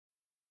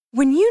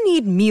When you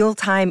need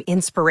mealtime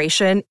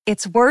inspiration,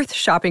 it's worth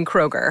shopping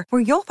Kroger,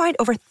 where you'll find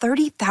over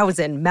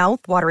 30,000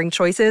 mouth-watering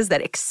choices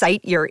that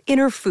excite your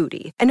inner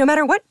foodie. And no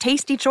matter what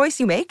tasty choice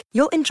you make,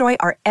 you'll enjoy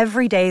our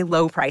everyday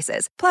low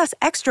prices, plus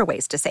extra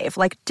ways to save,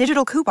 like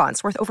digital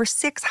coupons worth over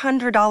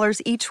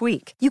 $600 each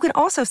week. You can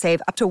also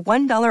save up to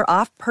 $1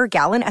 off per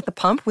gallon at the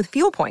pump with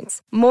fuel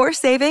points. More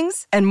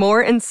savings and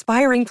more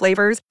inspiring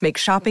flavors make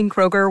shopping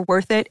Kroger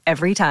worth it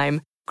every time.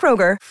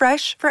 Kroger,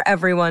 fresh for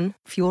everyone.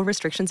 Fuel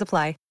restrictions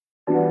apply.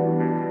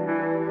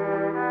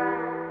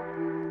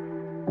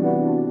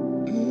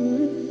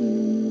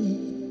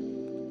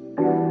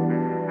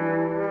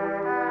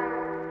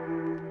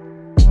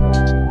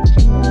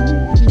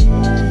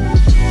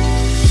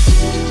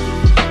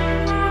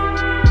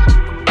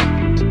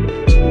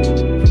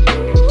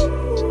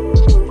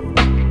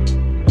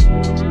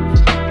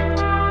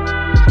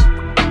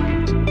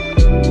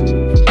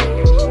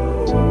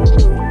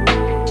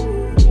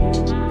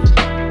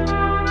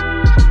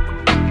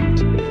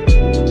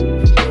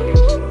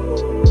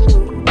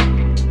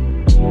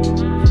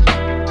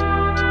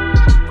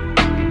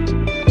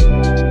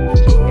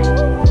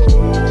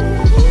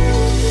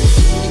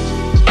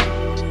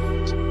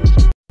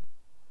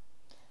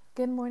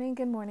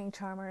 Good morning,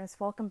 Charmers.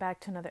 Welcome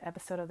back to another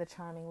episode of The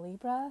Charming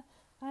Libra.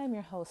 I'm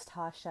your host,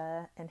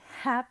 Tasha, and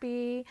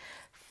happy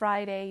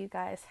Friday, you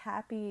guys.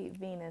 Happy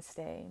Venus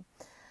Day.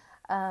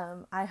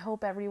 I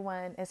hope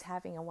everyone is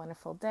having a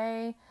wonderful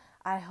day.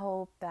 I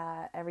hope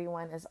that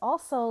everyone is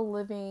also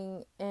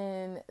living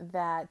in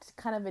that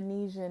kind of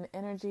Venetian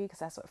energy, because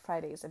that's what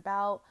Friday is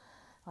about.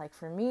 Like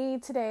for me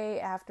today,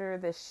 after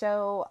this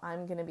show,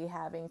 I'm going to be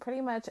having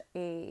pretty much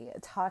a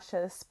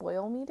Tasha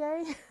spoil me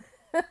day.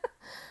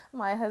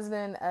 My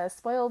husband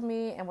spoiled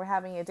me, and we're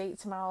having a date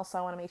tomorrow, so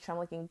I want to make sure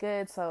I'm looking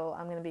good. So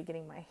I'm going to be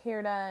getting my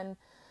hair done,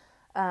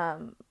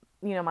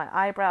 my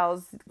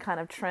eyebrows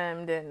kind of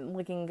trimmed and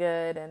looking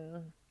good,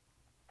 and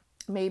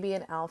maybe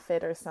an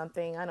outfit or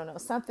something. I don't know,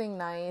 something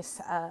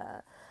nice.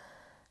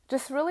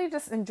 Just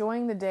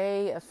enjoying the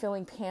day of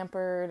feeling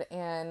pampered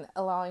and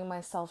allowing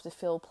myself to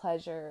feel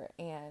pleasure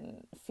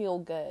and feel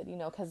good,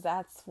 because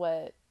that's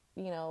what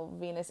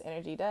Venus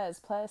energy does.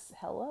 Plus,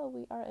 hello,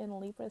 we are in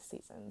Libra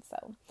season,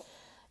 so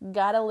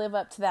gotta live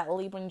up to that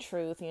Libran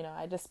truth.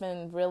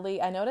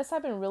 I noticed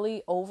I've been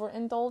really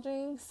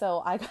overindulging,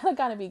 so I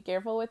gotta be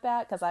careful with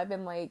that, because I've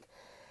been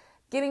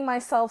getting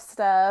myself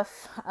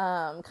stuff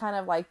kind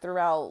of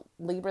throughout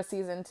Libra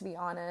season, to be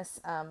honest.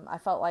 I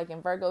felt like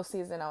in Virgo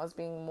season I was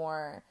being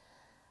more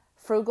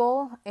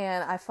frugal,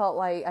 and I feel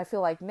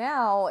like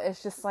now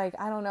it's just I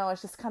don't know,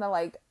 it's just kind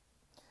of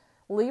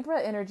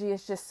Libra energy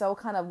is just so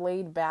kind of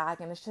laid back,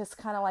 and it's just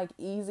kind of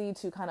easy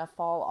to kind of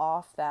fall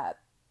off that,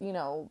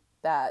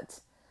 that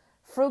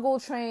frugal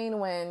train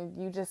when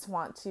you just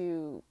want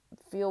to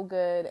feel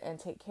good and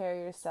take care of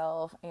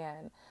yourself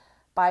and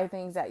buy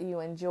things that you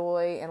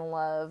enjoy and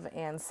love.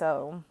 And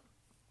so,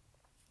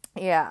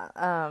 yeah,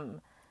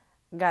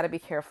 got to be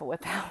careful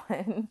with that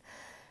one.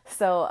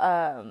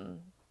 So,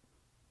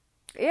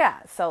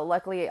 so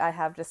luckily I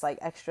have just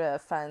extra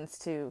funds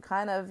to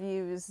kind of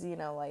use,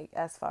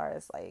 as far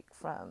as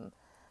from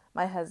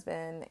my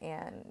husband,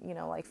 and,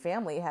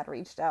 family had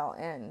reached out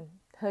and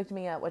hooked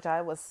me up, which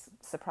I was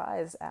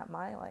surprised at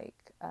my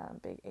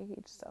big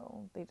age.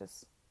 So they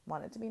just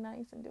wanted to be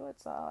nice and do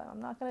it. So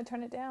I'm not going to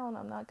turn it down.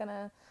 I'm not going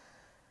to,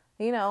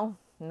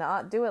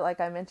 not do it. Like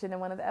I mentioned in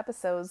one of the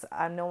episodes,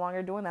 I'm no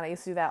longer doing that. I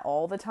used to do that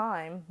all the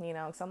time,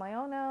 because I'm like,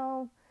 oh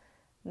no,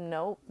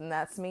 nope. And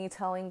that's me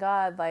telling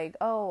God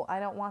oh, I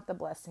don't want the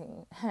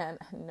blessing, and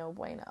no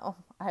bueno.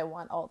 I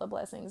want all the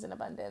blessings in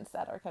abundance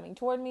that are coming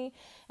toward me,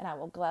 and I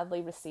will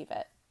gladly receive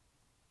it.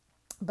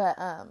 But,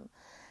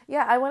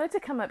 yeah, I wanted to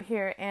come up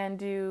here and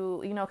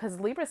do, because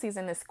Libra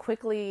season is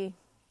quickly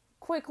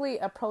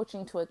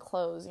approaching to a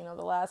close. The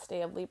last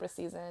day of Libra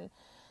season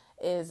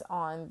is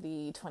on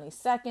the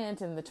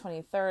 22nd, and the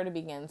 23rd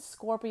begins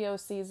Scorpio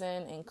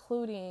season,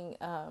 including,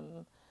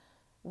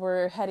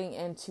 we're heading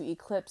into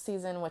eclipse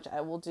season, which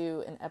I will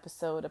do an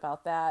episode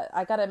about that.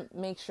 I gotta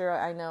make sure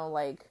I know,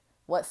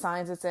 what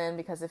signs it's in,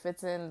 because if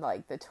it's in,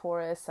 the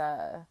Taurus,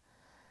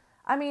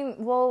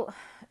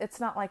 it's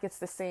not it's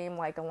the same,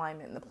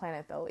 alignment in the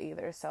planet, though,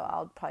 either, so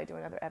I'll probably do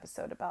another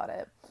episode about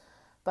it.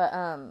 But,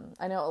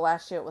 I know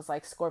last year it was,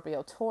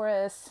 Scorpio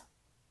Taurus,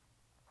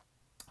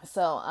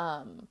 so,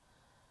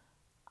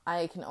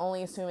 I can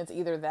only assume it's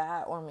either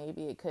that, or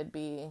maybe it could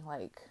be,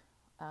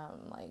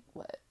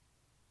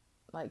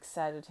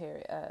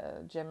 Sagittarius,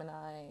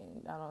 Gemini,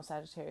 I don't know,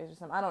 Sagittarius or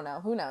something. I don't know.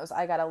 Who knows?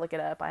 I gotta look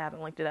it up. I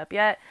haven't looked it up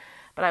yet,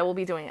 but I will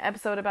be doing an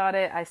episode about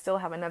it. I still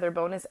have another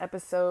bonus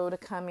episode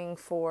coming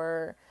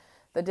for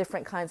the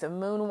different kinds of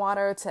moon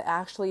water to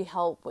actually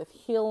help with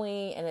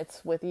healing, and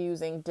it's with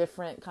using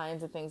different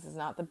kinds of things. It's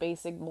not the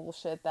basic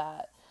bullshit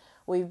that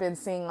we've been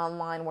seeing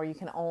online where you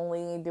can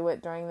only do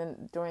it during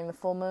the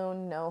full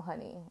moon. No,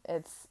 honey.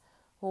 It's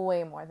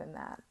way more than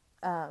that.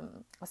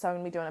 So I'm going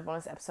to be doing a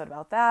bonus episode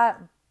about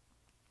that.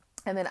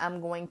 And then I'm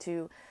going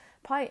to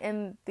probably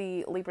in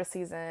the Libra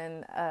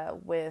season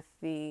with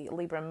the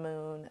Libra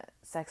moon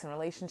sex and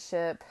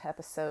relationship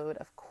episode,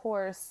 of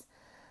course.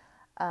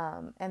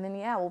 And then,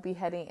 yeah, we'll be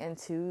heading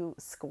into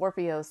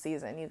Scorpio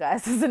season, you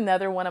guys. This is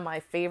another one of my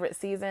favorite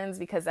seasons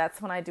because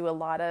that's when I do a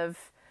lot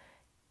of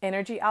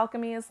energy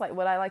alchemy, is like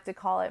what I like to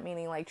call it,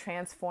 meaning like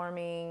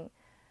transforming,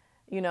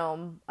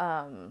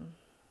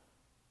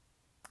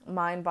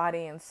 mind,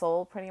 body, and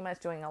soul, pretty much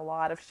doing a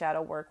lot of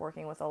shadow work,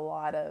 working with a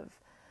lot of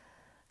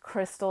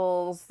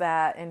crystals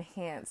that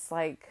enhance,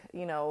 like,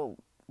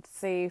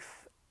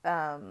 safe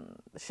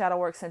shadow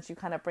work, since you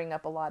kind of bring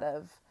up a lot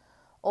of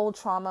old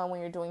trauma when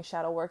you're doing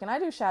shadow work. And I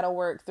do shadow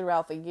work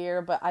throughout the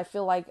year, but I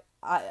feel like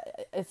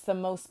it's the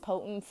most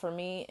potent for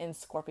me in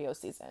Scorpio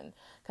season,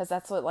 because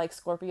that's what, like,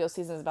 Scorpio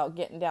season is about,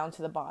 getting down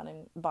to the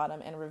bottom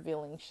and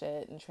revealing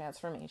shit and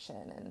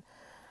transformation.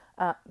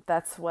 And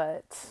that's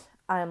what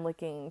I'm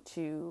looking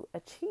to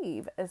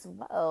achieve as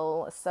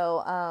well.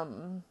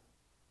 So,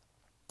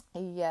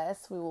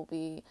 yes, we will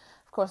be,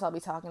 of course, I'll be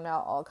talking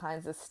about all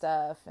kinds of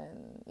stuff.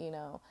 And,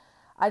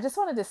 I just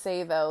wanted to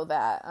say, though,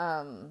 that,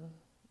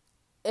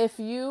 if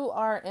you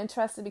are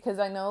interested, because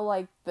I know,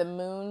 like, the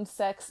moon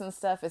sex and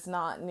stuff is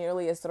not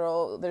nearly as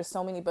thorough. There's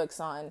so many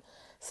books on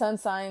sun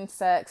sign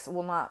sex.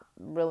 Well, not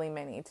really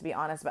many, to be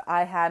honest, but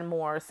I had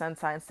more sun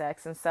sign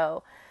sex. And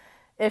so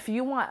if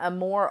you want a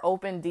more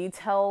open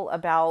detail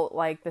about,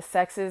 like, the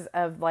sexes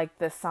of, like,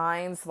 the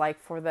signs, like,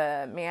 for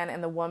the man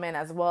and the woman,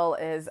 as well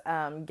as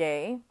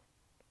gay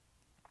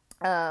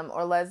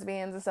or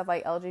lesbians and stuff,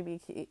 like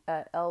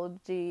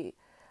LGBT,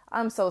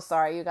 I'm so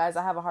sorry, you guys.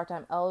 I have a hard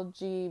time.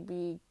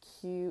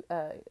 LGBTQ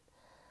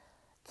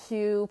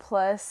Q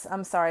plus.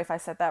 I'm sorry if I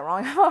said that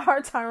wrong. I have a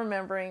hard time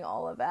remembering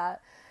all of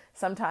that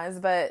sometimes.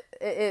 But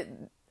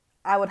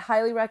I would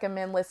highly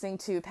recommend listening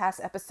to past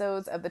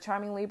episodes of The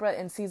Charming Libra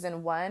in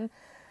season 1.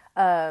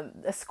 A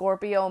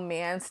Scorpio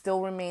man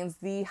still remains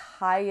the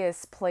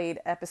highest played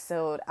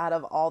episode out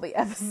of all the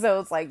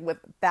episodes, like, with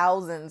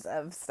thousands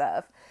of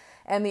stuff.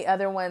 And the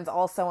other ones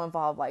also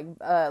involve, like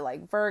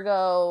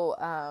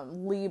Virgo,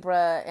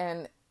 Libra.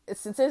 And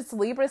since it's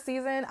Libra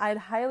season, I'd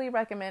highly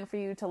recommend for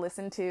you to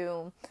listen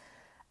to,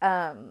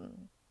 I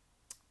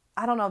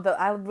don't know,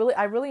 I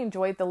really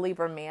enjoyed the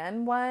Libra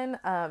man one,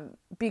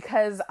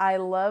 because I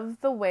love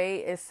the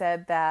way it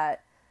said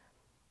that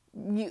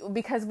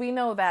because we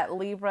know that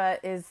Libra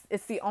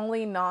it's the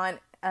only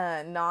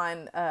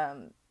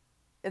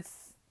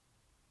it's,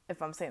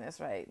 if I'm saying this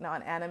right,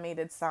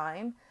 non-animated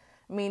sign,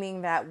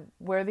 meaning that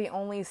we're the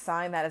only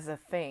sign that is a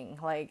thing.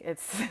 Like,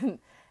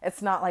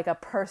 it's not like a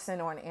person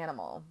or an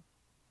animal.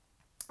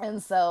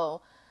 And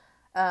so,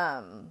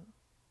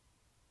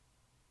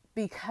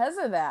 because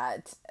of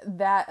that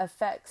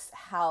affects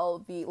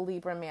how the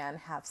Libra man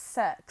have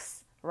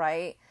sex,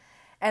 right?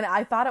 And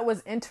I thought it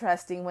was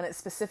interesting when it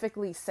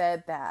specifically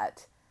said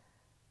that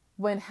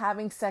when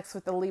having sex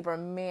with the Libra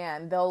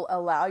man, they'll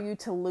allow you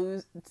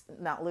to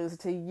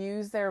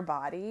use their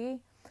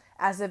body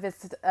as if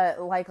it's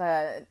like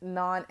a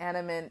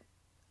non-animate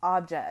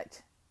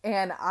object.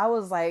 And I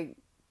was like,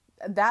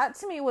 that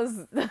to me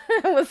was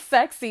was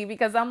sexy,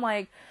 because I'm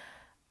like,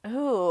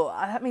 ooh,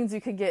 that means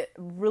you could get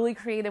really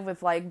creative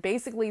with, like,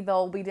 basically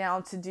they'll be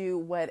down to do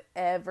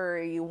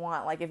whatever you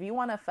want. Like, if you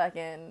want to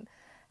fucking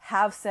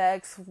have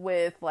sex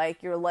with,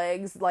 like, your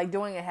legs, like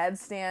doing a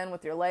headstand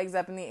with your legs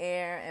up in the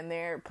air and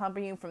they're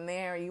pumping you from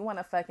there, you want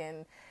to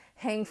fucking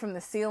hang from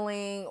the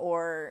ceiling,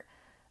 or,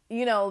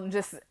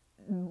 just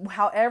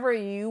however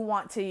you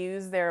want to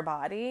use their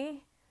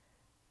body,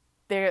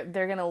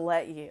 they're gonna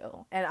let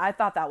you. And I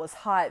thought that was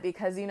hot,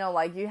 because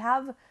like, you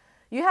have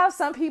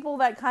some people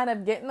that kind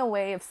of get in the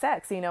way of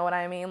sex, you know what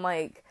I mean?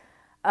 Like,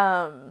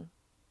 some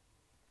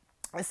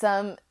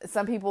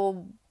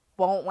people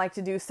won't like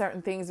to do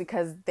certain things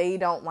because they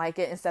don't like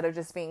it, instead of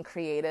just being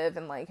creative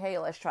and like, hey,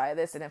 let's try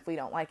this, and if we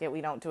don't like it,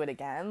 we don't do it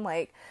again.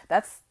 Like,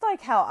 that's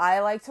like how I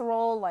like to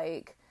roll.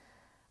 Like,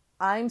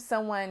 I'm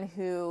someone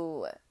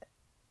who,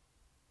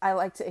 I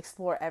like to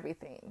explore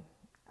everything.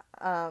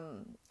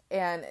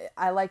 And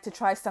I like to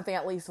try something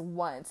at least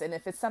once. And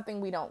if it's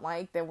something we don't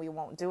like, then we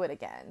won't do it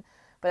again.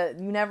 But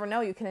you never know.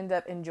 You can end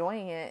up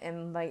enjoying it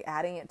and, like,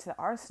 adding it to the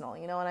arsenal.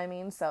 You know what I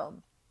mean? So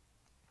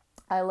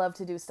I love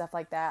to do stuff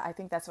like that. I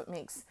think that's what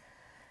makes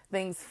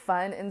things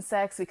fun in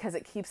sex, because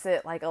it keeps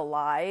it, like,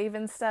 alive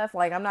and stuff.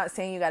 Like, I'm not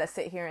saying you got to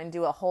sit here and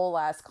do a whole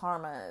ass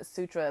Karma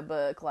Sutra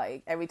book,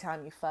 like, every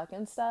time you fuck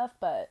and stuff.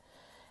 But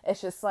it's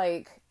just,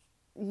 like,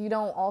 you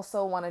don't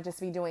also want to just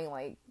be doing,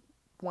 like,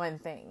 one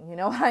thing, you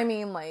know what I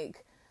mean?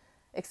 Like,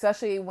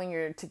 especially when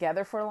you're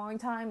together for a long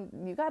time,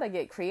 you got to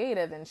get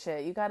creative and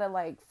shit. You got to,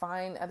 like,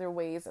 find other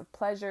ways of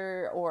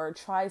pleasure or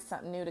try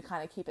something new to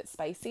kind of keep it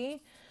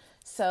spicy.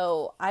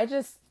 So I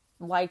just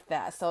like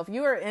that. So if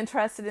you are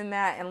interested in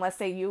that, and let's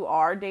say you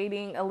are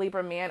dating a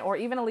Libra man or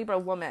even a Libra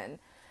woman,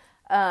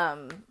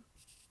 and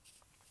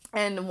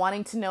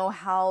wanting to know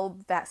how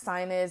that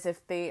sign is,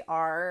 if they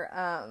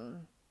are,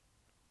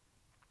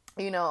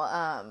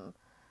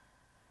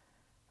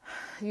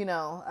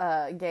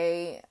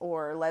 gay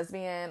or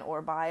lesbian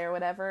or bi or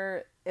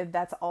whatever,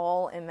 that's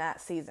all in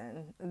that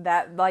season.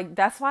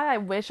 That's why I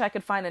wish I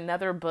could find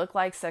another book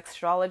like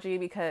Sextrology,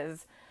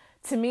 because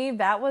to me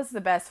that was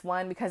the best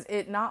one, because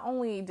it not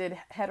only did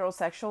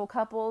heterosexual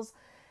couples,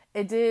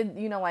 it did,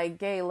 like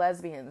gay,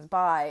 lesbians,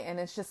 bi, and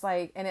it's just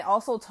like, and it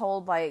also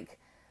told like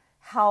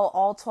how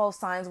all 12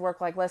 signs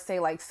work. Like, let's say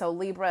like, so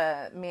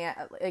Libra man,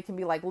 it can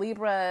be like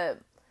Libra,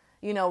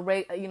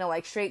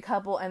 like straight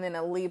couple, and then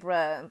a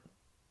Libra,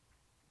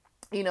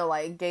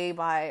 like gay,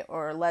 bi,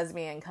 or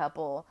lesbian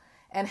couple,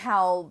 and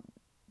how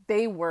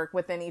they work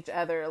within each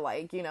other,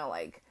 like,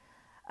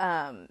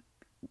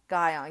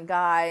 guy on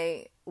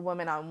guy,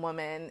 woman on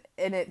woman,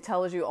 and it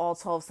tells you all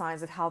 12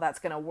 signs of how that's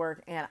going to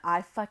work. And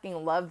I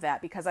fucking love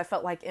that, because I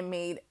felt like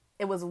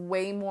it was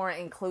way more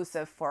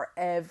inclusive for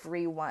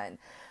everyone.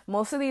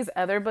 Most of these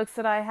other books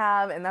that I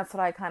have, and that's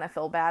what I kind of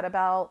feel bad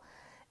about,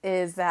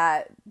 is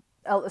that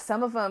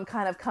some of them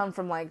kind of come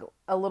from like they're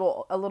a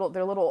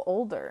little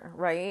older,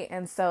 right?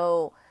 And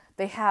so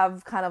they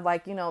have kind of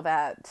like,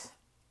 that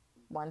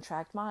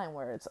one-track mind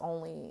where it's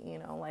only,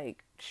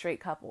 like straight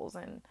couples.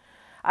 And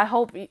I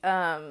hope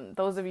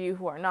those of you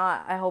who are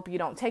not, I hope you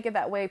don't take it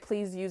that way.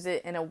 Please use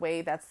it in a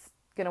way that's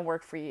going to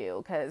work for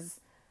you, because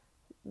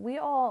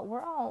we're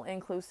all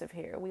inclusive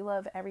here. We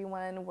love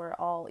everyone. We're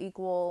all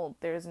equal.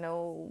 There's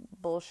no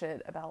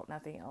bullshit about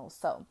nothing else.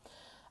 So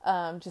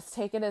just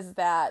take it as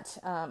that.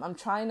 I'm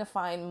trying to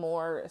find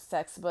more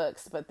sex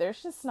books, but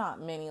there's just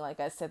not many. Like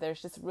I said,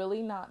 there's just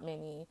really not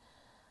many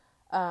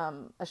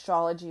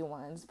astrology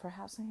ones.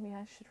 Perhaps maybe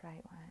I should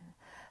write one.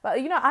 But,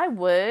 I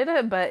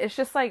would, but it's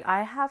just like,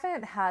 I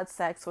haven't had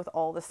sex with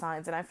all the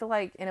signs. And I feel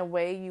like in a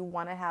way you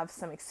want to have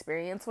some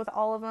experience with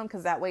all of them,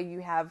 because that way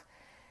you have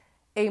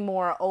a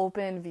more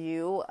open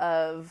view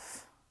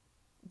of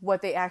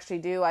what they actually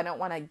do. I don't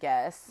want to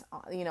guess,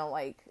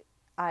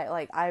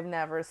 I've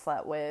never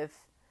slept with,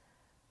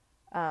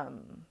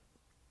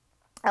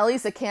 at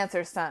least a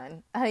Cancer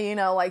sun,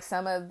 like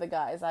some of the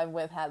guys I've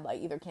with had like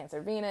either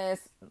Cancer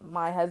Venus.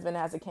 My husband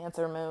has a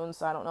Cancer moon,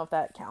 so I don't know if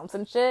that counts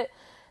and shit.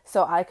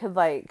 So I could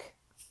like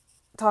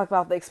talk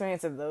about the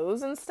experience of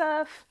those and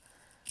stuff.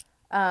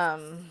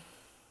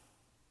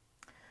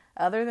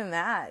 Other than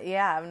that,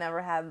 yeah, I've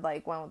never had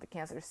like one with the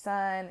Cancer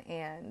sun,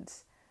 and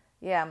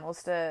yeah,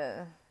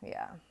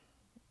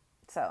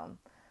 So,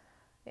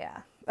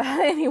 yeah.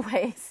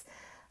 Anyways,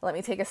 let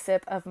me take a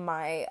sip of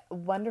my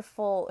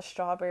wonderful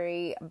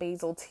strawberry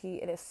basil tea.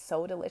 It is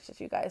so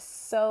delicious, you guys.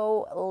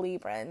 So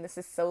Libra, and this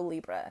is so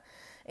Libra.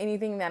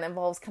 Anything that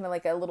involves kind of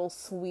like a little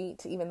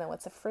sweet, even though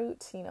it's a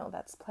fruit,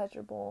 that's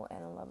pleasurable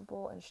and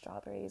lovable, and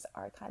strawberries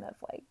are kind of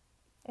like,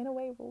 in a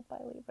way, ruled by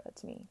Libra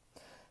to me.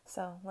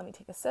 So let me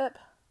take a sip.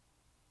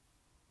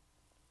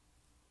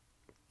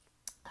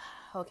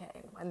 Okay,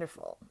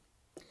 wonderful.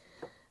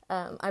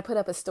 I put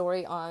up a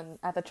story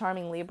at the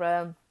Charming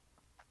Libra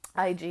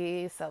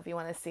IG, so if you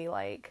want to see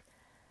like,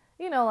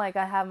 like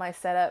I have my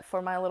setup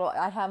for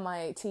I have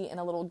my tea in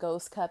a little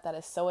ghost cup that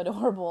is so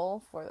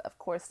adorable, for, of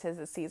course, 'tis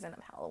the season of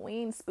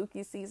Halloween,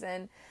 spooky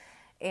season,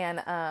 and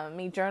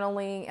me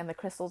journaling, and the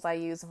crystals I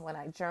use when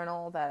I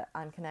journal that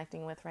I'm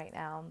connecting with right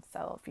now.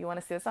 So if you want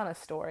to see this on a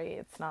story,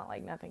 it's not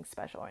like nothing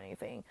special or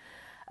anything.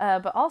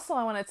 But also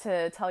I wanted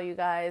to tell you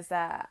guys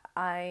that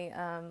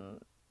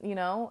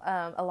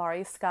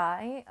Alari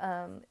Sky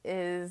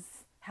is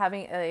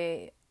having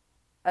a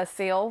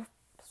sale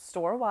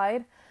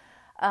store-wide.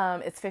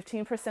 It's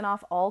 15%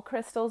 off all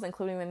crystals,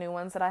 including the new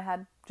ones that I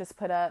had just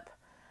put up.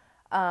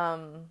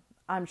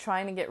 I'm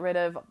trying to get rid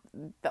of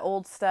the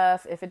old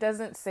stuff. If it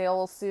doesn't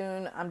sale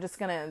soon, I'm just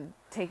going to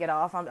take it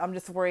off. I'm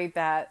just worried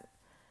that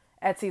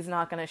Etsy's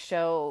not going to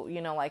show,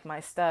 like my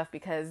stuff,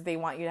 because they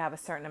want you to have a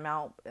certain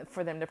amount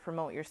for them to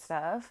promote your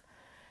stuff.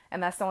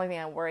 And that's the only thing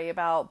I worry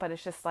about. But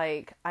it's just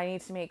like, I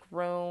need to make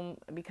room,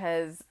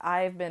 because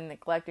I've been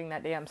neglecting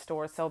that damn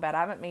store so bad.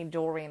 I haven't made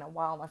jewelry in a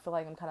while, and I feel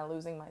like I'm kind of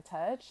losing my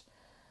touch.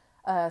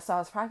 So I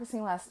was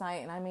practicing last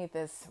night, and I made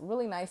this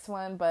really nice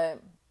one,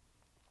 but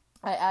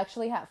I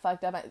actually had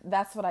fucked up.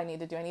 That's what I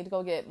need to do. I need to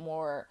go get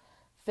more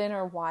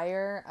thinner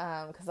wire,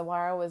 because the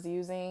wire I was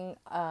using,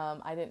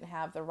 I didn't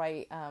have the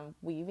right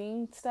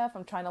weaving stuff.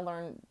 I'm trying to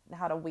learn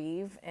how to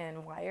weave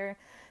in wire.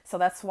 So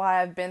that's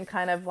why I've been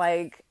kind of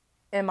like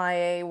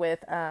MIA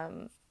with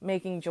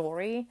making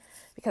jewelry,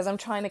 because I'm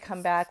trying to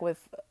come back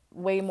with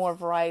way more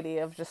variety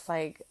of just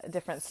like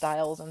different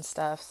styles and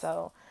stuff.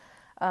 So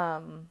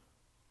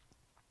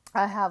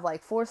I have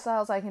like 4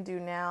 styles I can do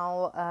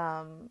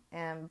now,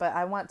 but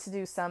I want to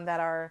do some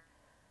that are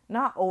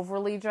not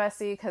overly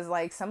dressy, because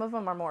like some of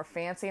them are more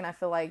fancy, and I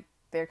feel like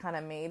they're kind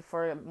of made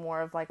for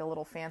more of like a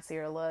little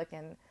fancier look,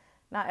 and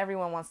not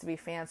everyone wants to be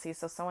fancy,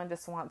 so someone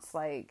just wants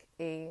like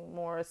a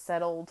more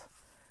settled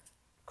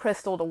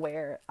crystal to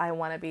wear. I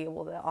want to be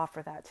able to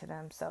offer that to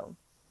them. So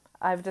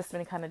I've just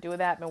been kind of doing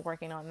that, been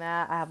working on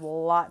that. I have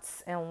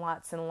lots and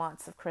lots and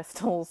lots of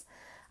crystals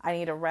I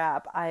need to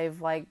wrap. I've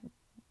like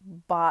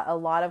bought a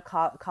lot of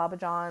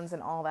cabajans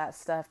and all that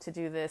stuff to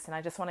do this, and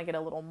I just want to get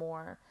a little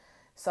more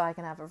so I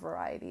can have a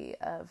variety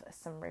of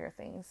some rare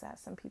things that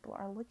some people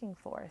are looking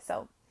for.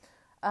 So,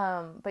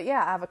 but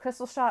yeah, I have a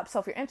crystal shop. So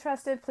if you're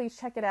interested, please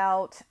check it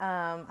out.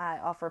 I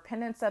offer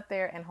pendants up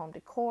there and home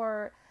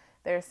decor.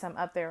 There's some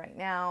up there right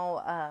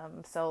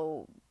now.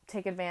 So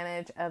take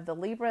advantage of the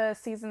Libra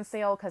season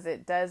sale because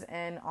it does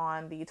end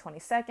on the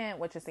 22nd,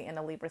 which is the end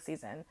of Libra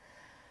season.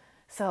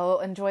 So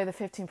enjoy the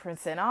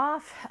 15%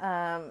 off.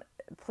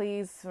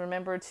 Please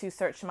remember to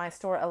search my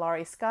store,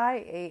 Alarie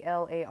Sky,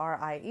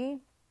 ALARIE,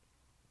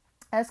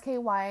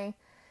 SKYE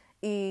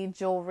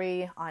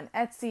jewelry on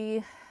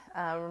Etsy.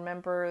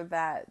 Remember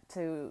that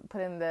to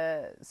put in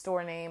the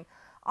store name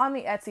on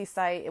the Etsy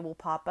site, it will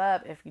pop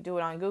up. If you do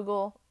it on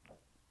Google,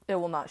 it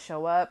will not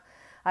show up.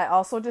 I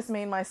also just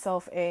made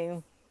myself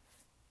a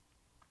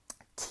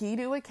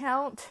Tidu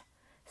account,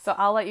 so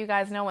I'll let you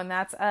guys know when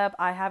that's up.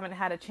 I haven't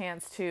had a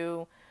chance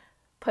to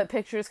put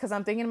pictures because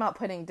I'm thinking about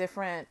putting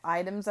different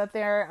items up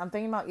there. I'm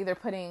thinking about either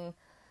putting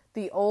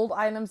the old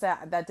items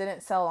that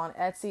didn't sell on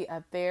Etsy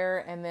up there,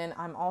 and then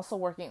I'm also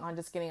working on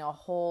just getting a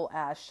whole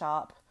ass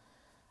shop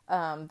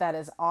that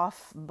is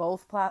off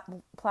both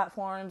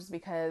platforms,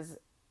 because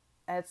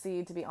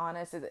Etsy, to be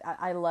honest,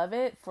 I love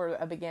it for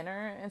a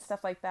beginner and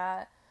stuff like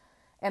that.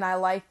 And I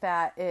like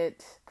that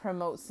it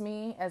promotes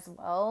me as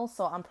well.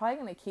 So I'm probably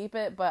going to keep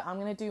it, but I'm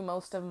going to do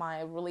most of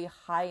my really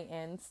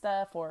high-end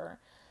stuff or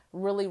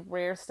really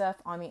rare stuff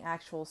on the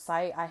actual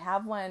site. I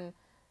have one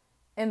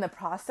in the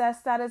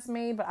process that is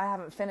made, but I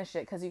haven't finished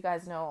it because you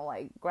guys know,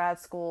 like, grad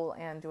school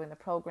and doing the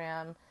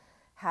program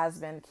has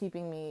been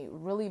keeping me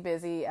really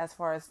busy as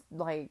far as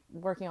like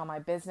working on my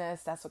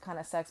business. That's what kind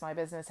of sucks. My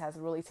business has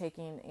really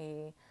taken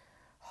a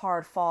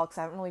hard fall because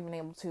I haven't really been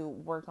able to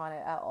work on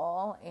it at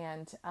all.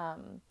 And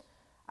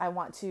I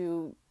want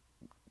to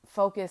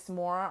focus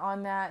more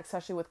on that,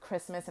 especially with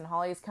Christmas and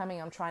holidays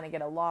coming. I'm trying to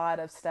get a lot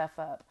of stuff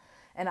up.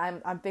 And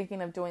I'm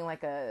thinking of doing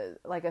like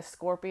a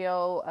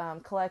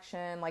Scorpio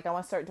collection. Like I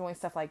want to start doing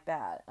stuff like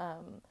that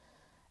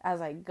as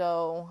I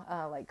go,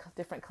 like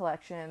different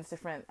collections,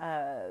 different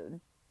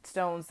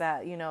stones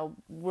that, you know,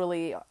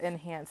 really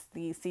enhance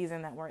the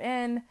season that we're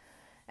in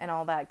and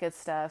all that good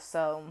stuff.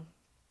 So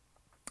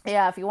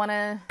yeah, if you want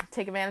to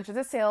take advantage of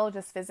this sale,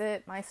 just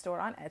visit my store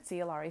on Etsy,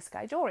 Alarie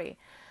Sky Jewelry.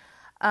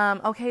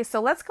 Okay,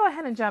 so let's go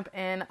ahead and jump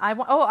in. I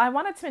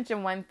wanted to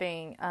mention one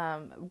thing.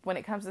 When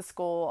it comes to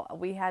school,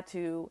 we had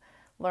to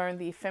learn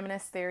the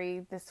feminist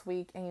theory this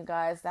week, and you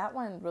guys, that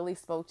one really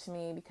spoke to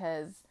me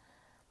because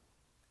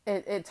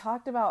it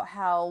talked about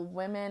how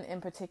women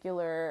in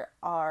particular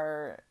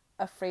are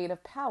afraid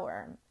of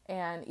power.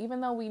 And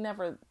even though we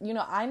never, you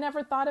know, I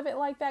never thought of it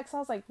like that, because I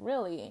was like,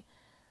 really?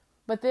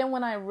 But then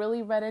when I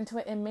really read into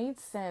it, it made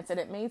sense. And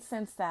it made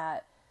sense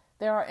that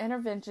there are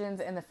interventions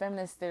in the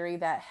feminist theory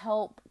that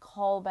help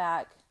call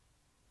back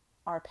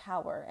our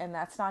power. And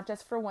that's not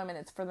just for women,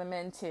 it's for the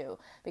men too.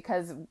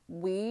 Because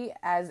we,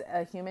 as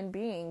a human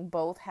being,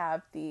 both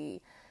have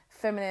the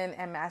feminine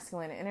and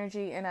masculine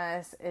energy in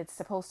us. It's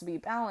supposed to be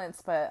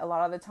balanced, but a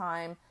lot of the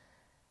time,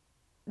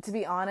 to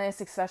be honest,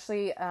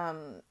 especially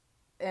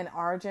in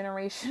our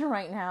generation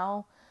right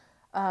now,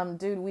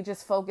 dude, we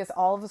just focus,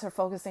 all of us are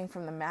focusing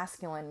from the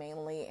masculine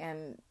mainly.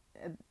 And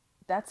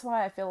that's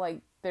why I feel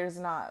like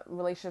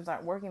relationships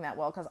aren't working that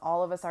well, because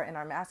all of us are in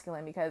our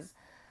masculine, because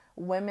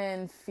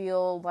women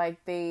feel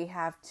like they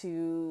have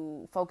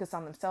to focus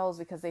on themselves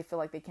because they feel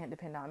like they can't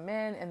depend on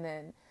men. And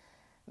then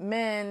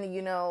men,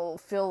 you know,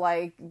 feel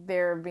like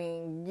they're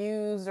being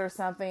used or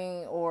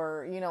something,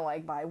 or, you know,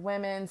 like by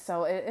women.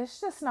 So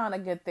it's just not a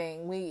good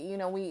thing. We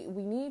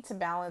need to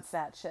balance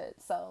that shit.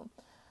 So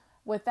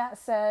with that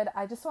said,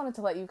 I just wanted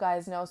to let you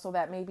guys know so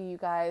that maybe you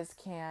guys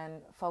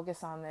can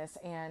focus on this.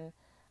 And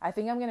I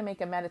think I'm going to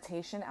make a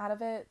meditation out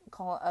of it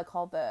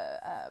called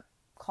the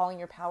Calling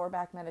Your Power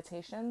Back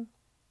meditation.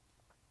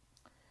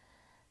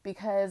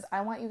 Because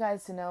I want you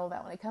guys to know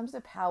that when it comes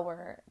to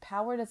power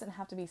doesn't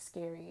have to be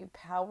scary.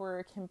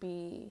 Power can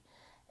be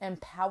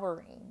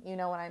empowering. You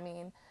know what I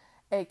mean?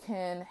 It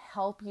can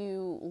help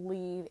you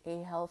lead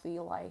a healthy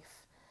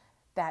life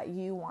that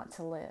you want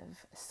to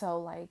live. So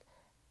like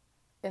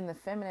in the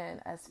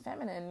feminine, as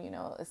feminine, you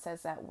know, it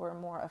says that we're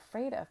more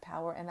afraid of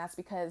power. And that's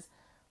because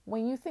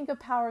when you think of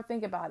power,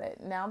 think about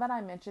it. Now that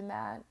I mentioned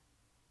that,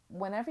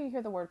 whenever you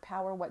hear the word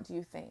power, what do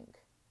you think?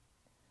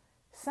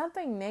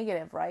 Something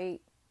negative,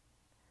 right?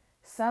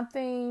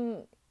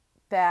 Something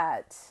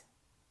that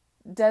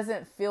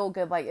doesn't feel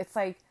good. Like, it's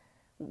like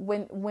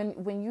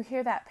when you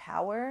hear that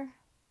power,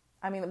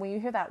 I mean, when you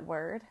hear that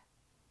word,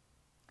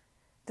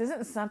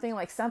 doesn't something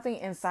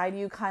inside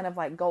you kind of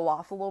like go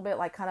off a little bit,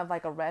 like kind of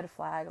like a red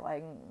flag,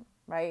 like,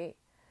 right?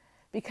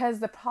 Because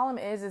the problem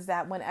is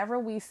that whenever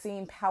we've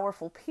seen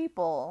powerful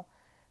people,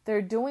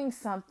 they're doing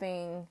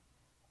something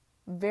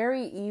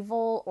very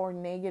evil or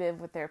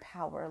negative with their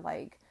power.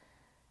 Like,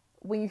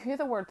 when you hear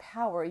the word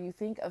power, you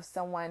think of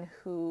someone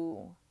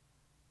who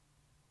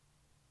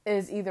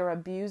is either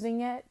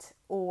abusing it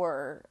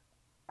or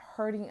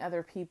hurting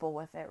other people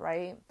with it,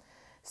 right?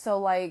 So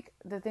like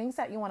the things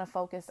that you want to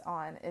focus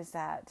on is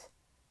that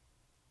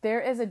there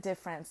is a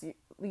difference.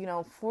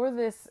 for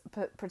this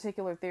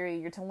particular theory,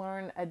 you're to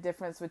learn a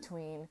difference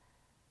between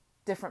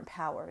different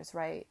powers,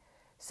 right?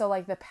 So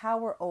like the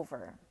power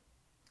over.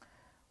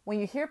 When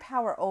you hear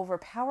power over,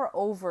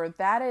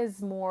 that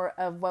is more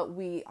of what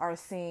we are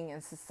seeing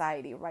in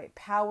society, right?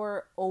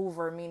 Power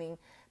over, meaning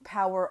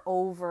power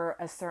over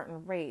a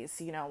certain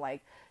race,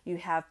 like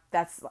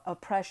that's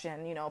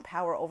oppression,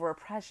 power over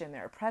oppression.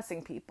 They're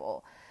oppressing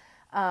people.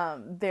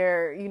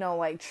 They're,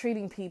 like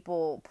treating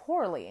people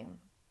poorly,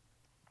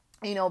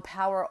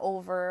 power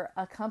over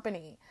a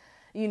company,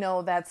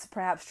 that's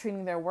perhaps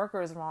treating their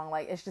workers wrong.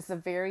 Like it's just a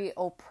very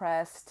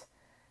oppressed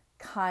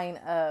kind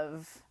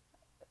of,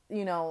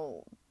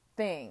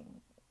 thing.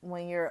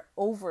 When you're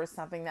over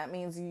something, that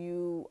means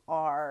you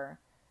are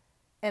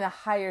in a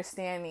higher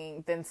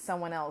standing than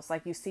someone else.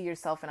 Like you see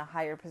yourself in a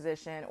higher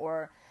position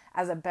or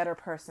as a better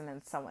person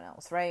than someone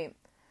else, right?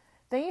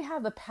 Then you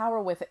have the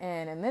power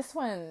within, and this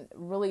one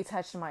really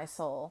touched my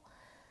soul.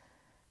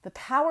 The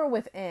power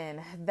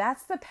within,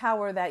 that's the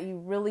power that you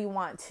really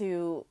want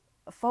to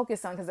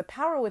focus on, because the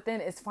power within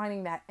is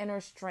finding that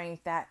inner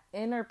strength, that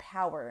inner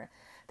power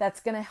that's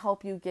going to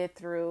help you get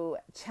through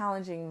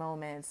challenging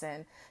moments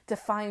and to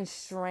find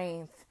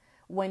strength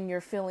when you're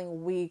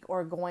feeling weak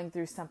or going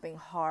through something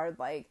hard.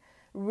 Like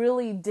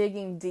really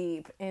digging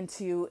deep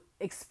into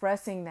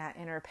expressing that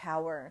inner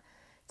power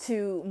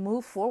to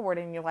move forward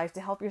in your life,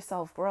 to help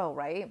yourself grow,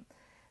 right?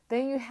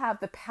 Then you have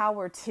the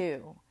power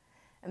to.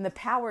 And the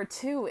power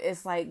to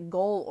is like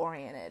goal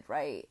oriented,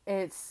 right?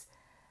 It's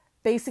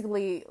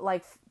basically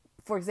like,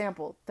 for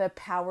example, the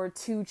power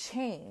to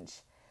change,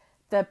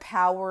 the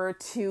power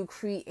to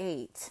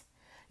create.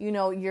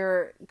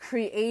 You're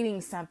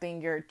creating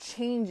something, you're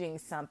changing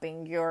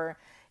something, you're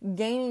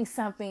gaining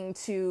something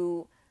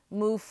to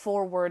move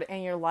forward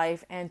in your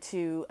life and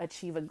to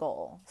achieve a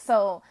goal.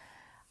 So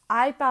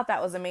I thought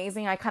that was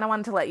amazing. I kind of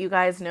wanted to let you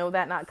guys know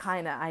that,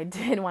 I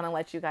did want to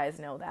let you guys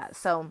know that.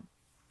 So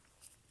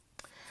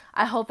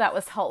I hope that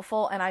was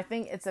helpful. And I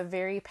think it's a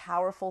very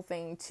powerful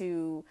thing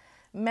to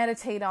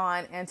meditate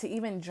on and to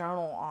even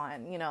journal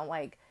on,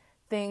 like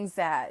things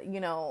that,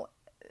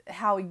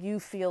 how you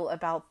feel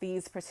about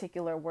these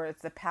particular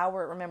words. The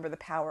power, remember the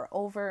power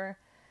over,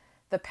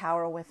 the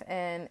power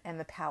within, and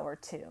the power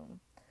to.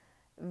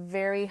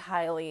 Very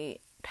highly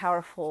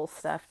powerful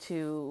stuff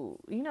to,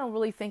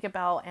 really think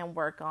about and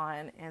work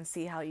on and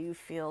see how you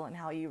feel and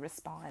how you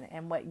respond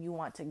and what you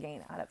want to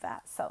gain out of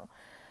that. So,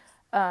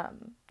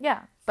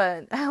 yeah,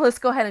 but let's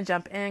go ahead and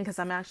jump in because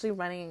I'm actually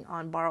running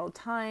on borrowed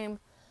time.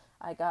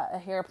 I got a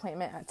hair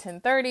appointment at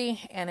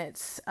 10:30 and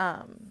it's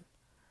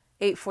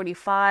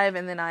 8:45,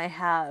 and then I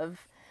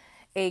have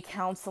a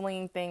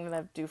counseling thing that I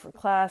have to do for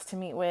class to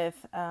meet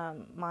with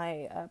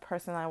my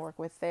person I work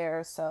with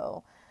there,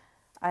 so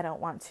I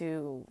don't want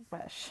to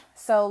rush.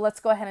 So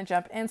let's go ahead and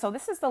jump in. So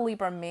this is the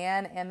Libra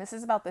man, and this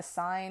is about the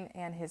sign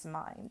and his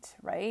mind,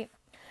 right?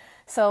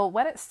 So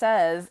what it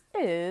says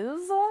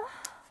is,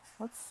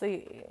 let's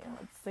see.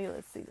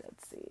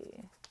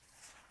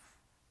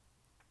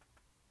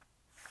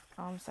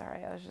 Oh, I'm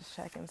sorry, I was just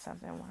checking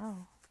something.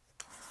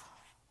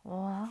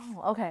 Wow.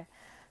 Okay.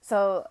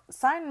 So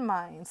sign and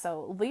mind.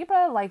 So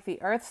Libra, like the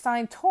earth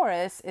sign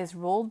Taurus, is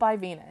ruled by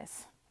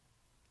Venus.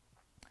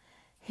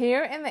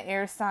 Here in the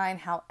air sign,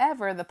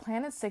 however, the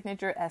planet's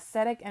signature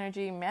ascetic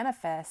energy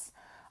manifests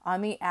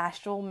on the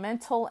astral,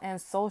 mental,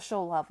 and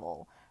social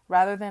level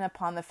rather than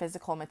upon the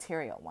physical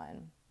material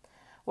one.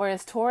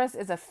 Whereas Taurus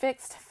is a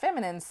fixed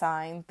feminine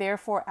sign,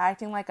 therefore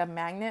acting like a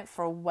magnet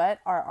for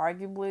what are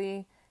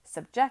arguably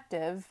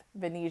subjective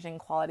Venusian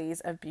qualities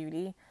of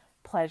beauty,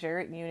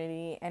 pleasure,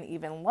 unity, and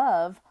even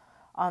love.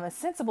 On the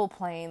sensible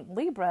plane,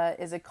 Libra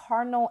is a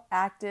cardinal,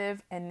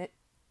 active, and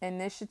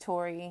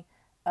initiatory,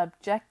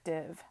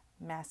 objective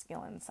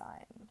masculine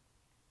sign,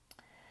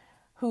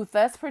 who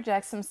thus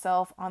projects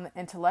himself on the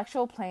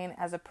intellectual plane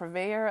as a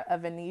purveyor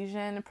of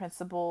Venusian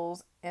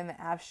principles in the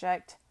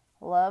abstract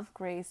love,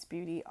 grace,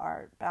 beauty,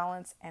 art,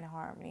 balance, and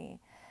harmony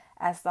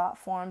as thought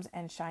forms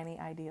and shiny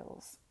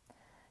ideals.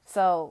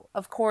 So,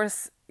 of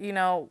course,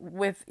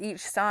 with each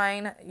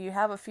sign, you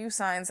have a few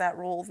signs that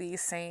rule the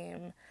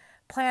same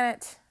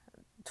planet.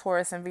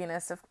 Taurus and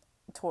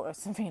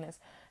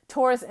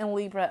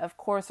Libra, of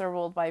course, are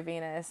ruled by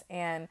Venus.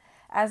 And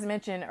as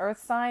mentioned,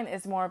 Earth sign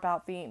is more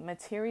about the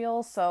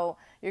material. So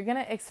you're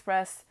going to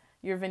express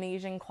your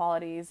Venusian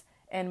qualities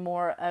in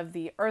more of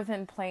the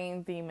earthen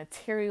plane, the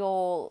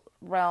material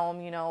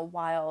realm,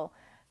 while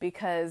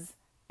because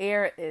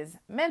air is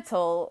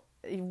mental,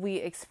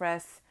 they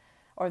express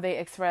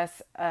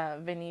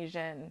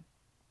Venusian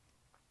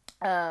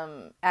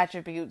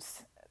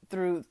attributes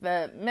through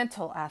the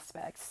mental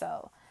aspects.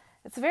 So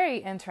it's very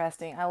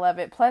interesting. I love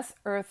it. Plus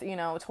Earth,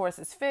 Taurus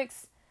is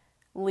fixed,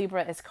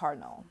 Libra is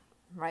cardinal,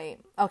 right?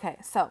 Okay,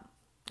 so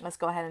let's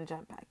go ahead and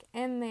jump back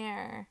in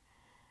there.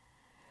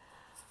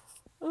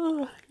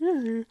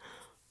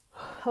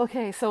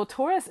 Okay, so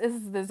Taurus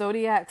is the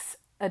zodiac's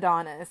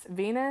Adonis,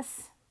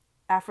 Venus,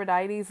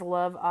 Aphrodite's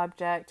love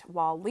object,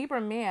 while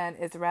Libra man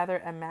is rather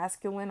a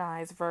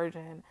masculinized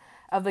version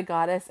of the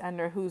goddess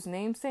under whose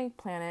namesake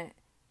planet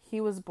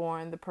he was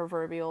born the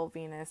proverbial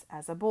Venus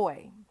as a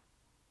boy.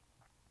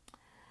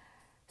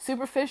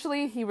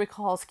 Superficially, he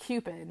recalls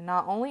Cupid,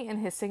 not only in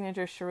his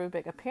signature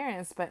cherubic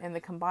appearance, but in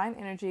the combined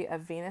energy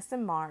of Venus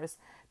and Mars,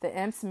 the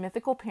imp's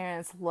mythical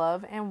parents,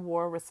 Love and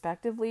War,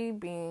 respectively,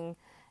 being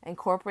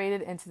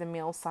incorporated into the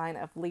male sign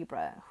of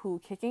Libra, who,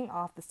 kicking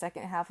off the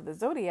second half of the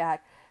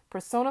zodiac,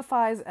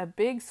 personifies a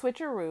big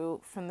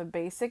switcheroo from the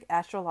basic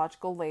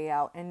astrological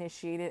layout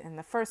initiated in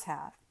the first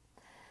half.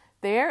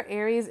 There,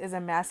 Aries is a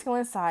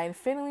masculine sign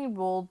fittingly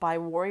ruled by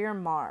warrior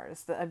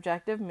Mars, the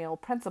objective male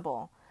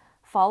principle,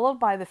 followed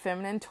by the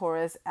feminine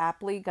Taurus,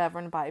 aptly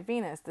governed by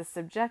Venus, the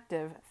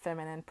subjective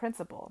feminine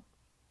principle.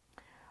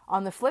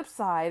 On the flip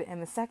side, in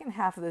the second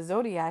half of the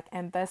zodiac,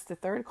 and thus the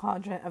third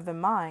quadrant of the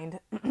mind,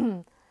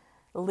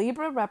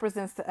 Libra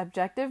represents the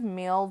objective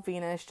male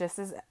Venus, just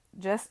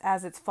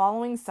as its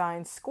following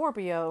sign,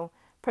 Scorpio,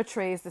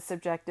 portrays the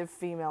subjective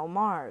female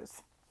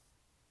Mars.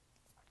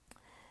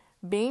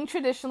 Being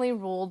traditionally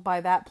ruled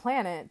by that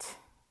planet,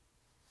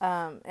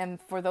 and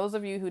for those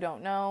of you who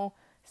don't know,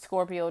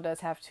 Scorpio does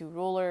have two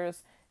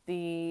rulers.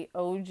 The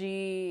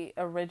OG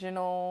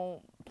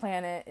original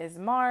planet is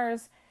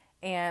Mars,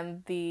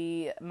 and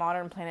the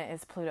modern planet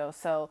is Pluto.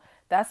 So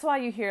that's why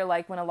you hear,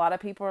 like, when a lot of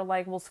people are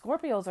like, well,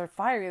 Scorpios are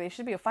fiery, they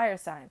should be a fire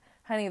sign.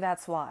 Honey,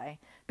 that's why.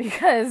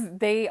 Because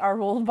they are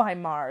ruled by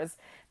Mars.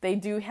 They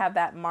do have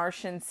that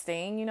Martian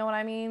stain, you know what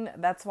I mean?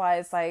 That's why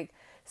it's like,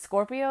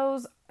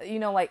 Scorpios, you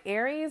know, like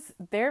Aries,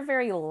 they're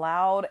very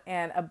loud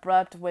and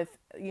abrupt with,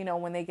 you know,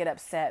 when they get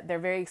upset. They're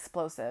very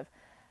explosive.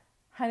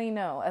 Honey,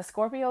 no. A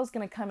Scorpio is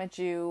going to come at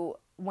you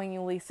when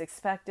you least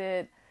expect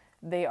it.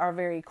 They are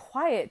very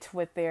quiet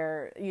with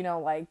their, you know,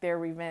 like their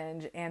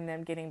revenge and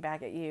them getting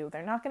back at you.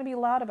 They're not going to be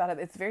loud about it.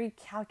 It's very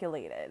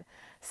calculated.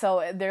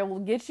 So they will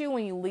get you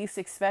when you least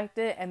expect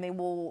it, and they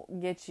will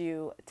get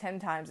you 10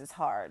 times as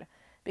hard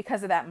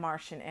because of that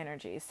Martian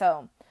energy.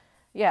 So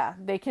yeah,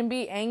 they can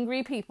be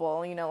angry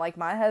people. You know, like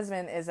my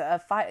husband is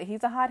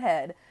he's a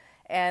hothead.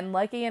 And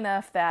lucky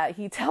enough that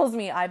he tells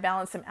me I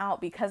balance him out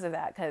because of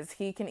that, because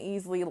he can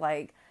easily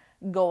like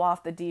go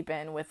off the deep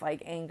end with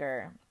like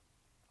anger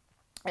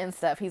and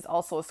stuff. He's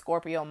also a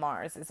Scorpio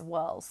Mars as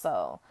well.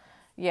 So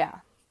yeah,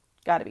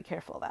 got to be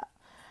careful of that.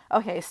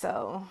 Okay,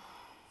 so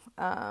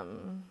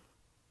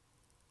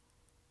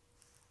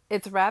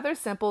it's rather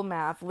simple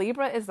math.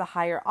 Libra is the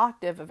higher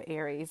octave of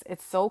Aries,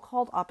 its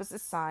so-called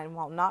opposite sign,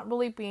 while not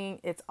really being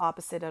its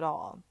opposite at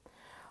all.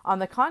 On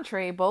the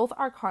contrary, both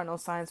are cardinal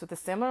signs with the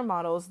similar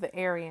mottos: the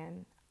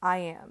Arian, I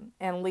am,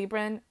 and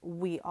Libran,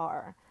 we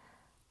are.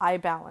 I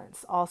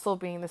balance, also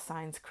being the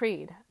sign's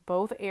creed.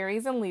 Both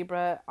Aries and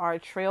Libra are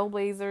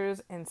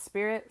trailblazers in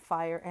spirit,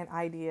 fire, and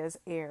ideas,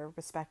 air,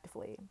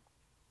 respectively.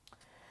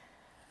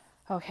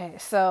 Okay,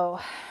 so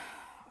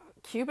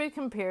Cupid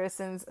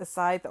comparisons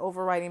aside, the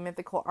overriding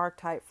mythical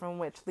archetype from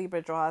which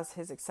Libra draws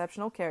his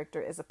exceptional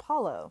character is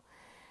Apollo.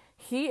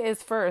 He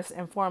is first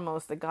and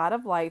foremost the god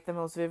of light, the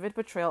most vivid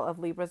portrayal of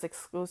Libra's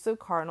exclusive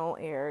cardinal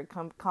air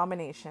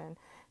combination,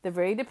 the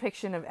very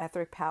depiction of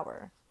etheric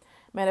power.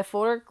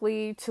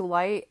 Metaphorically, to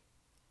light,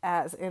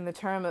 as in the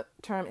term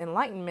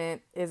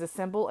enlightenment, is a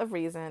symbol of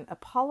reason.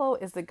 Apollo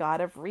is the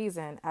god of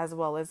reason as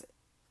well as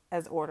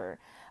order.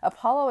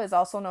 Apollo is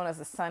also known as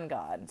the sun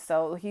god,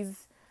 so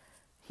he's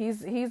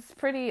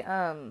pretty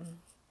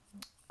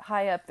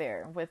high up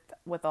there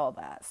with all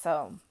that.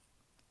 So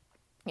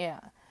yeah.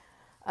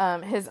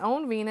 His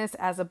own Venus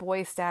as a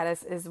boy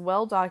status is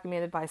well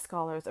documented by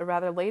scholars. A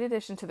rather late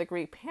addition to the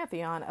Greek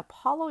pantheon,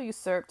 Apollo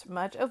usurped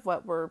much of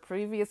what were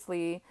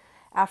previously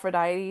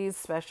Aphrodite's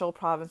special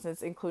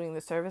provinces, including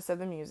the service of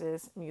the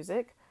muses,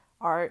 music,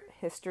 art,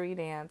 history,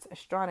 dance,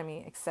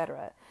 astronomy,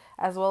 etc.,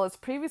 as well as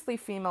previously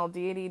female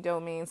deity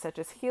domains such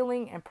as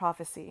healing and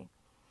prophecy.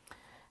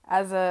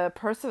 As a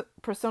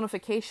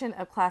personification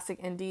of classic,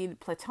 indeed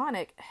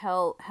Platonic,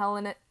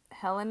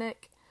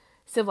 Hellenic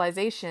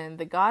civilization,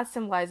 the god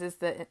symbolizes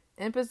the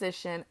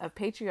imposition of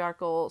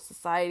patriarchal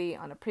society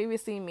on a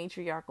previously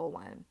matriarchal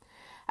one.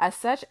 As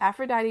such,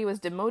 Aphrodite was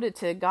demoted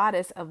to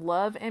goddess of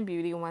love and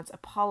beauty once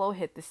Apollo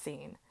hit the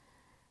scene.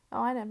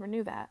 Oh, I never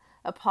knew that.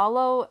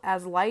 Apollo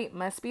as light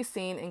must be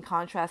seen in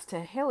contrast to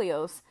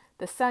Helios,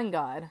 the sun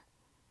god.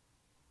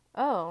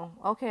 Oh,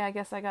 okay, I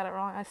guess I got it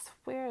wrong. I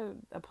swear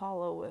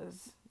Apollo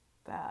was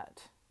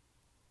that.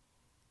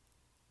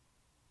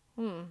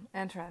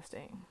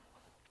 Interesting.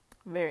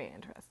 Very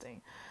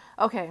interesting.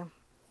 Okay.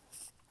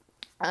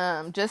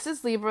 Just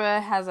as Libra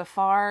has a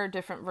far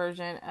different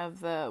version of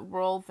the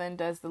world than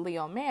does the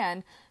Leo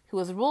man, who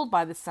is ruled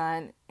by the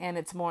sun and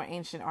its more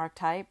ancient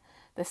archetype,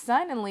 the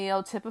sun and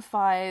Leo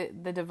typify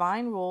the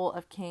divine role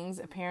of kings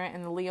apparent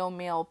in the Leo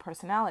male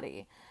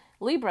personality.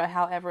 Libra,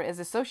 however, is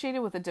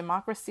associated with a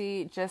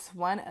democracy, just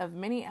one of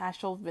many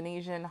astral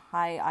Venetian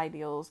high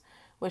ideals,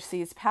 which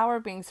sees power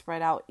being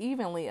spread out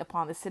evenly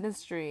upon the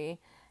citizenry,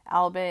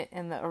 albeit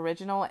in the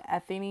original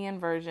Athenian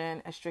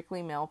version, a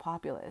strictly male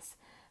populace.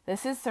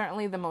 This is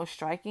certainly the most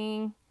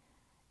striking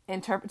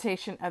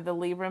interpretation of the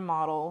Libra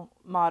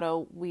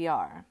motto, we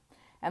are.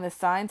 and the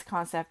sign's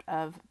concept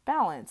of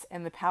balance,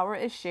 and the power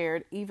is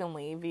shared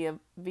evenly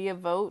via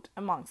vote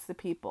amongst the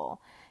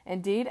people.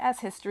 Indeed, as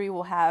history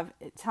will have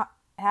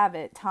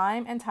it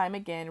time and time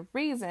again,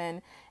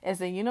 reason is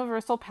the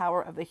universal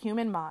power of the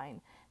human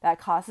mind that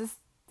causes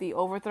the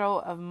overthrow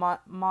of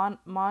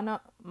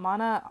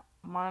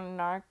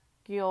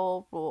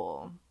monarchical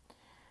rule.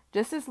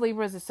 Just as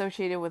Libra is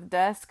associated with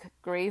dusk,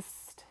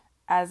 graced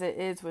as it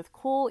is with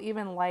cool,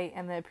 even light,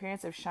 and the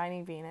appearance of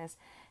shining Venus,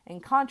 in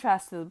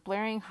contrast to the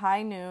blaring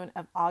high noon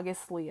of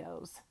August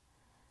Leo,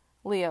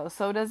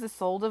 so does the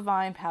soul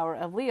divine power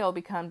of Leo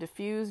become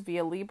diffused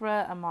via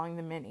Libra among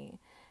the many.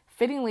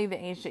 Fittingly, the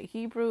ancient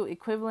Hebrew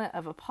equivalent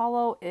of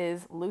Apollo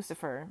is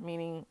Lucifer,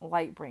 meaning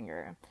light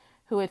bringer,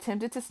 who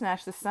attempted to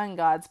snatch the sun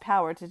god's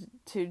power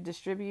to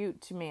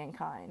distribute to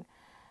mankind.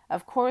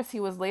 Of course, he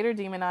was later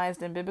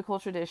demonized in biblical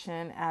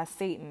tradition as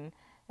Satan,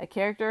 a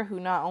character who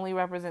not only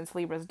represents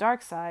Libra's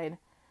dark side,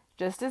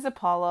 just as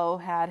Apollo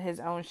had his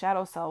own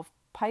shadow self,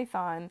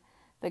 Python,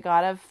 the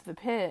god of the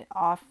pit,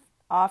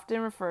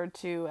 often referred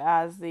to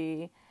as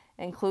the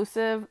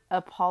inclusive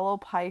Apollo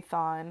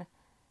Python,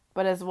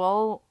 but as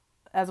we'll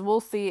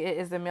see, it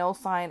is the male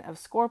sign of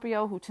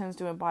Scorpio, who tends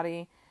to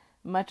embody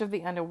much of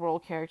the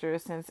underworld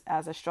characters, since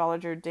as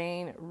astrologer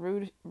Dane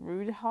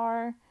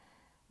Rudhar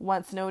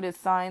once noted,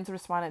 signs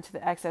responded to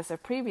the excess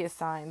of previous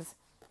signs.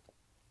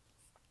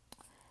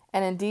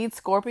 And indeed,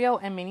 Scorpio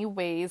in many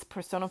ways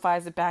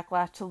personifies the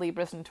backlash to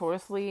Libra's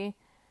notoriously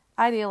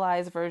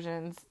idealized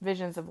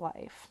visions of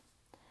life.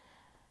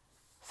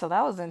 So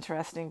that was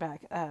interesting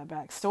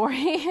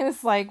backstory.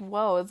 It's like,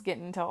 whoa, it's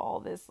getting into all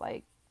this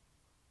like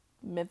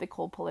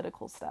mythical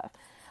political stuff.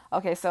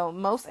 Okay, so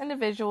most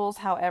individuals,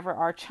 however,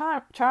 are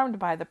charmed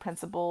by the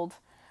principled,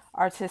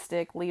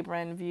 artistic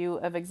Libran view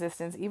of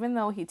existence, even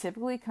though he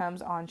typically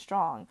comes on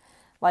strong.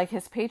 Like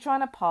his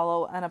patron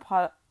Apollo,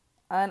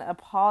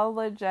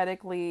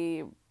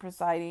 unapologetically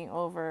presiding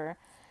over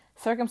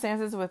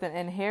circumstances with an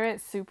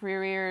inherent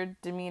superior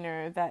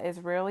demeanor that is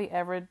rarely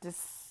ever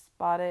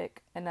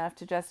despotic enough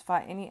to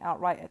justify any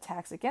outright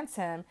attacks against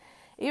him,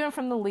 even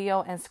from the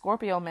Leo and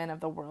Scorpio men of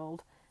the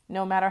world.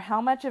 No matter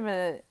how much of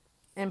an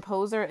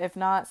imposer, if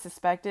not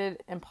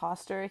suspected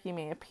imposter, he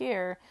may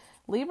appear,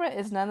 Libra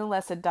is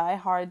nonetheless a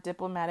die-hard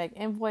diplomatic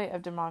envoy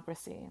of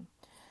democracy.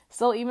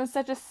 Still, even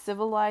such a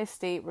civilized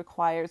state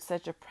required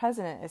such a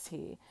president as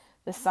he.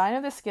 The sign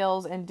of the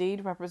scales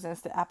indeed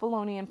represents the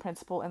Apollonian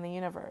principle in the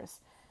universe.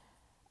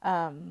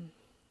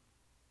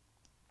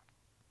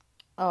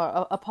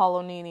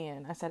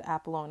 Apollonian. I said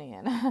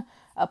Apollonian.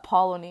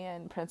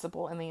 Apollonian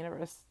principle in the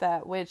universe,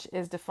 that which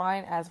is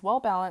defined as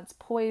well-balanced,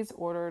 poised,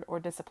 ordered, or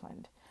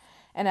disciplined.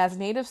 And as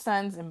native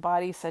suns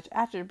embody such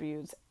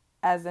attributes,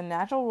 as the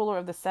natural ruler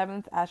of the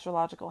seventh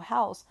astrological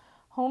house,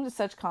 home to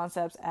such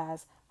concepts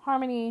as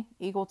harmony,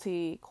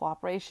 equality,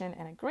 cooperation,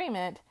 and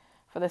agreement,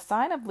 for the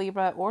sign of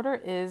Libra, order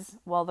is,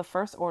 well, the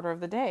first order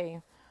of the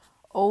day,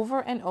 over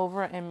and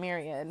over in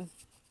myriad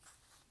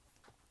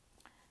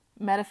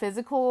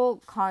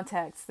metaphysical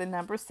contexts. The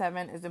number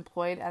 7 is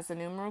employed as the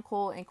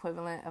numerical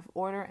equivalent of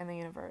order in the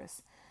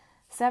universe.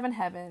 7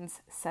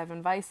 heavens,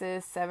 7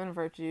 vices, 7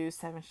 virtues,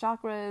 7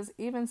 chakras,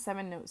 even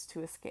 7 notes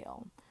to a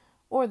scale,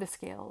 or the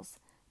scales,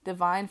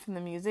 divine from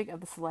the music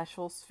of the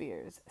celestial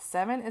spheres.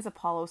 7 is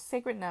Apollo's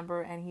sacred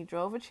number, and he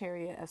drove a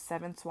chariot of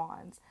 7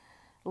 swans.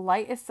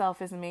 Light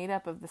itself is made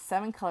up of the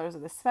 7 colors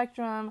of the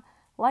spectrum.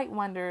 Light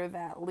wonder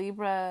that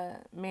Libra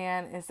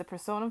man is the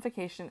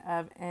personification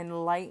of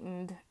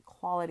enlightened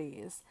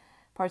qualities,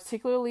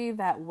 particularly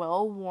that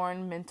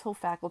well-worn mental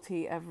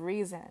faculty of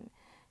reason.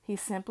 He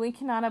simply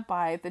cannot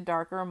abide the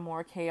darker,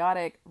 more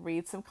chaotic,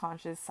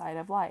 subconscious side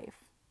of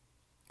life.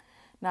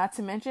 Not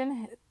to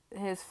mention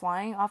his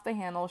flying off the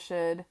handle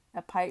should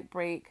a pipe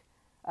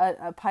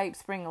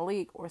spring a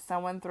leak, or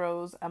someone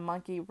throws a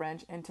monkey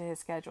wrench into his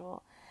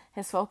schedule.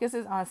 His focus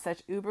is on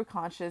such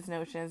uber-conscious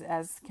notions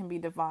as can be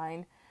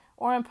divined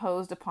or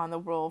imposed upon the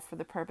world for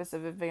the purpose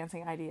of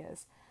advancing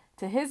ideas.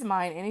 To his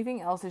mind,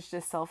 anything else is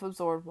just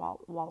self-absorbed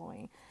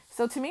wallowing.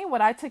 So to me,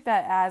 what I took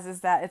that as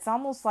is that it's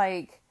almost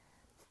like,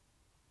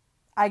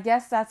 I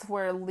guess that's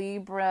where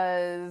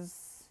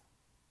Libras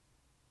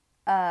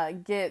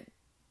get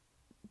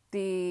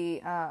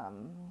the,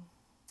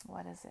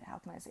 what is it? How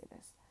can I say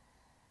this?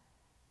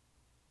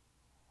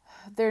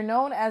 They're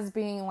known as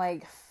being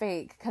like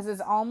fake, because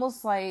it's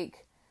almost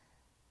like,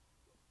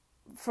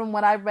 from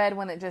what I read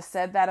when it just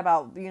said that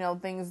about,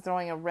 things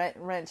throwing a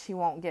wrench, he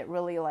won't get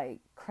really like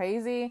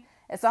crazy.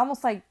 It's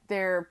almost like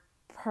their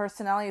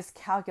personality is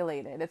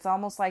calculated. It's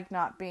almost like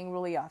not being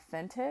really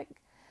authentic,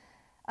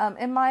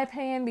 in my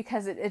opinion,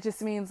 because it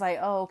just means like,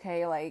 oh,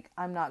 okay, like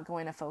I'm not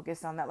going to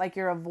focus on that. Like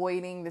you're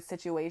avoiding the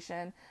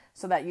situation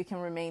so that you can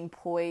remain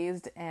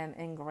poised and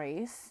in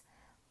grace.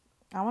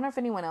 I wonder if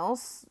did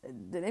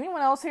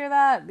anyone else hear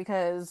that?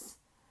 Because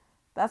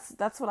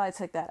that's what I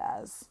took that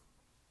as.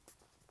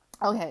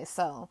 Okay,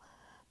 so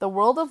the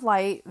world of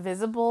light,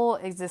 visible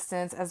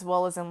existence, as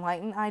well as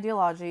enlightened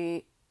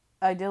ideology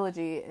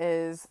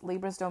is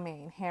Libra's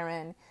domain.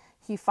 Herein,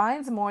 He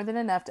finds more than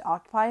enough to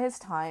occupy his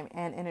time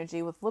and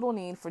energy with little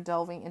need for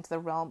delving into the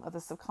realm of the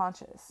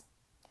subconscious.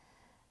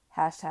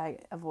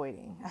 Hashtag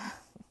avoiding.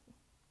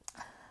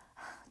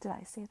 Did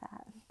I say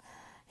that?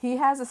 He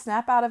has a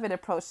snap out of it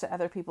approach to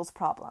other people's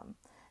problem.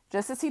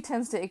 Just as he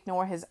tends to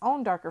ignore his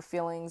own darker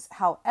feelings,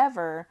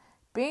 however,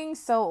 being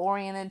so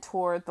oriented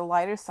toward the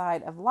lighter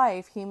side of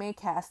life, he may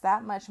cast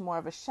that much more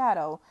of a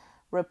shadow,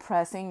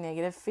 repressing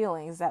negative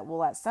feelings that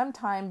will at some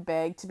time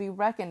beg to be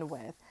reckoned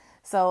with.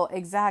 So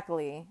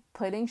exactly,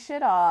 putting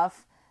shit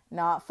off,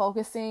 not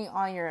focusing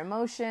on your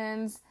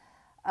emotions,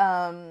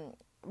 it's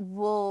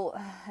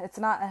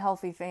not a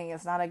healthy thing.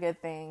 It's not a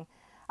good thing.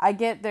 I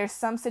get there's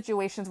some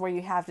situations where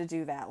you have to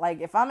do that.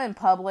 Like if I'm in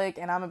public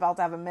and I'm about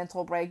to have a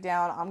mental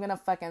breakdown, I'm going to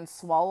fucking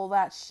swallow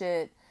that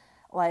shit.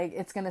 Like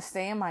it's going to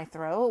stay in my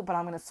throat, but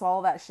I'm going to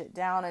swallow that shit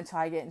down until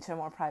I get into a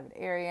more private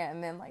area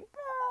and then like,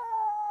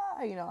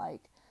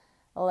 like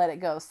let it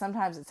go.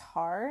 Sometimes it's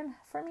hard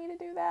for me to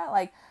do that.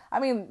 Like,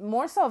 I mean,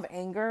 more so of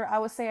anger, I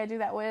would say I do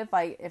that with.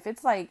 Like if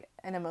it's like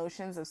an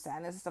emotions of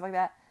sadness and stuff like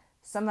that,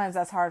 sometimes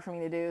that's hard for me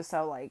to do.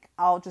 So like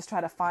I'll just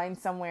try to find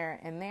somewhere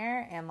in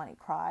there and like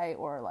cry,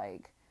 or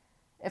like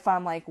if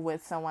I'm like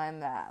with someone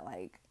that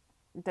like,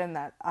 then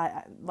that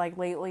I like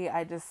lately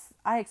I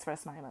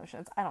express my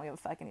emotions. I don't give a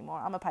fuck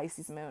anymore. I'm a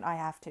Pisces moon. I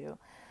have to.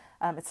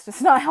 It's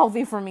just not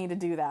healthy for me to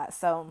do that.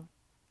 So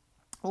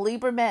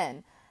Libra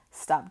men,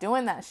 stop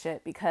doing that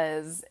shit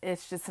because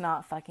it's just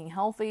not fucking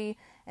healthy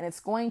and it's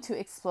going to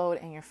explode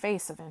in your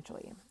face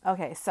eventually.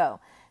 Okay,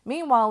 so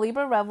meanwhile,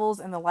 Libra revels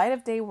in the light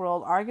of day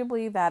world,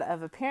 arguably that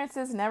of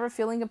appearances, never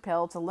feeling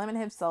compelled to limit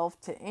himself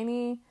to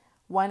any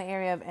one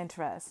area of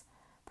interest,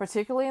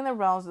 particularly in the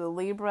realms of the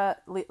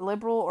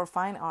liberal or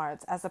fine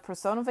arts. As a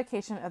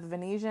personification of the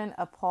Venetian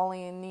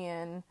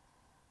Apollonian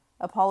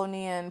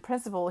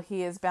principle,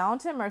 he is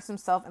bound to immerse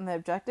himself in the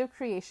objective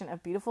creation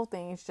of beautiful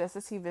things, just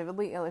as he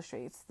vividly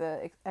illustrates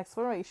the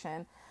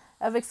exploration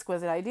of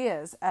exquisite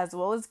ideas, as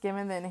well as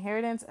given the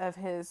inheritance of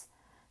his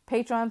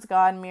patron's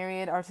god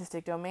myriad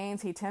artistic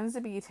domains. He tends to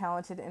be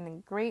talented in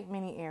a great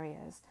many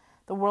areas.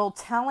 The word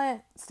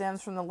talent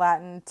stems from the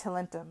Latin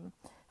talentum,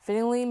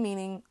 fittingly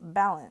meaning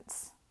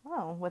balance.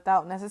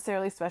 Without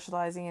necessarily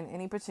specializing in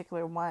any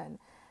particular one.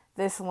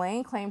 This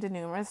laying claim to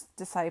numerous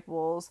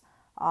disciples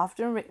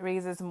often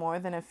raises more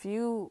than a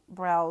few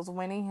brows,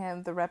 winning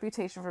him the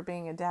reputation for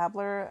being a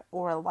dabbler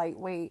or a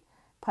lightweight,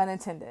 pun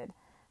intended.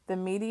 The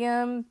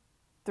medium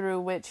through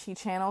which he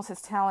channels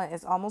his talent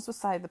is almost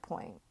beside the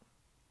point.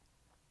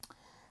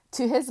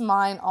 To his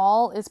mind,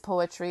 all is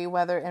poetry,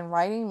 whether in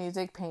writing,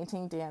 music,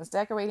 painting, dance,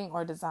 decorating,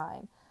 or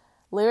design.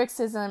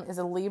 Lyricism is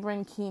a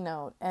Libran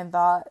keynote, and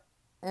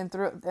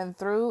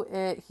through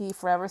it he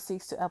forever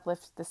seeks to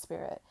uplift the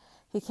spirit.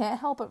 He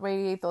can't help but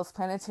radiate those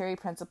planetary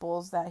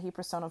principles that he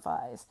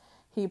personifies.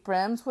 He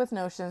brims with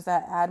notions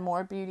that add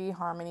more beauty,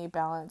 harmony,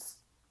 balance,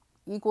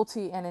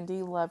 equality, and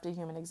indeed love to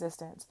human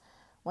existence.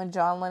 When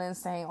John Lennon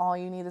sang "All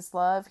You Need Is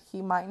Love,"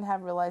 he mightn't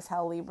have realized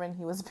how Libran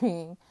he was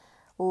being.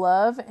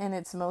 Love, in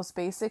its most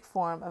basic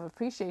form of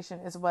appreciation,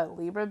 is what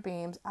Libra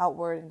beams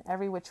outward in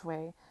every which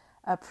way,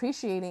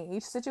 appreciating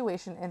each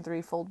situation in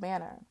threefold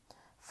manner.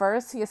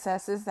 First, he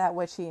assesses that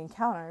which he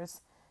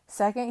encounters.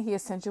 Second, he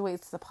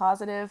accentuates the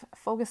positive,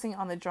 focusing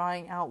on the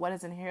drawing out what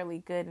is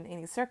inherently good in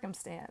any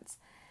circumstance.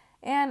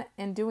 And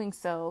in doing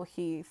so,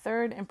 he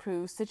third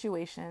improves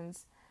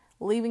situations,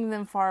 leaving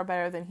them far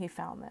better than he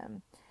found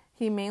them.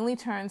 He mainly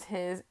turns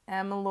his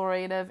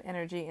ameliorative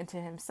energy into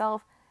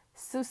himself,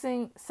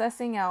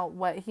 sussing out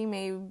what he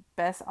may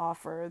best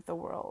offer the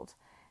world,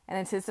 and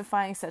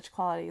intensifying such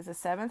qualities. The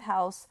seventh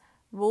house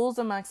rules,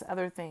 amongst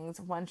other things,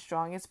 one's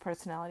strongest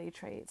personality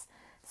traits.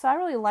 So I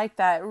really like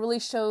that. It really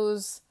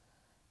shows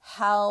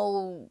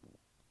how,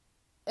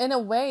 in a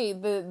way,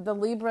 the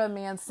Libra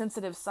man's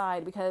sensitive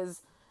side,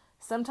 because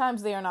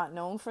sometimes they are not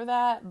known for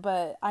that,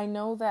 but I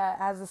know that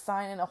as a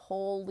sign in a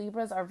whole,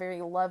 Libras are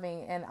very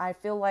loving, and I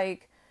feel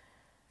like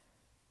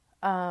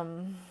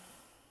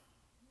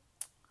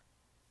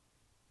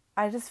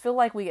I just feel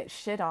like we get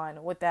shit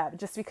on with that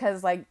just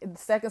because, like, the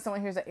second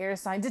someone hears an air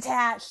sign,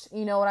 detached,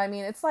 you know what I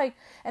mean? It's like,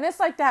 and it's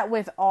like that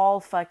with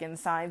all fucking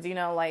signs, you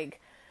know, like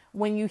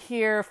when you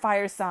hear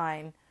fire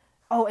sign,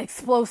 oh,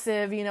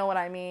 explosive, you know what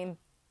I mean?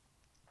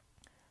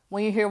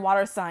 When you hear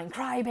water sign,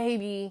 cry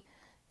baby,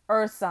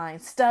 earth sign,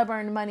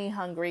 stubborn, money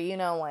hungry, you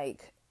know,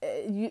 like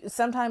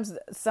sometimes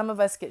some of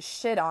us get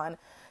shit on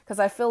because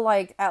I feel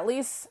like at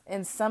least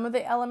in some of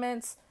the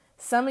elements,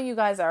 some of you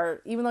guys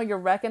are, even though you're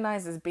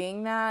recognized as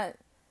being that,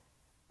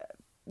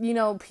 you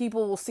know,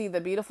 people will see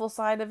the beautiful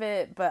side of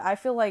it, but I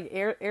feel like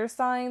air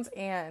signs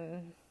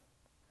and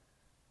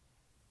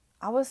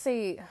I would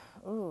say,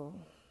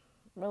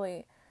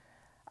 really,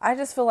 I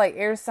just feel like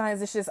air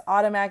signs, it's just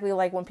automatically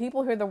like when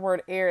people hear the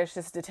word air, it's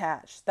just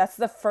detached. That's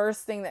the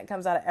first thing that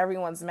comes out of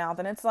everyone's mouth.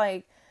 And it's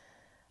like,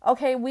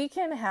 okay, we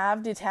can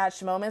have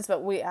detached moments,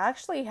 but we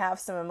actually have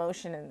some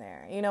emotion in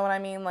there. You know what I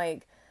mean?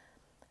 Like,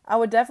 I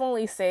would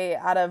definitely say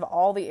out of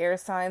all the air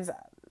signs,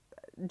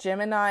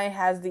 Gemini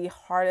has the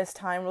hardest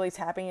time really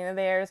tapping into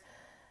theirs.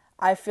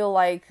 I feel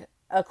like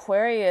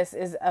Aquarius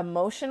is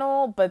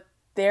emotional, but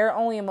they're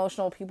only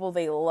emotional people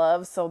they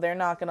love, so they're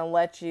not going to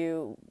let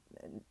you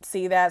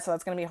see that. So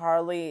it's going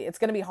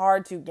to be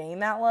hard to gain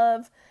that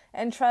love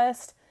and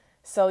trust,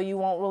 so you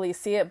won't really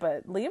see it.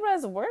 But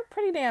Libras, we're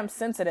pretty damn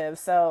sensitive,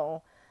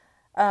 so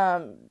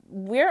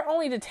we're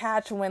only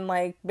detached when,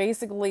 like,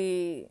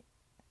 basically,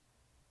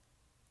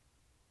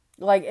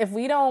 like, if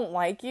we don't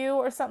like you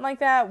or something like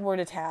that, we're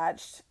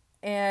detached.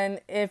 And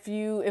if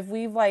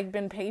we've, like,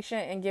 been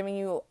patient and giving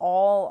you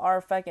all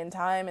our fucking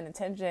time and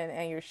attention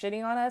and you're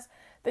shitting on us,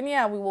 then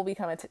yeah, we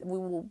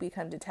will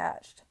become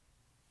detached.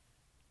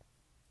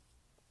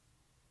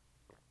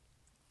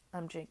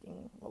 I'm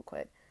drinking real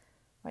quick.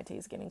 My tea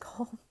is getting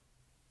cold.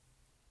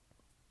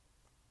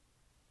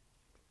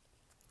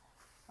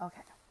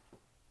 Okay.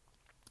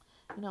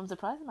 You know, I'm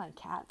surprised my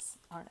cats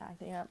aren't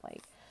acting up.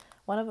 Like,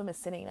 one of them is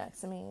sitting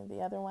next to me.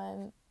 The other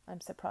one,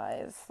 I'm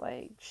surprised,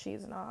 like,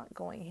 she's not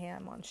going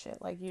ham on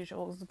shit like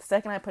usual. The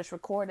second I push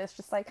record, it's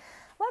just like,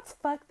 let's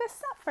fuck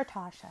this up for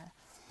Tasha.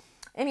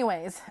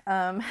 Anyways,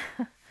 okay,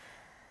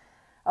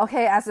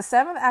 as the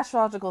 7th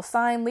astrological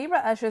sign, Libra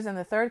ushers in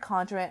the 3rd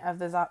quadrant of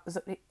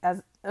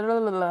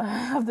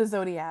the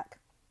zodiac,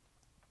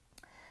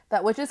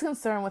 that which is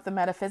concerned with the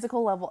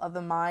metaphysical level of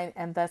the mind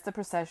and thus the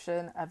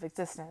perception of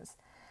existence.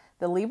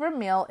 The Libra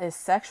male is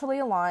sexually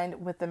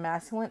aligned with the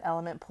masculine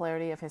element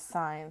polarity of his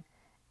sign.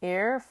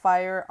 Air,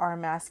 fire are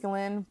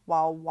masculine,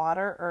 while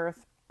water,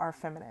 earth are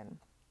feminine,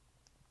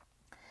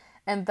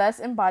 and thus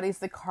embodies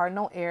the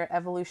cardinal air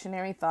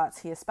evolutionary thoughts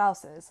he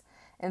espouses.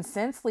 And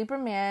since Libra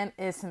man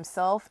is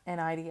himself an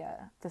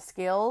idea, the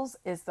scales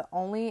is the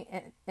only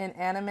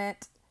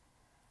inanimate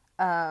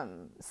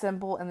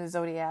symbol in the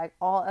zodiac,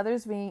 all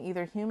others being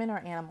either human or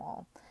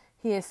animal.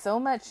 He is so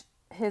much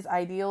his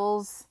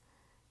ideals,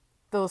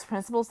 those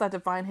principles that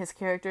define his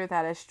character,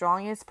 that his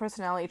strongest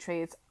personality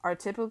traits are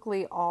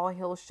typically all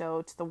he'll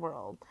show to the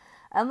world.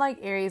 Unlike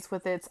Aries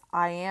with its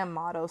I am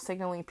motto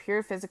signaling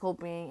pure physical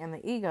being and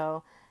the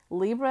ego,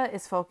 Libra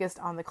is focused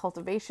on the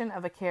cultivation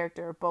of a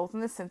character, both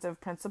in the sense of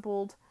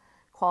principled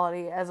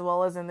quality as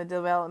well as in the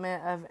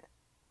development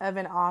of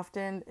an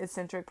often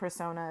eccentric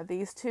persona.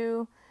 These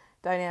two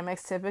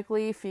dynamics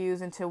typically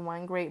fuse into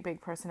one great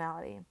big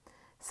personality.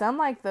 Some,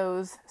 like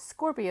those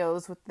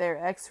Scorpios with their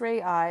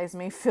X-ray eyes,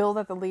 may feel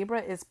that the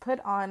Libra is put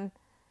on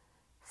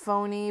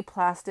phony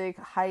plastic,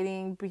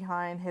 hiding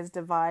behind his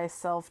devised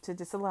self to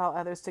disallow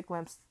others to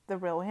glimpse the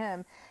real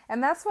him.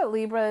 And that's what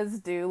Libras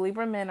do.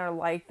 Libra men are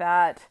like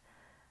that.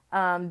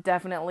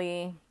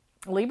 Definitely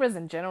Libras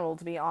in general,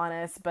 to be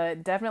honest,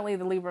 but definitely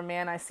the Libra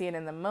man, I see it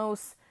in the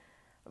most,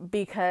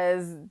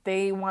 because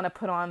they want to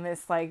put on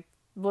this, like,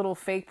 little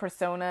fake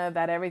persona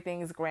that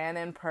everything's grand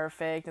and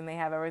perfect and they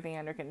have everything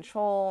under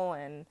control,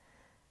 and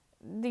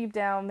deep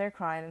down they're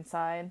crying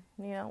inside.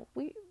 You know,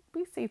 we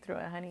see through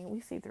it, honey.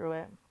 We see through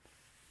it.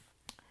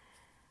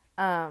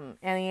 And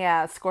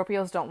yeah,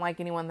 Scorpios don't like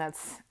anyone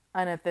that's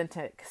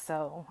unauthentic,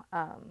 so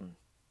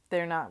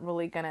they're not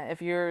really gonna,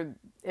 if you're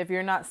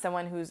not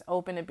someone who's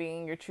open to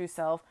being your true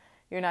self,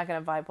 you're not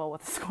gonna vibe well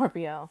with a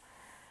Scorpio.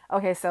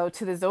 Okay, so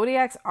to the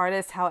Zodiac's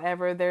artist,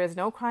 however, there is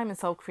no crime in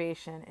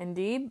self-creation.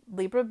 Indeed,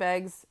 Libra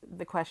begs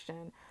the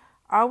question,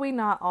 are we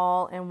not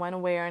all, in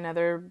one way or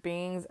another,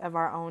 beings of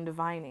our own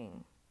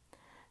divining?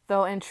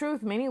 Though, in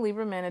truth, many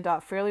Libra men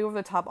adopt fairly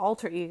over-the-top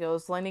alter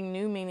egos, lending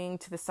new meaning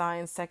to the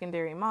sign's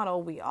secondary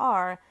model, we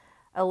are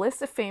a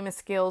list of famous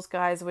scales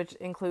guys, which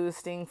includes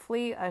Sting,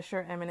 Flea,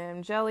 Usher,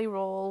 Eminem, Jelly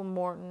Roll,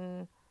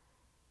 Morton,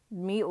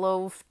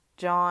 Meatloaf,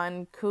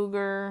 John,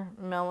 Cougar,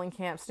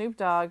 Mellencamp, Snoop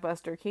Dogg,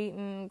 Buster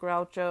Keaton,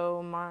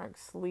 Groucho,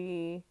 Marx,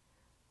 Lee,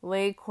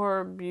 Le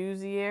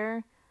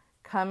Corbusier,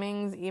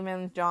 Cummings,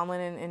 even John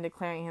Lennon, in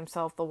declaring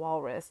himself the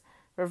Walrus,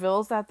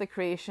 reveals that the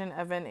creation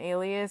of an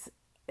alias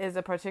is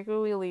a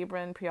particularly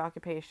Libran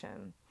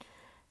preoccupation.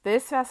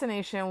 This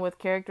fascination with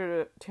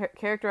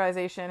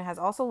characterization has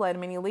also led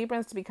many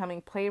Librans to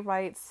becoming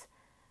playwrights,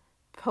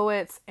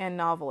 poets, and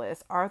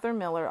novelists. Arthur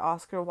Miller,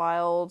 Oscar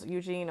Wilde,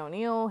 Eugene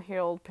O'Neill,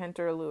 Harold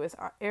Pinter, Louis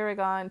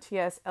Aragon,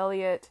 T.S.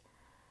 Eliot,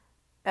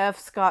 F.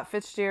 Scott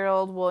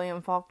Fitzgerald,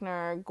 William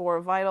Faulkner, Gore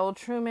Vidal,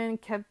 Truman,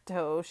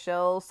 Kepto,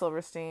 Shel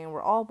Silverstein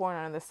were all born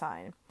under the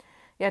sign.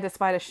 Yet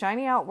despite a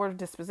shiny outward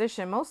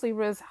disposition, most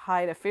Libras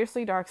hide a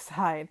fiercely dark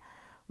side,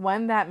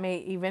 one that may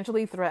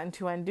eventually threaten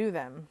to undo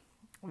them.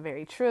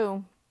 Very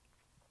true.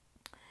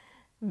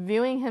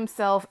 Viewing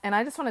himself, and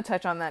I just want to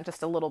touch on that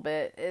just a little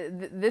bit.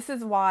 This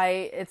is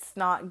why it's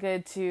not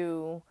good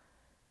to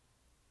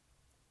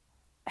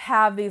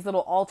have these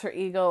little alter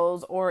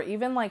egos or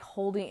even like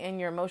holding in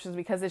your emotions,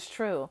 because it's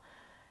true.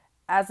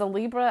 As a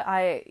Libra,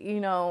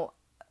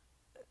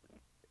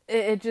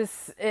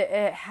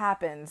 it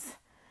happens.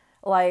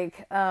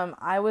 Like,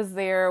 I was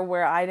there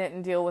where I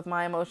didn't deal with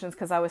my emotions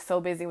because I was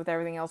so busy with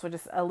everything else, which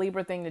is a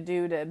Libra thing to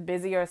do, to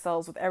busy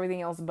ourselves with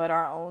everything else but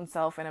our own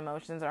self and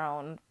emotions, our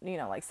own,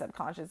 like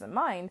subconscious and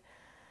mind.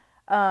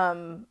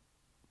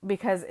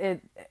 Because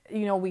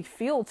we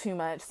feel too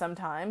much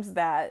sometimes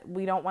that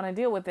we don't want to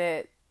deal with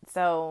it.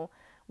 So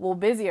we'll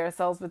busy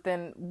ourselves. But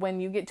then when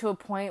you get to a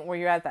point where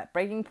you're at that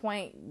breaking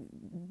point,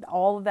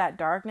 all of that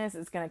darkness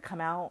is going to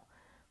come out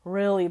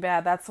really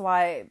bad. That's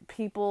why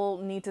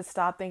people need to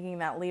stop thinking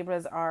that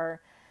Libras are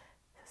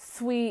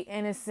sweet,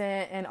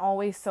 innocent, and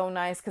always so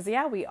nice. Because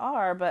yeah, we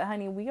are, but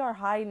honey, we are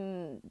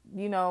hiding,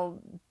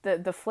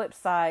 the flip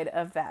side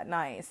of that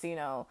nice.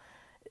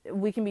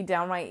 We can be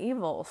downright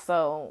evil.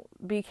 So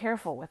be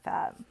careful with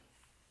that.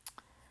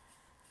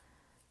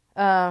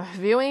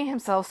 Viewing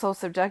himself so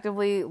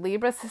subjectively,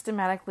 Libra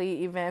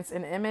systematically invents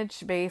an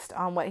image based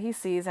on what he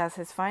sees as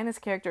his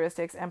finest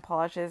characteristics and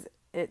polishes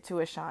it to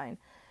a shine.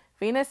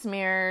 Venus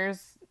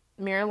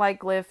mirror-like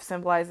glyph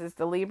symbolizes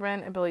the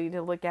Libran ability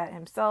to look at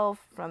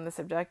himself from the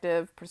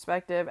subjective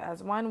perspective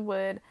as one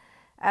would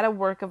at a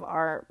work of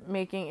art,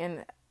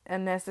 making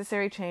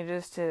unnecessary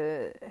changes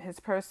to his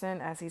person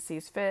as he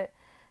sees fit,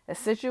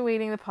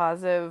 accentuating the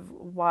positive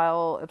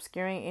while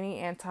obscuring any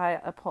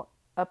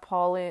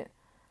anti-Apollonian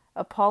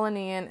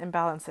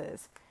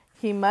imbalances.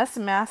 He must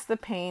mask the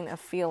pain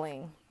of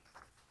feeling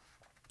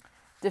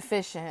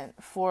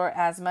deficient, for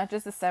as much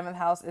as the seventh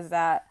house is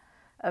that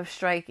of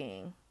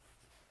striking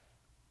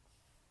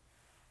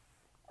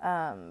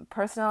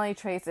personality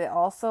traits, it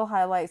also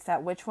highlights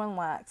that which one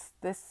lacks.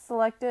 This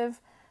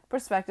selective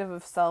perspective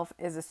of self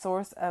is a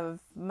source of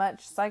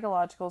much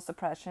psychological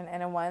suppression,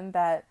 and one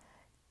that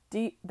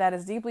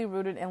is deeply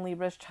rooted in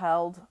Libra's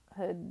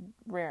childhood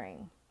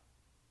rearing.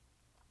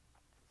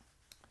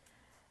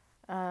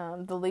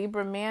 The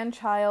Libra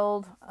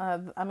man-child,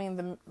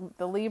 the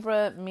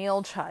Libra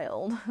male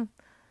child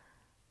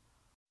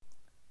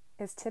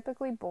is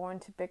typically born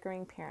to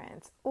bickering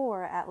parents,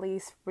 or at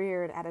least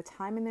reared at a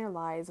time in their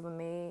lives when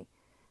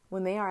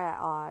they are at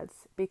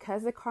odds.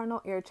 Because the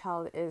cardinal heir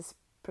child is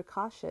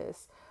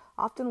precocious,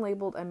 often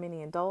labeled a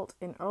mini adult,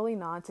 an early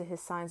nod to his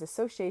sign's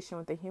association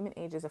with the human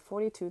ages of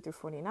 42 through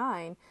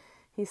 49,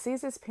 he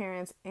sees his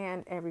parents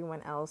and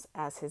everyone else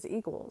as his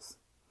equals.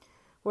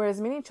 Whereas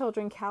many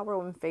children cower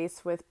when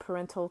faced with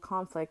parental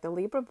conflict, the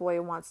Libra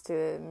boy wants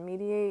to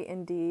mediate,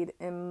 indeed,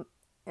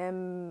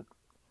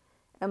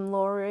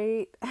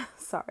 ameliorate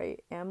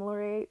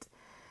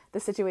the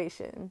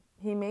situation.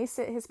 He may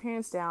sit his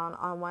parents down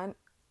one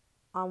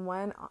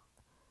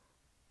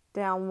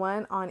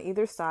on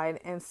either side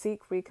and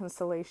seek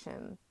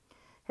reconciliation.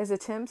 His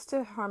attempts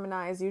to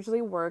harmonize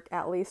usually work,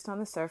 at least on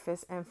the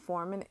surface, and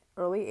from an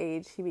early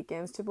age he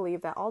begins to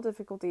believe that all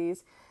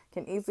difficulties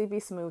can easily be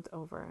smoothed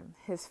over.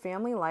 His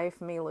family life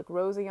may look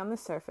rosy on the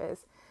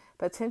surface,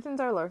 but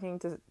tensions are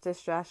lurking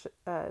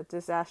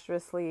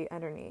disastrously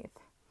underneath.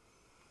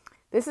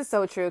 This is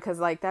so true, because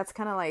that's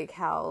kind of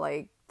how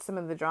some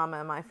of the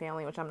drama in my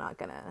family, which I'm not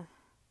gonna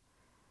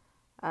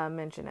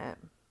mention it.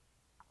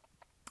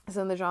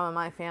 Some of the drama in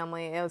my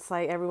family, it was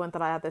everyone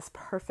thought I had this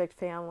perfect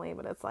family,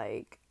 but it's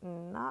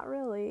not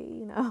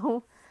really,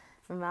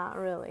 not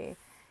really.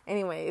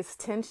 Anyways,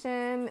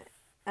 tension,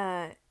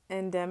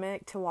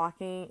 endemic to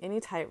walking any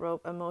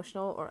tightrope,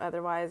 emotional or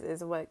otherwise,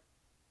 is what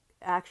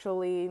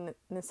actually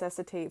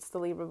necessitates the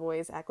Libra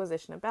boy's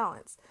acquisition of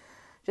balance.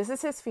 Just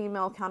as his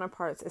female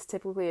counterparts is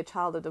typically a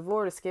child of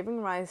divorce,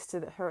 giving rise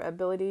to her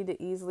ability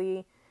to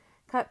easily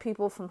cut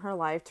people from her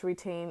life to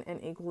retain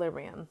an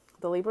equilibrium.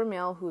 The Libra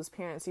male, whose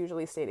parents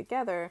usually stay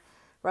together,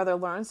 rather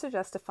learns to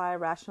justify,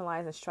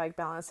 rationalize, and strike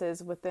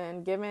balances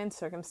within given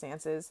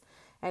circumstances,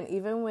 and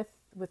even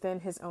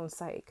within his own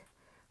psyche.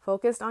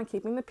 Focused on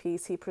keeping the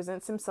peace, he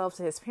presents himself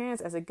to his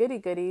parents as a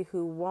goody-goody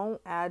who won't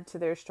add to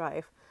their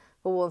strife,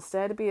 but will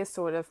instead be a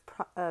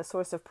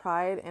source of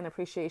pride and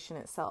appreciation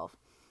itself.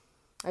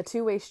 A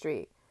two-way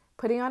street.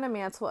 Putting on a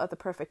mantle of the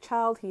perfect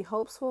child, he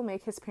hopes will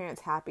make his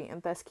parents happy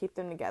and thus keep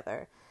them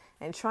together.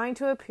 And trying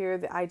to appear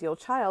the ideal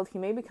child, he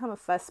may become a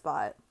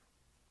fussbot,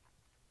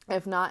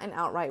 if not an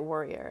outright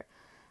warrior.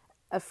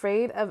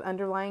 Afraid of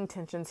underlying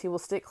tensions, he will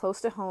stick close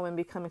to home and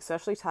become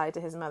especially tied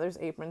to his mother's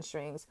apron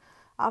strings,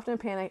 often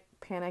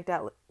panicked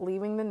at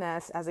leaving the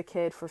nest as a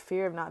kid for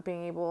fear of not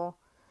being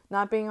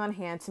on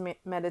hand to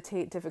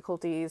mediate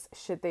difficulties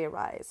should they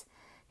arise.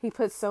 He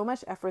puts so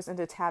much effort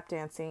into tap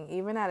dancing,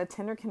 even at a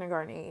tender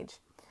kindergarten age.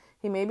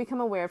 He may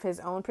become aware of his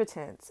own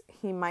pretense.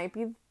 He might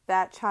be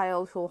that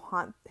child who will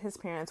haunt his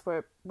parents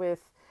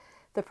with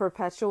the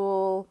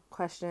perpetual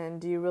question,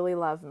 "Do you really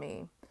love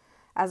me?"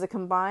 As a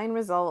combined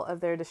result of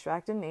their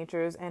distracted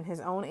natures and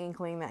his own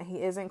inkling that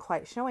he isn't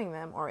quite showing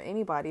them, or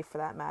anybody for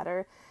that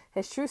matter,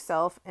 his true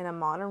self in a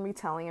modern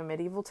retelling of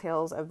medieval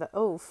tales of the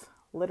oaf,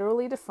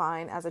 literally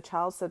defined as a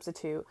child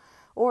substitute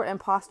or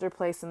imposter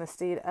placed in the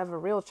stead of a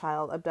real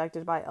child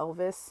abducted by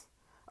elves.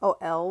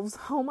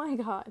 Oh my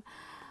god.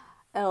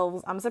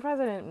 Elves. I'm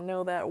surprised I didn't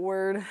know that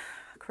word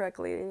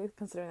correctly,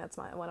 considering that's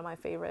one of my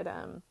favorite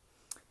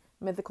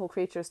mythical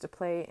creatures to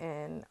play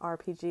in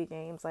RPG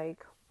games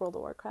like World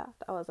of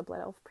Warcraft. I was a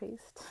blood elf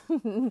priest.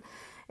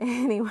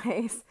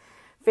 Anyways,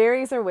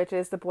 fairies or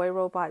witches, the boy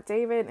robot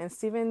David, and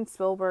Steven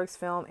Spielberg's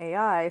film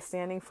AI,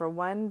 standing for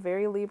one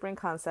very Libran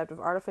concept of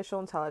artificial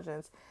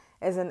intelligence,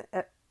 is an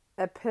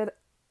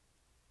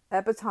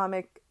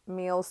epitomic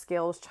meal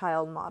skills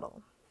child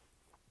model.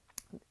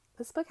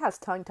 This book has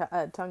tongue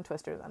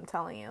twisters, I'm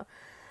telling you.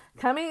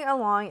 Coming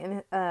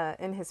along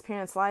in his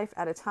parents' life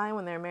at a time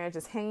when their marriage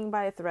is hanging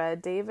by a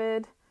thread,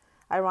 David,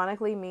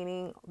 ironically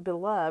meaning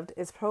beloved,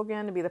 is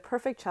programmed to be the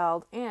perfect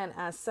child and,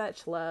 as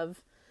such,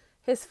 love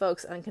his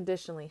folks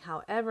unconditionally.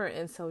 However,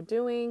 in so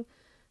doing,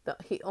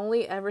 he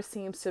only ever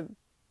seems to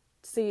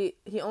see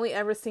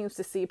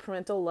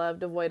parental love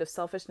devoid of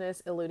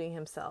selfishness, eluding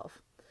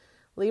himself.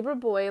 Libra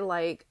boy,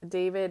 like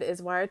David,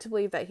 is wired to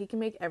believe that he can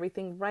make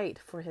everything right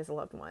for his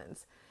loved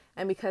ones.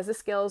 And because the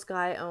scales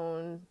guy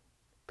own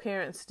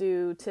parents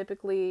do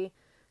typically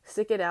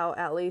stick it out,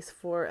 at least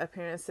for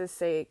appearance's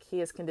sake,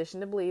 he is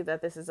conditioned to believe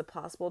that this is a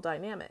possible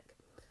dynamic.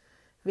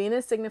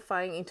 Venus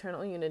signifying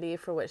eternal unity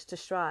for which to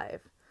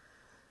strive.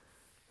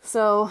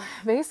 So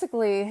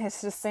basically,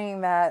 it's just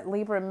saying that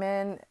Libra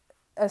men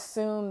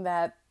assume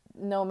that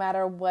no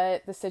matter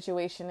what the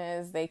situation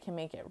is, they can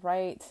make it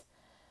right,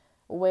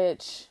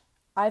 which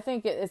I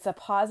think it's a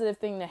positive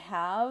thing to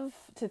have,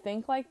 to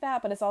think like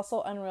that, but it's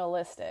also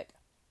unrealistic.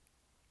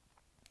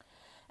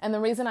 And the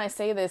reason I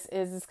say this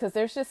is because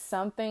there's just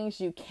some things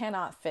you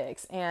cannot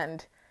fix.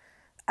 And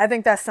I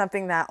think that's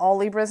something that all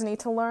Libras need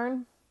to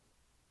learn.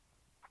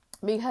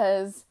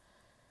 Because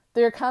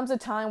there comes a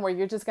time where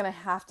you're just going to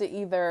have to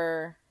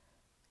either,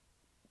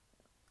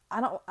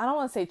 I don't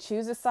want to say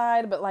choose a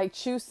side, but like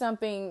choose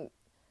something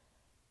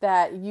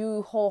that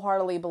you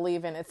wholeheartedly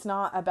believe in. It's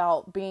not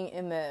about being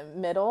in the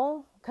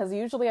middle. Because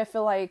usually I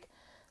feel like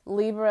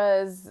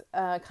Libras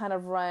kind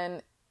of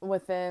run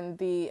within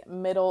the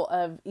middle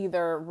of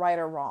either right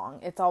or wrong.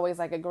 It's always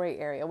like a gray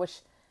area, which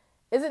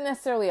isn't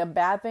necessarily a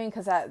bad thing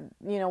because that,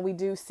 we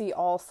do see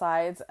all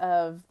sides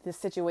of the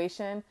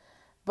situation,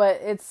 but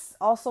it's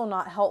also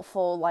not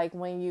helpful like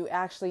when you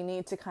actually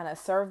need to kind of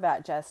serve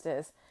that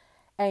justice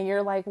and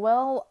you're like,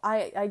 well,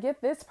 I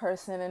get this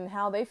person and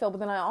how they feel, but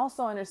then I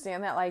also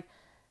understand that like,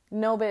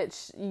 no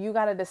bitch, you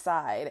got to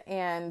decide.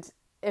 And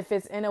if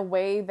it's in a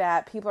way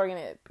that people are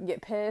going to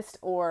get pissed,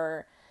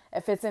 or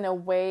if it's in a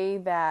way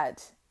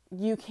that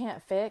you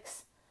can't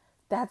fix,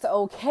 that's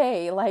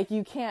okay. Like,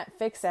 you can't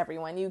fix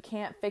everyone. You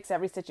can't fix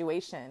every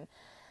situation.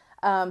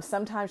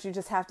 Sometimes you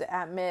just have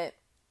to admit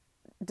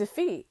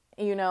defeat,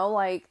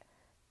 like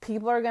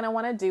people are going to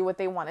want to do what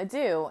they want to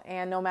do.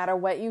 And no matter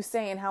what you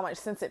say and how much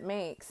sense it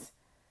makes,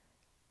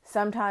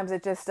 sometimes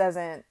it just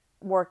doesn't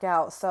work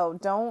out. So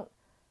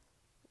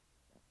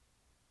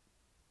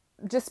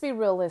just be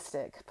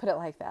realistic, put it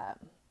like that.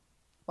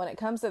 When it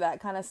comes to that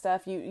kind of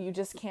stuff, you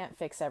just can't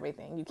fix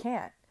everything. You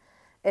can't.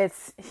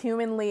 It's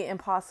humanly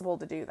impossible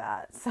to do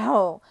that.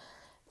 So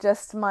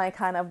just my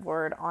kind of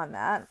word on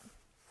that.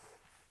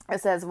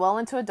 It says, well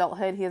into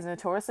adulthood, he is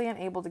notoriously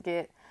unable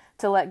to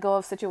let go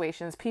of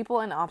situations, people,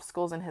 and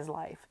obstacles in his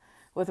life.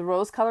 With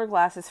rose-colored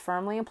glasses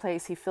firmly in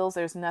place, he feels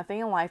there's nothing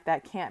in life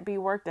that can't be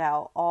worked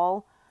out.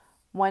 All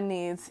one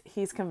needs,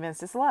 he's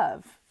convinced, is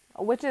love,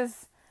 which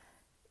is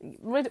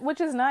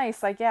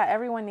nice. Like, yeah,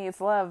 everyone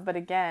needs love, but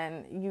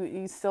again,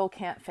 you still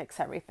can't fix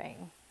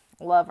everything,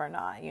 love or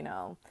not,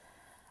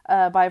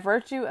 By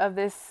virtue of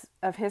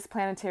his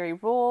planetary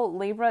rule,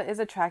 Libra is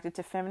attracted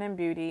to feminine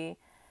beauty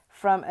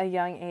from a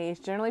young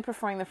age, generally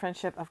preferring the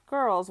friendship of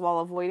girls while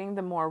avoiding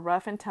the more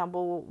rough and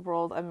tumble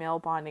world of male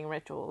bonding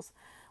rituals,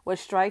 which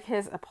strike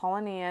his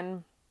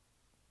Apollonian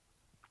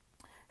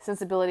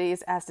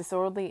sensibilities as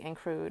disorderly and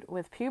crude.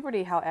 With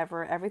puberty,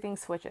 however, everything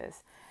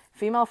switches.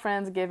 Female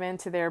friends give in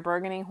to their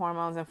burgeoning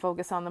hormones and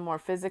focus on the more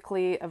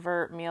physically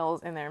avert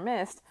males in their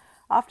midst,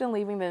 often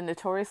leaving the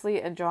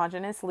notoriously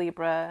androgynous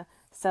Libra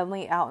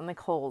suddenly out in the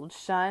cold,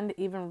 shunned,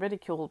 even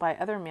ridiculed by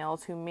other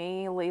males who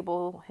may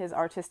label his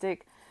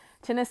artistic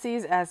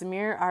tendencies as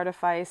mere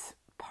artifice,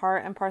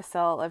 part and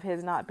parcel of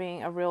his not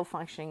being a real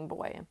functioning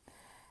boy.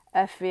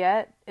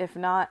 Effete, if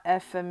not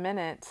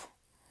effeminate,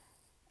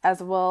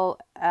 as well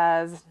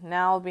as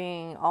now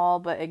being all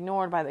but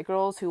ignored by the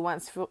girls who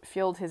once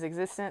fueled his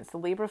existence, the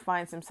Libra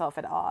finds himself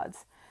at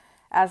odds.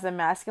 As the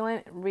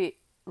masculine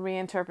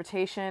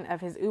reinterpretation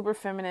of his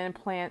uber-feminine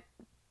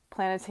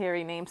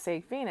planetary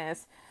namesake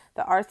Venus,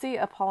 the artsy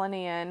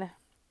Apollonian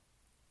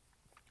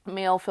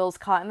male feels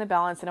caught in the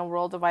balance in a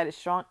world divided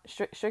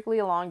strictly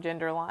along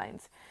gender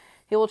lines.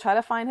 He will try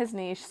to find his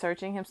niche,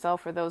 searching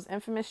himself for those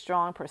infamous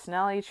strong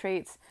personality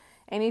traits,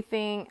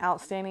 anything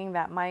outstanding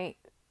that might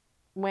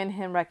win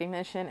him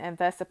recognition and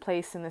thus a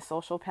place in the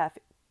social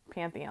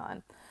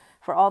pantheon.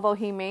 For although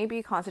he may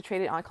be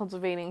concentrated on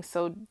cultivating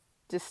so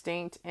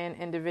distinct and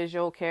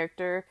individual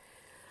character,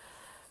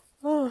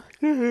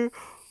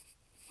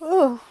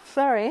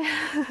 sorry,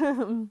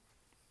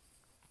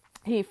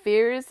 he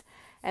fears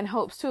and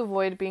hopes to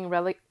avoid being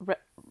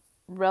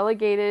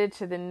relegated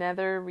to the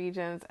nether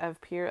regions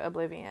of pure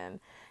oblivion.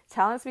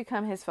 Talents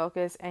become his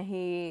focus, and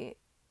he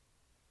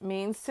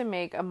means to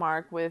make a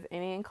mark with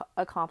any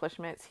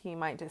accomplishments he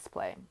might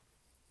display.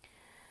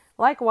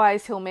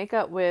 Likewise, he'll make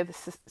up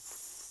with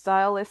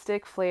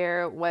stylistic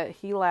flair what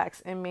he lacks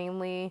in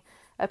manly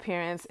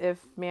appearance if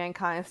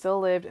mankind still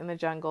lived in the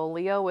jungle.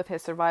 Leo, with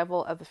his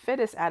survival of the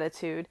fittest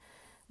attitude,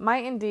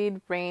 might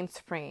indeed reign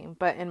supreme,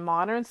 but in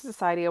modern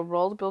society, a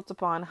world built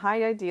upon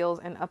high ideals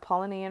and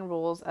Apollonian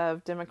rules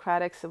of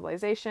democratic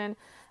civilization,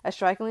 a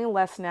strikingly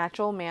less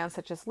natural man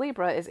such as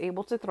Libra is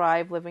able to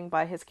thrive living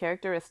by his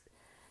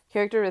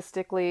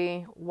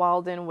characteristically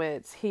Walden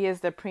wits. He is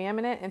the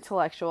preeminent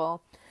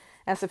intellectual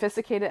and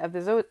sophisticate of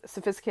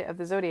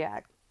the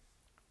zodiac.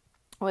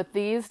 With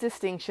these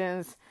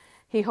distinctions,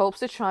 he hopes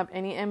to trump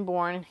any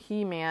inborn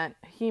he-man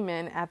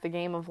at the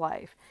game of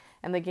life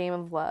and the game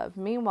of love.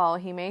 Meanwhile,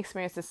 he may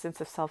experience a sense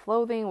of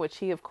self-loathing, which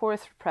he of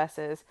course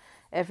represses,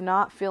 if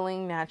not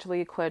feeling naturally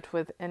equipped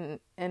with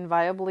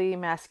inviolably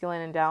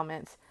masculine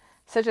endowments,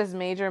 such as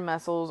major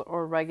muscles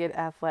or rugged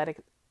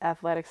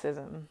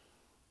athleticism.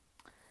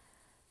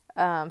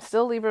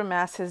 Still, Libra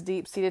masks his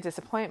deep-seated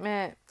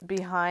disappointment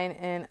behind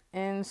an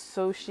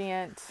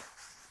insouciant,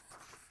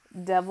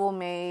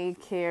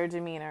 devil-may-care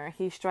demeanor.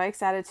 He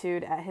strikes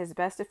attitude at his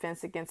best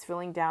defense against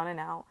feeling down and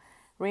out.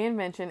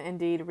 Reinvention,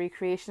 indeed,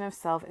 recreation of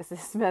self, is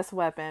his best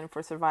weapon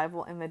for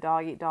survival in the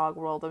dog-eat-dog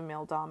world of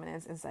male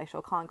dominance and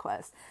sexual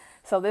conquest.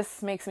 So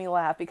this makes me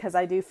laugh because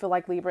I do feel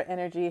like Libra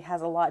energy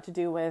has a lot to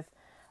do with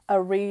a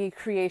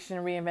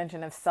recreation,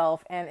 reinvention of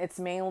self, and it's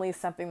mainly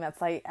something that's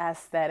like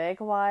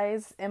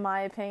aesthetic-wise, in my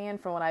opinion,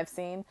 from what I've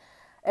seen.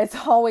 It's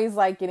always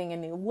like getting a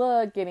new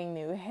look, getting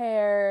new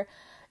hair,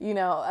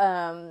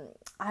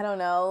 I don't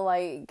know,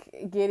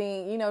 like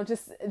getting,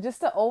 just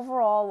the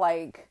overall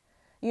like,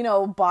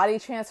 body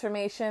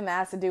transformation that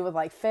has to do with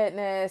like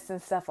fitness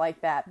and stuff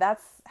like that.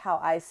 That's how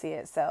I see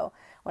it. So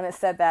when it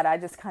said that, I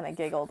just kind of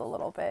giggled a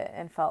little bit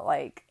and felt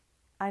like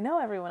I know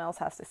everyone else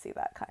has to see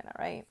that kind of,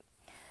 right?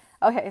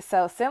 Okay,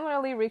 so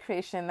similarly,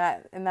 recreation,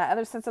 that in that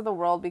other sense of the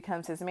world,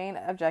 becomes his main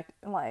object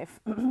in life.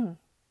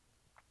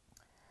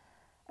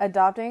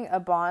 Adopting a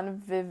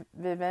bon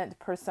vivant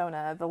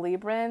persona, the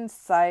Libran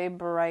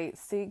sybarite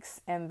seeks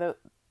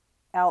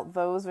out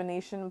those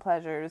Venetian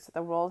pleasures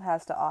the world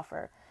has to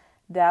offer,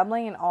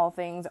 dabbling in all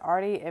things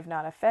arty if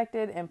not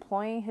affected,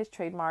 employing his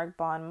trademark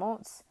bon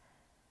mots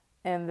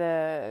in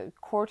the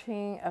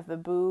courting of the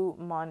beau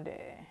monde.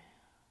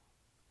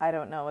 I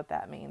don't know what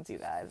that means, you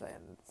guys.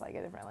 It's like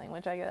a different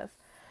language, I guess.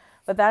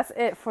 But that's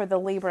it for the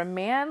Libra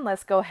man.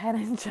 Let's go ahead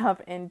and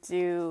jump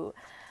into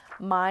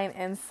mine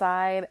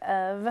inside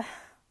of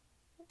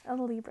a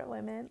Libra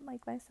woman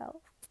like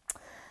myself.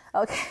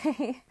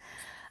 Okay.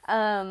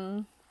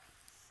 All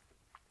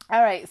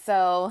right.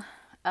 So,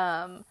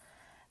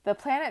 the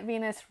planet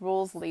Venus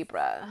rules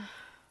Libra,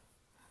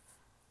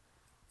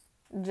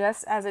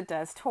 just as it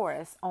does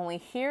Taurus. Only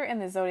here in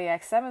the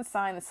zodiac 7th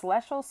sign, the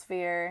celestial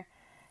sphere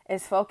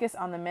is focused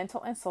on the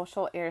mental and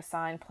social air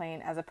sign plane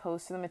as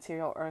opposed to the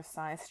material earth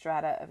sign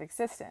strata of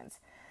existence,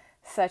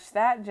 such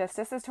that just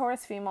as the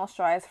Taurus female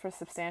strives for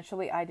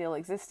substantially ideal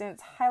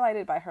existence,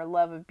 highlighted by her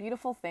love of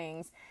beautiful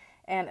things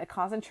and a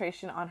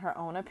concentration on her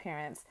own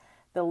appearance,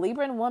 the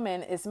Libran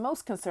woman is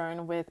most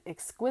concerned with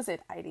exquisite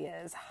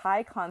ideas,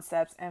 high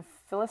concepts, and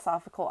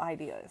philosophical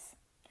ideas.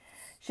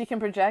 She can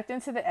project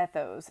into the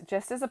ethos,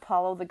 just as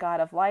Apollo, the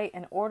god of light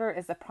and order,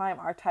 is the prime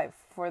archetype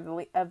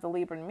of the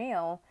Libran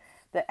male.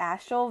 The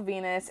astral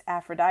Venus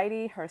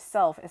Aphrodite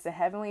herself is the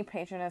heavenly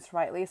patroness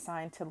rightly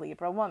assigned to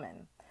Libra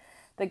woman.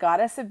 The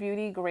goddess of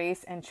beauty,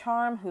 grace, and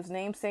charm, whose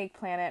namesake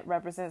planet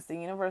represents the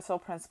universal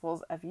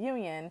principles of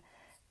union,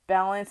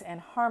 balance, and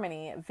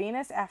harmony,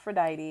 Venus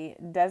Aphrodite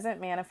doesn't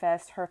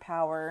manifest her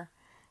power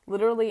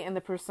literally in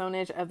the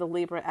personage of the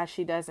Libra as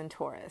she does in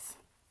Taurus,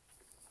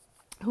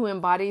 who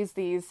embodies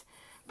these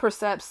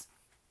percepts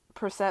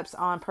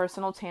on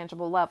personal,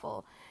 tangible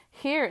level.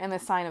 Here, in the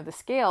sign of the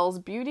scales,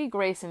 beauty,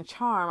 grace, and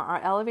charm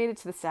are elevated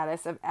to the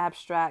status of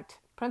abstract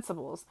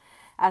principles.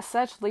 As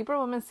such, Libra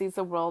woman sees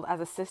the world as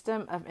a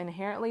system of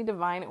inherently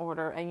divine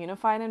order, a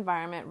unified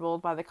environment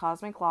ruled by the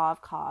cosmic law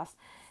of cause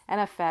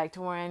and effect,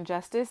 wherein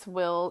justice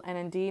will and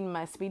indeed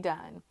must be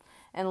done.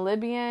 In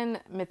Libyan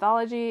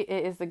mythology,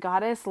 it is the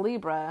goddess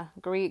Libra,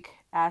 Greek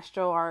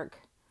Astroarch,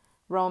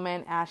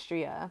 Roman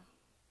Astrea,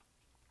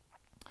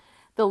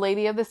 the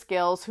Lady of the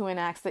Scales, who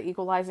enacts the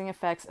equalizing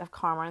effects of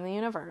karma in the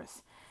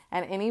universe.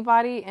 And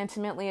anybody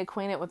intimately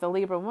acquainted with a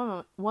Libra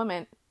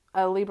woman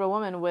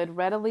would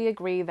readily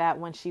agree that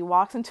when she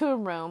walks into a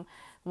room,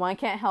 one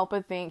can't help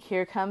but think,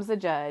 here comes the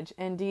judge.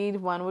 Indeed,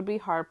 one would be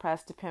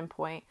hard-pressed to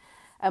pinpoint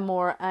a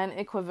more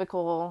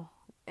unequivocal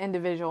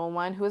individual,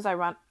 one who is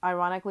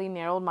ironically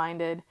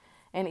narrow-minded,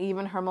 and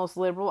even her most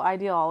liberal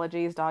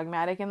ideologies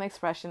dogmatic in the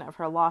expression of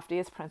her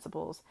loftiest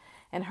principles.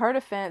 In her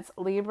defense,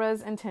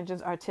 Libra's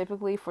intentions are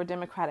typically for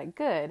democratic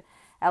good,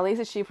 at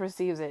least as she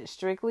perceives it.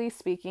 Strictly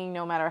speaking,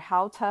 no matter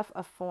how tough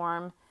a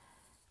form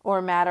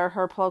or matter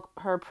her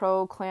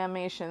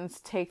proclamations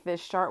take,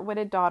 this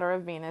sharp-witted daughter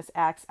of Venus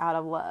acts out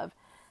of love,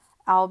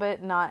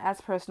 albeit not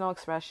as personal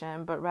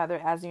expression, but rather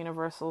as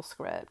universal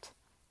prescript.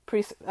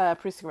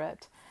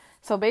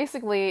 So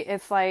basically,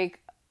 it's like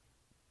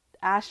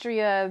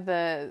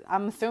Astrea,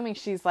 I'm assuming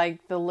she's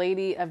like the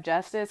Lady of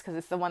Justice, because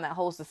it's the one that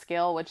holds the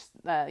scale, which,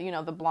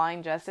 the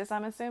blind justice,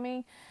 I'm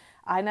assuming.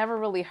 I never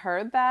really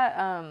heard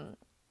that.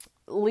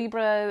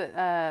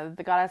 Libra,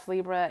 the goddess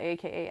Libra,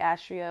 aka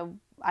Astrea,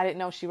 I didn't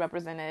know she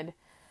represented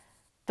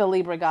the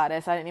Libra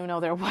goddess. I didn't even know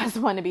there was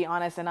one, to be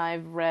honest, and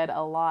I've read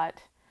a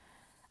lot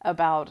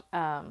about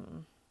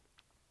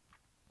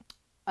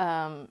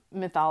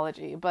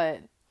mythology, but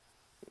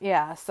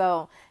yeah,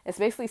 so it's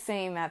basically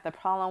saying that the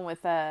problem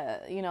with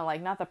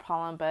like not the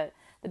problem, but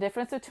the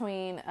difference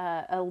between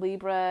a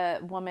Libra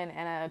woman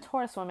and a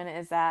Taurus woman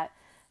is that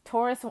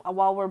Taurus,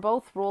 while we're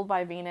both ruled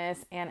by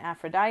Venus and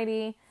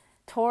Aphrodite,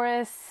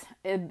 Taurus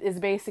is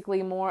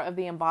basically more of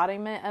the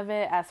embodiment of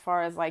it as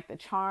far as like the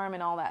charm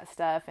and all that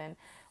stuff. And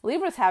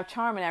Libras have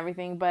charm and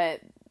everything,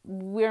 but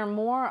we're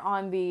more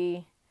on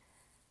the,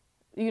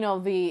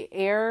 the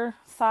air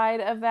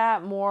side of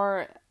that,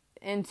 more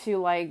into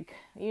like,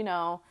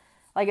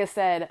 like I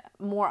said,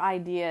 more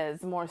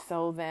ideas, more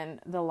so than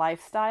the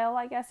lifestyle,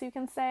 I guess you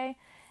can say.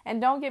 And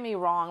don't get me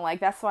wrong, like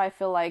that's why I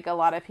feel like a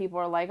lot of people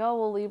are like, oh,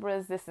 well, Libra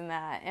is this and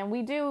that. And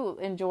we do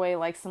enjoy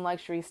like some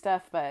luxury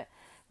stuff, but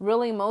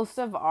really most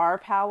of our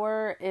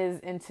power is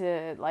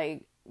into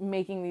like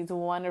making these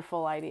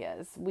wonderful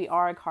ideas. We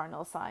are a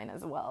cardinal sign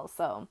as well.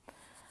 So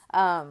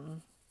I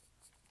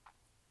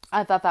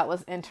thought that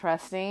was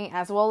interesting,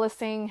 as well as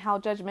seeing how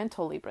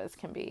judgmental Libras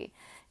can be.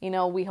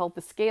 We hold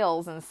the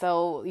scales, and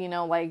so,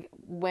 like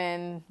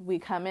when we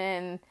come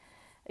in,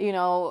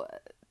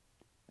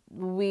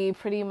 we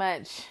pretty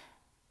much,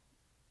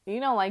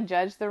 like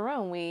judge the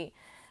room.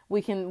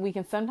 We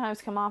can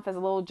sometimes come off as a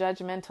little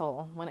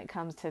judgmental when it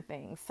comes to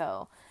things.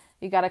 So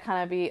you got to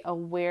kind of be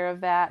aware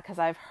of that, because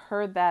I've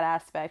heard that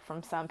aspect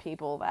from some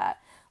people that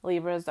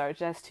Libras are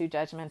just too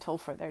judgmental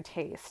for their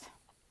taste.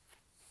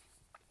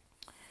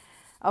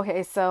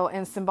 Okay, so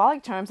in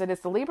symbolic terms, it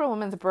is the Libra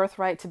woman's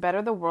birthright to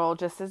better the world,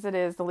 just as it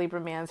is the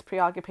Libra man's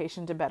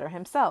preoccupation to better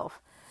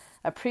himself.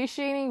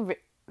 Appreciating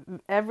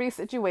every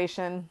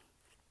situation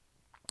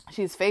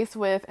she's faced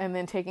with and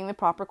then taking the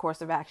proper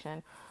course of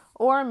action,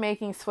 or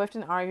making swift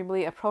and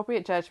arguably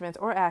appropriate judgments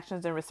or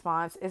actions in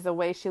response, is the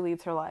way she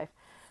leads her life.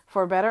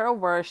 For better or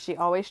worse, she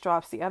always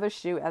drops the other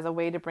shoe as a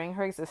way to bring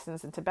her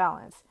existence into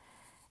balance.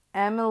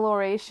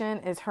 Amelioration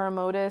is her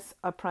modus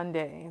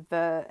operandi.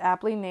 The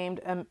aptly named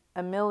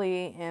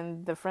Amélie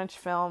in the French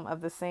film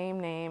of the same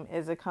name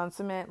is a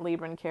consummate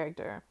Libran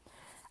character.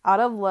 Out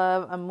of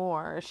love,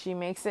 amour, she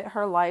makes it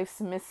her life's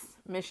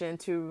mission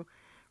to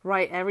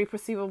right every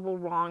perceivable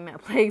wrong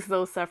that plagues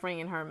those suffering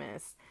in her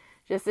midst,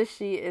 just as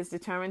she is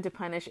determined to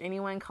punish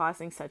anyone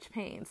causing such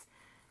pains.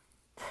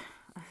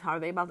 Are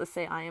they about to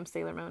say I am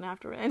Sailor Moon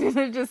after it?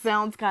 It just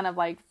sounds kind of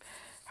like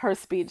her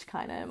speech,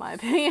 kind of, in my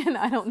opinion.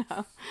 I don't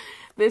know.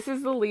 This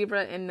is the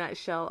Libra in a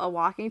nutshell, a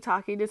walking,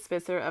 talking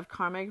dispenser of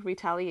karmic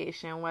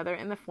retaliation, whether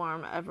in the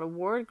form of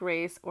reward,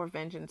 grace, or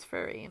vengeance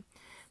fury.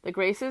 The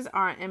graces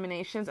are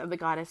emanations of the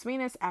goddess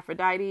Venus,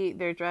 Aphrodite,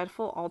 their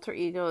dreadful alter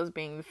egos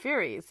being the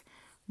Furies.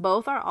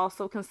 Both are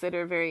also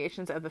considered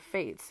variations of the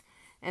Fates.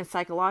 In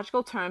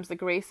psychological terms, the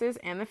graces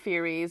and the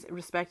Furies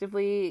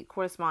respectively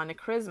correspond to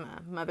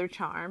charisma, mother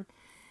charm,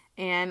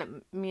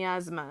 and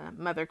miasma,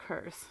 mother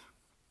curse.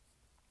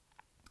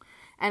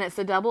 And it's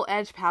the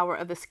double-edged power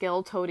of the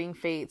scale-toting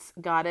Fates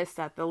goddess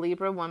that the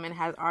Libra woman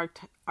has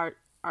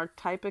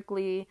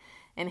archetypically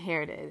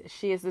inherited.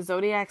 She is the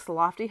zodiac's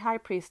lofty high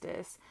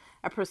priestess,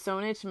 a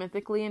personage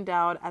mythically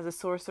endowed as a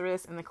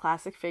sorceress in the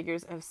classic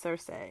figures of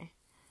Circe,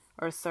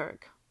 or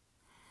Cirque.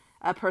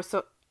 A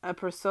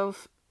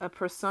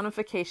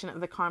personification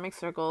of the karmic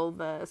circle,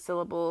 the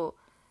syllable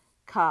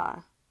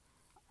Ka,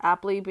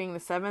 aptly being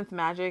the seventh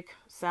magic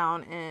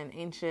sound in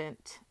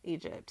ancient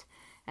Egypt,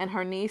 and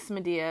her niece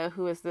Medea,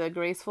 who is the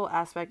graceful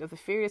aspect of the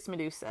furious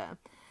Medusa.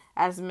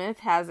 As myth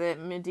has it,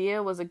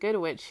 Medea was a good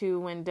witch who,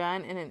 when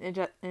done in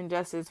an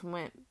injustice,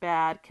 went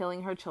bad,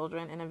 killing her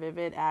children in a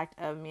vivid act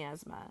of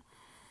miasma.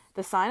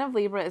 The sign of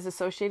Libra is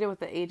associated with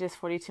the ages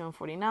 42 and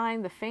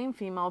 49, the famed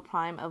female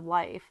prime of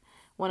life,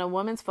 when a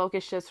woman's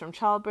focus shifts from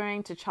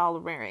childbearing to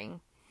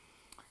child-rearing,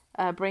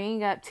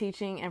 bringing up,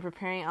 teaching, and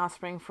preparing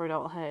offspring for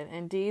adulthood.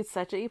 Indeed,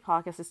 such an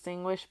epoch is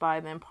distinguished by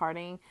the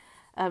imparting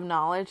of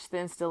knowledge, the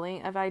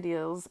instilling of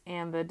ideals,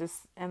 and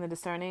the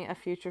discerning of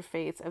future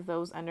fates of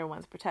those under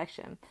one's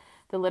protection.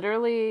 The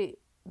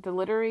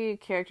literary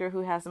character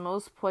who has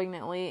most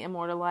poignantly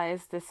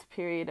immortalized this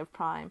period of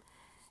prime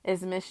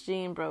is Miss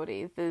Jean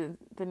Brodie.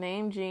 The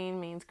name Jean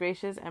means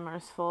gracious and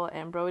merciful,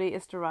 and Brodie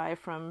is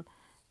derived from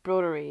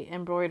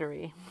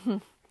embroidery.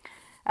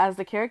 As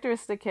the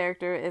characteristic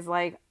character is,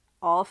 like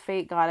all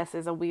fate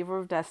goddesses, a weaver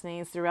of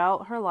destinies.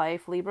 Throughout her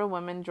life, Libra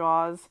woman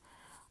draws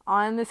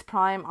on this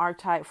prime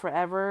archetype,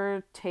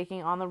 forever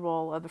taking on the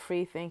role of the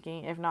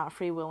free-thinking, if not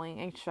free-willing,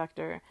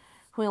 instructor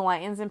who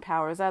enlightens and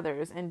empowers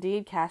others,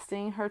 indeed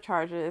casting her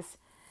charges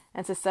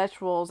into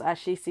such roles as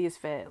she sees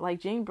fit. Like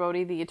Jean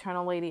Brodie, the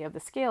eternal lady of the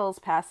scales,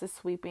 passes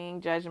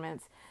sweeping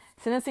judgments,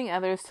 sentencing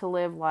others to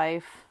live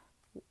life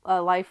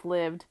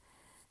lived,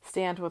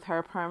 stand with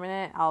her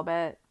permanent,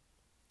 albeit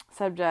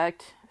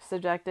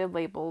subjective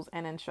labels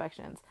and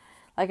instructions.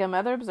 Like a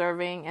mother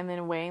observing and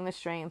then weighing the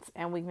strengths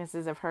and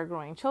weaknesses of her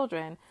growing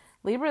children,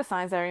 Libra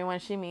assigns everyone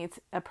she meets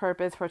a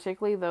purpose,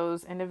 particularly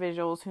those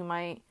individuals who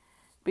might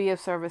be of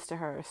service to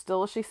her.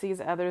 Still, she sees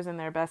others in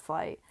their best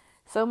light.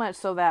 so much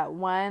so that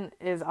one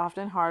is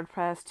often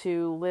hard-pressed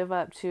to live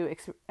up to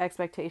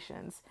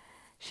expectations.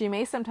 She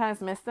may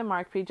sometimes miss the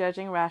mark,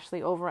 prejudging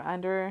rashly,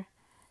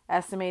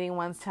 overestimating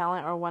one's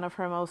talent, or one of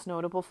her most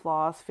notable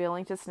flaws,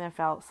 failing to sniff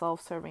out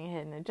self-serving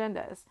hidden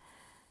agendas.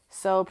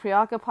 So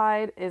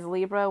preoccupied is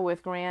Libra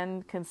with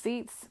grand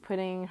conceits,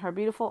 putting her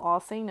beautiful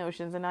all-seeing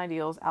notions and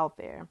ideals out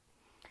there,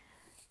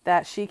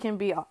 that she can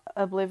be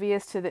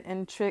oblivious to the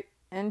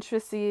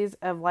intricacies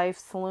of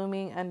life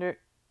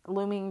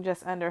looming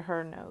just under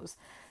her nose.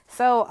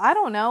 So I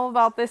don't know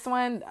about this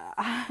one.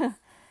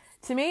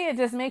 To me, it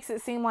just makes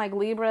it seem like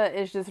Libra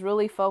is just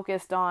really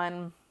focused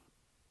on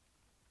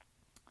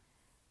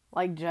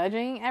like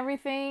judging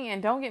everything.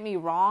 And don't get me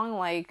wrong,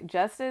 like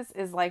justice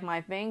is like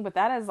my thing, but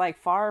that is like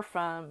far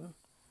from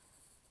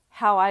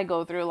how I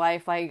go through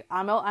life. Like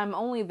I'm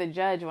only the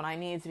judge when I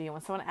need to be.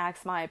 When someone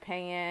asks my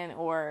opinion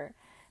or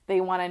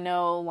they want to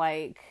know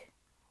like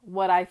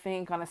what I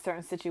think on a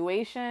certain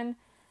situation.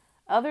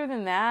 Other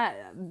than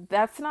that,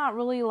 that's not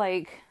really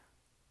like,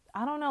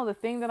 I don't know, the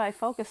thing that I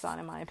focus on,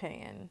 in my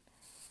opinion.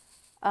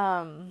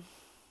 And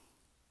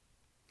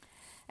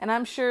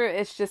I'm sure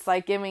it's just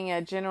like giving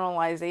a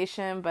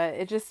generalization, but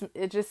it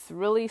just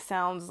really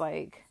sounds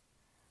like,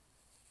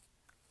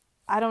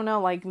 I don't know,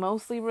 like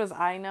most Libras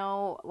I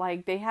know,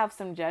 like they have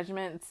some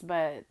judgments,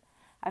 but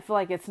I feel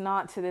like it's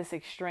not to this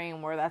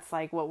extreme where that's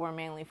like what we're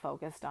mainly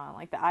focused on.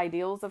 Like the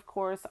ideals, of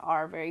course,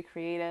 are very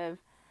creative.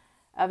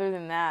 Other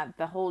than that,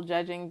 the whole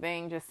judging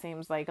thing just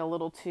seems like a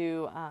little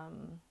too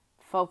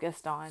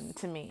focused on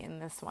to me in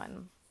this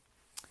one.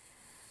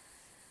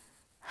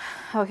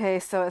 Okay,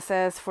 so it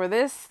says, for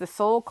this, the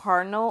sole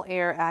cardinal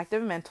air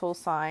active mental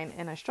sign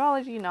in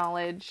astrology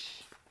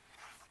knowledge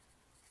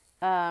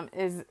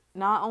is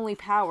not only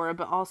power,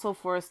 but also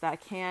force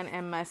that can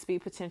and must be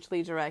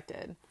potentially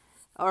directed,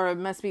 or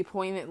must be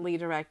poignantly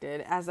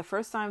directed, as the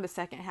first sign of the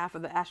second half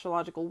of the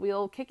astrological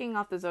wheel, kicking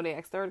off the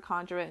zodiac's third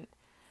quadrant,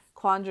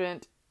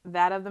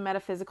 that of the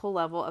metaphysical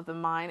level of the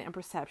mind and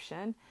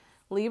perception.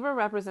 Libra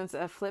represents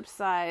a flip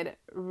side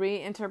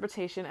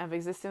reinterpretation of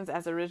existence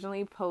as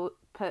originally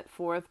put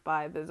forth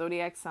by the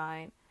zodiac's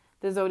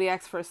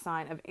first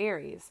sign of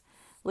Aries.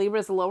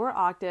 Libra's lower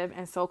octave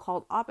and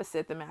so-called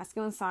opposite, the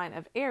masculine sign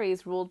of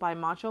Aries, ruled by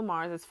macho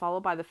Mars, is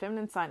followed by the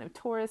feminine sign of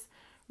Taurus,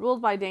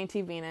 ruled by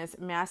dainty Venus.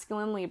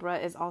 Masculine Libra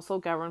is also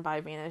governed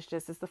by Venus,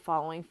 just as the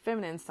following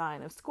feminine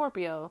sign of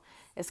Scorpio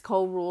is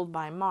co-ruled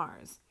by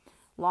Mars.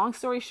 Long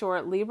story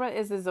short, Libra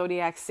is the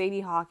zodiac's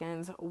Sadie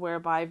Hawkins,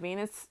 whereby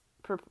Venus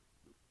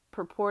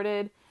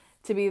purported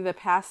to be the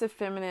passive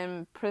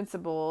feminine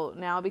principle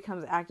now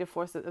becomes active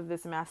force of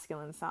this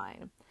masculine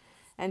sign.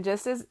 And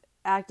just as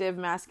active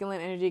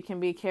masculine energy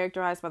can be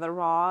characterized by the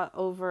raw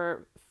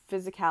over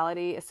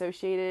physicality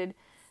associated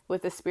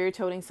with the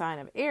spirit-toting sign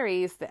of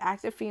Aries, the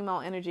active female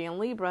energy in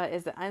Libra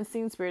is the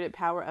unseen spirited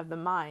power of the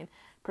mind,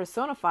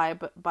 personified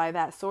by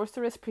that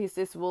sorceress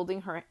priestess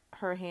wielding her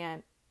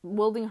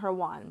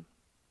wand.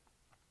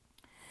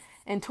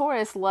 In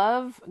Taurus,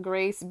 love,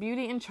 grace,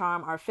 beauty, and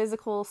charm are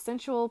physical,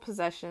 sensual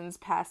possessions,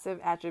 passive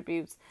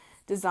attributes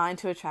designed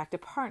to attract a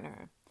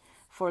partner.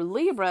 For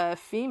Libra,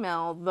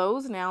 female,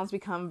 those nouns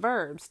become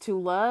verbs: to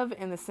love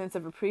in the sense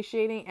of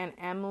appreciating and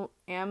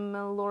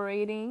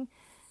ameliorating,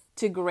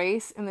 to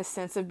grace in the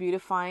sense of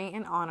beautifying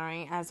and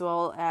honoring, as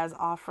well as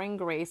offering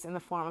grace in the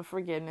form of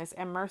forgiveness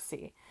and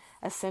mercy,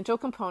 essential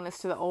components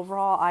to the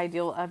overall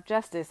ideal of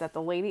justice that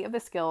the Lady of the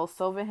Scales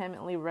so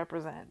vehemently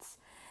represents.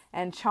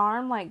 And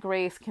charm, like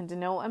grace, can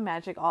denote a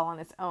magic all on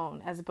its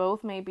own, as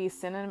both may be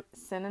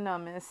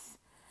synonymous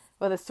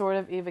with a sort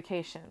of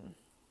evocation.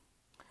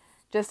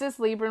 Just as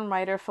Libran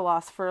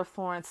writer-philosopher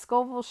Florence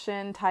Scovel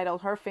Shinn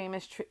titled her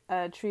famous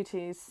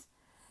treatise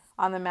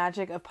on the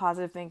magic of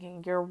positive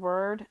thinking, "Your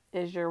word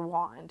is your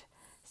wand."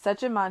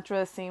 Such a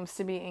mantra seems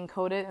to be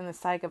encoded in the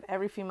psyche of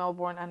every female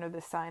born under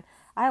this sign.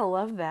 I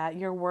love that.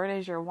 Your word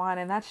is your wand,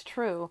 and that's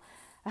true.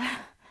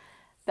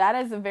 That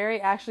is a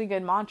very actually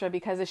good mantra,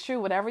 because it's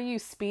true. Whatever you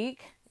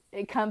speak,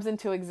 it comes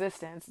into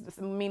existence,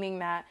 meaning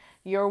that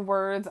your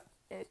words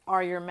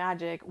are your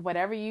magic.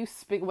 Whatever you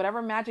speak, whatever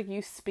magic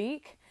you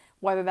speak,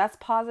 whether that's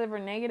positive or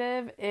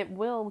negative, it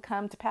will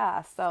come to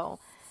pass. So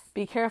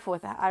be careful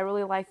with that. I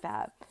really like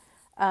that.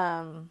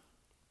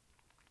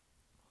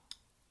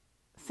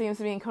 Seems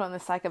to be encoded in the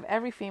psyche of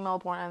every female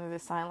born under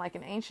this sign. Like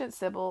an ancient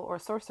sibyl or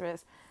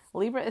sorceress,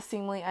 Libra is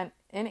seemingly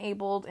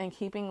enabled, in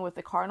keeping with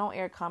the cardinal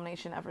air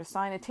combination of her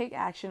sign, to take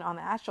action on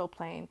the astral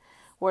plane,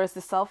 whereas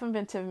the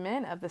self-inventive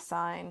men of the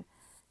sign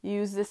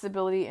use this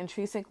ability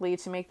intrinsically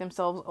to make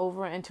themselves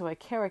over into a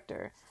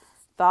character,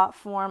 thought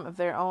form of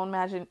their own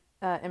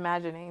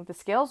imagining. The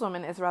Scales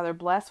woman is rather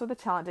blessed with the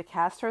talent to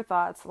cast her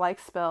thoughts, like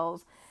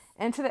spells,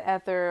 into the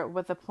ether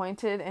with the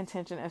pointed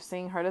intention of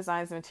seeing her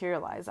designs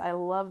materialize. I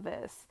love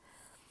this.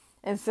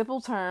 In simple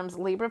terms,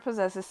 Libra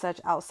possesses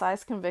such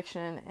outsized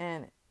conviction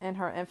in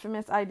her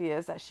infamous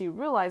ideas that she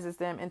realizes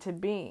them into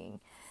being.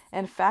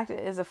 In fact, it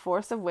is a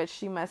force of which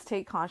she must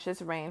take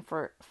conscious reign,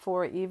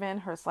 for even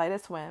her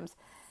slightest whims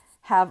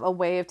have a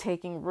way of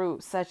taking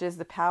root, such as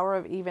the power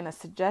of even a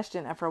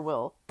suggestion of her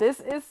will.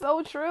 This is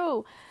so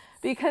true,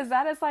 because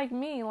that is like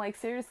me. Like,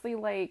 seriously,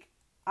 like,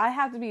 I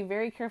have to be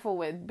very careful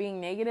with being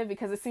negative,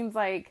 because it seems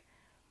like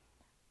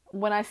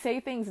when I say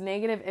things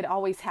negative, it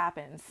always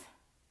happens.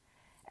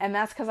 And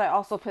that's because I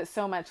also put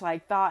so much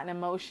like thought and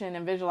emotion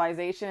and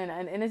visualization,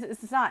 and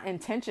it's not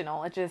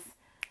intentional. It just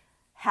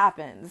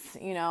happens,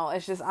 you know.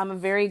 It's just, I'm a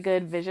very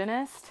good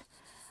visionist.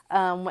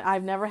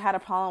 I've never had a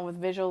problem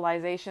with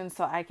visualization,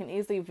 so I can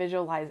easily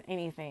visualize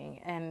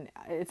anything, and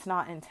it's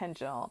not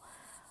intentional.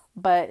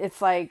 But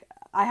it's like,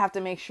 I have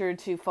to make sure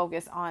to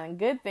focus on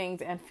good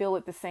things and feel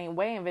it the same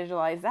way and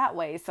visualize that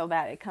way so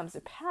that it comes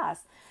to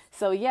pass.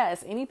 So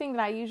yes, anything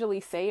that I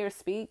usually say or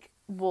speak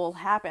will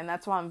happen.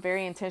 That's why I'm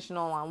very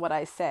intentional on what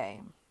I say.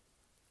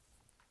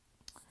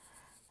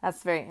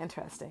 That's very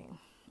interesting.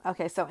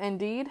 Okay, so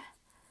indeed,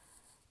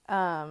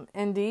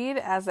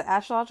 as the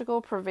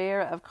astrological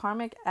purveyor of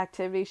karmic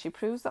activity, she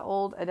proves the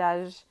old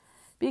adage,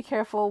 be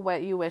careful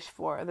what you wish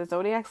for. The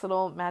zodiac's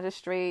little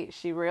magistrate,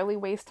 she rarely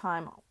wastes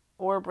time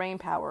or brain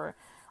power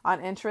on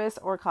interests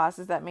or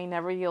causes that may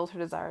never yield her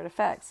desired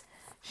effects.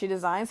 She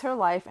designs her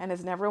life and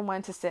is never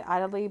one to sit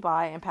idly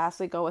by and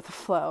passively go with the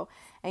flow,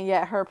 and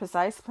yet her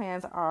precise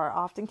plans are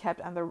often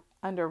kept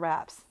under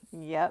wraps.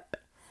 Yep.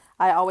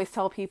 I always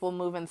tell people,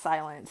 move in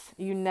silence.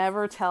 You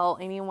never tell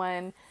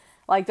anyone.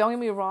 Like, don't get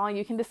me wrong,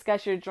 you can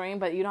discuss your dream,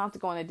 but you don't have to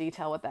go into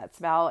detail what that's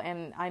about.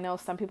 And I know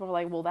some people are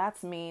like, well,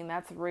 that's mean,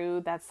 that's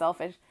rude, that's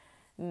selfish.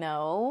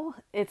 No,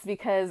 it's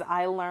because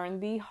I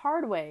learned the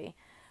hard way.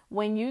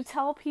 When you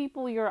tell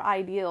people your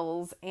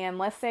ideals, and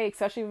let's say,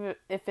 especially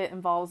if it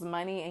involves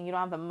money and you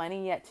don't have the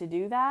money yet to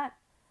do that,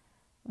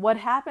 what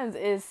happens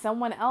is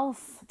someone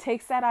else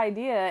takes that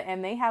idea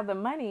and they have the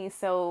money,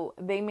 so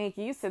they make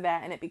use of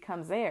that and it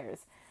becomes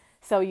theirs.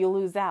 So you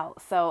lose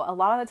out. So a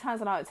lot of the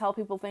times when I would tell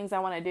people things I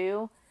want to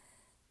do,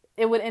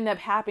 it would end up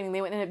happening. They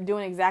would end up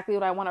doing exactly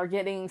what I want, or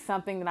getting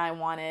something that I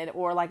wanted,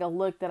 or like a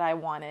look that I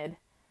wanted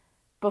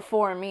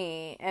before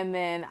me. And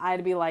then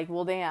I'd be like,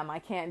 well, damn, I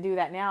can't do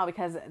that now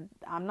because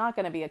I'm not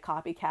going to be a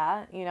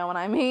copycat. You know what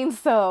I mean?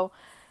 So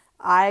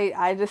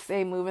I just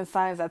say move in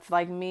silence. That's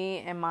like me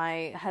and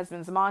my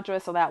husband's mantra.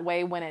 So that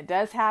way, when it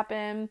does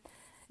happen,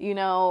 you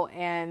know,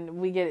 and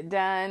we get it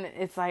done,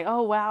 it's like,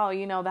 oh, wow,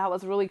 you know, that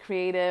was really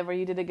creative, or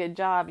you did a good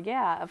job.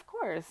 Yeah, of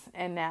course.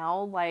 And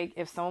now, like,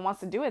 if someone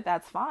wants to do it,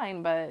 that's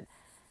fine. But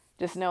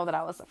just know that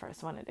I was the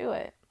first one to do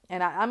it.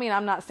 And I mean,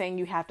 I'm not saying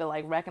you have to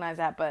like recognize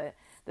that, but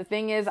the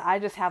thing is, I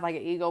just have like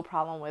an ego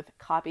problem with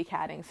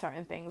copycatting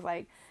certain things.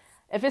 Like,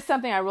 if it's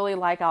something I really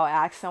like, I'll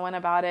ask someone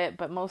about it.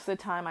 But most of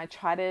the time I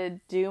try to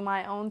do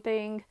my own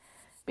thing,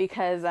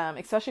 because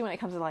especially when it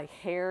comes to like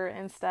hair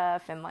and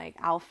stuff and like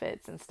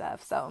outfits and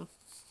stuff. So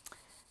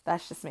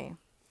that's just me.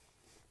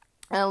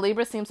 And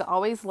Libra seems to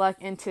always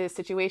luck into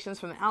situations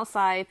from the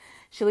outside.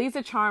 She leads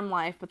a charmed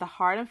life, but the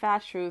hard and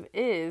fast truth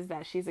is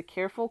that she's a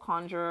careful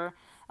conjurer,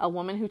 a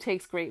woman who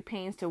takes great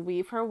pains to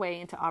weave her way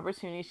into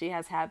opportunities she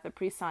has had the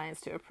prescience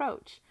to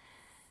approach.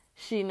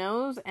 She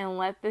knows, and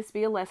let this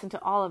be a lesson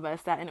to all of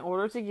us, that in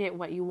order to get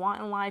what you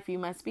want in life, you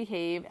must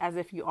behave as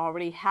if you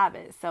already have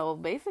it. So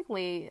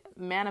basically,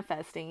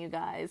 manifesting, you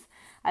guys.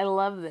 I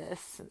love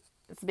this.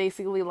 It's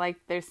basically like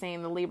they're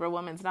saying the Libra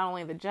woman's not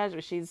only the judge,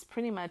 but she's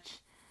pretty much,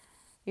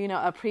 you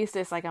know, a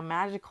priestess, like a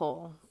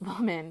magical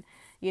woman.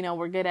 You know,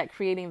 we're good at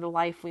creating the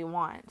life we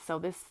want. So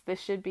this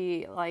should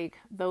be like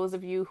those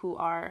of you who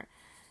are,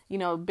 you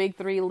know, big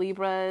 3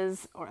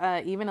 Libras, or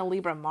even a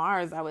Libra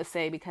Mars, I would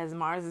say, because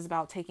Mars is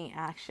about taking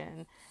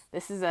action.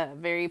 This is a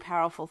very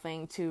powerful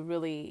thing to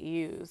really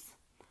use.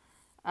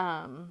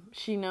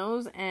 She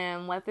knows,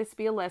 and let this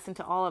be a lesson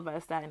to all of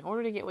us, that in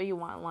order to get what you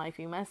want in life,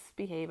 you must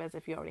behave as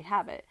if you already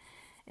have it.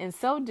 In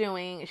so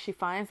doing, she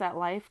finds that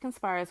life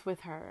conspires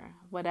with her.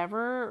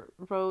 Whatever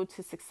road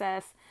to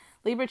success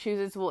Libra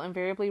chooses will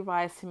invariably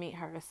rise to meet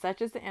her.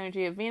 Such is the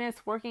energy of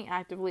Venus working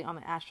actively on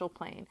the astral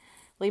plane.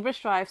 Libra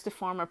strives to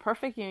form a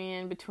perfect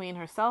union between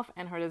herself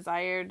and her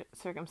desired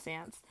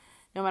circumstance.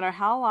 No matter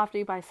how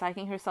lofty, by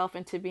psyching herself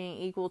into being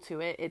equal to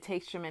it, it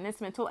takes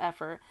tremendous mental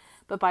effort,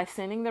 but by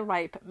sending the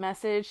right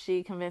message,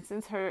 she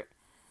convinces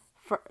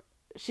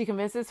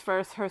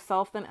first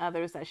herself then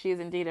others that she is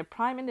indeed a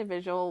prime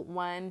individual,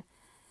 one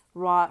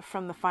wrought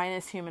from the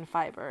finest human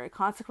fiber.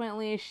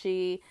 Consequently,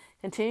 she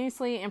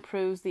continuously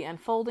improves the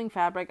unfolding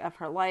fabric of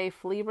her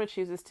life. Libra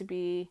chooses to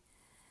be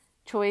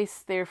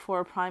choice,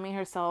 therefore priming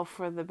herself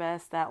for the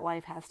best that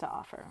life has to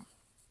offer.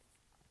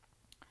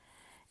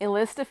 A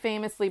list of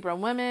famous Libra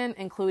women,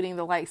 including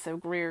the likes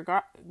of Greer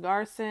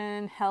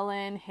Garson,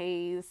 Helen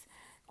Hayes,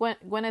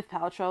 Gwyneth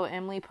Paltrow,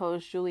 Emily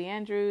Post, Julie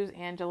Andrews,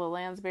 Angela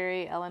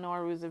Lansbury,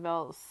 Eleanor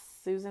Roosevelt,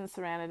 Susan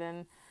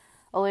Sarandon,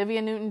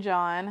 Olivia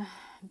Newton-John,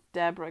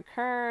 Deborah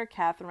Kerr,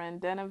 Catherine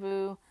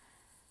Deneuve,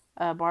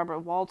 Barbara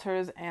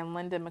Walters, and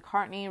Linda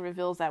McCartney,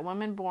 reveals that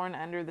women born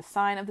under the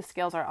sign of the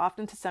scales are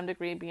often to some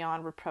degree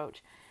beyond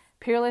reproach.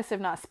 Peerless, if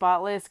not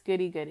spotless,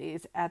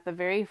 goody-goodies. At the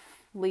very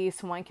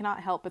least, one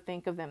cannot help but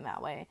think of them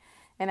that way.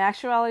 In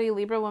actuality,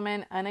 Libra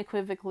woman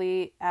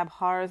unequivocally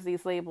abhors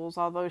these labels,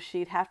 although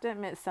she'd have to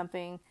admit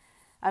something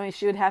I mean,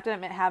 she would have to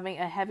admit having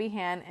a heavy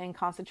hand in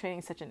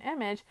concentrating such an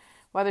image,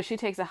 whether she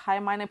takes a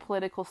high-minded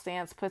political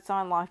stance, puts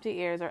on lofty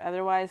airs, or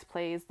otherwise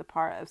plays the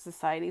part of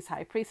society's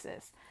high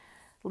priestess.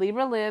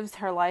 Libra lives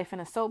her life in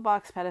a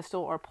soapbox,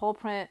 pedestal, or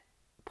pulpit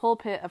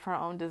of her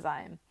own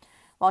design.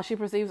 While she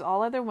perceives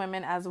all other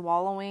women as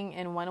wallowing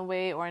in one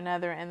way or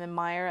another in the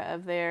mire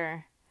of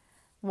their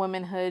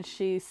womanhood,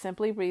 she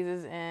simply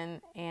breezes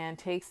in and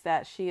takes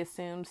that she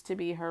assumes to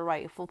be her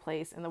rightful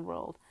place in the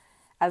world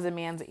as a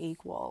man's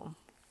equal.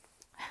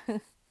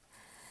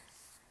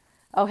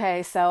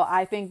 Okay, so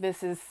I think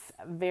this is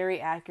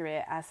very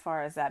accurate as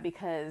far as that,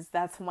 because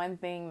that's one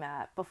thing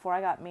that before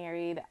I got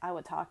married, I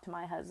would talk to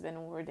my husband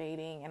when we were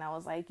dating, and I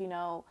was like,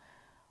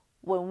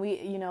 when we,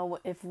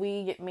 if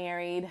we get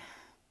married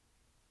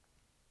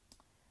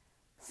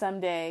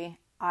someday,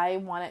 I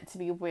want it to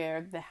be where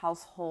the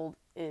household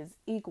is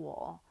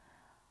equal.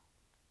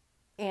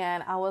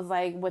 And I was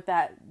like, with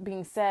that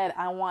being said,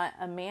 I want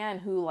a man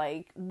who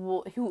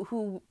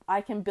who I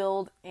can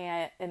build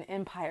an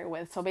empire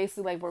with. So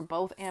basically, we're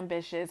both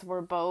ambitious, we're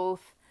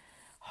both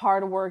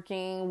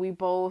hardworking, we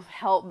both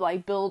help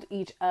build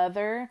each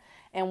other,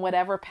 and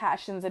whatever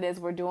passions it is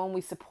we're doing,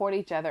 we support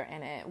each other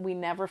in it. We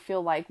never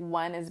feel like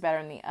one is better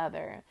than the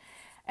other.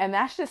 And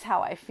that's just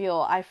how I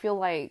feel. I feel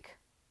like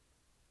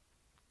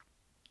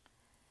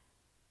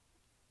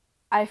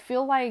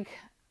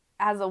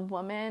as a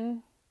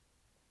woman,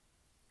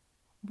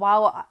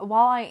 while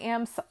I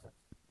am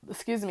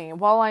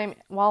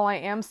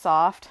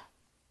soft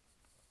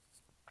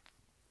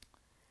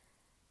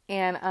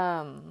and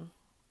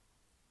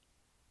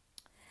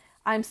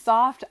I'm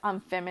soft, I'm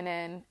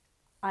feminine,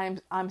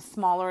 I'm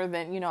smaller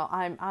than,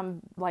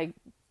 I'm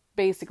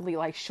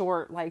basically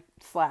short,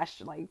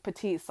 slash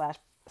petite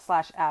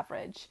slash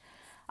average.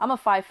 I'm a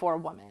 5'4"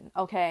 woman,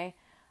 okay?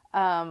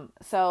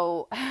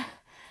 So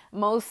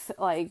most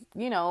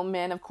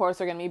men of course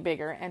are going to be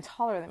bigger and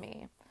taller than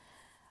me.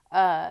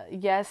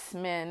 Yes,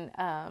 men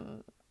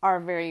are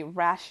very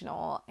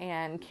rational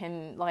and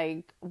can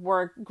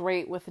work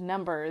great with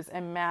numbers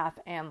and math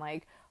and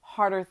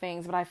harder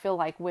things, but I feel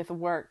like with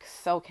work,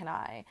 so can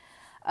I.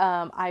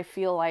 I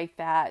feel like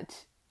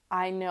that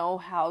I know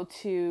how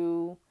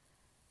to,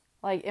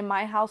 in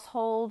my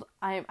household,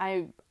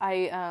 I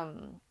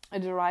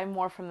derive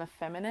more from the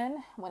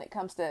feminine when it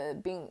comes to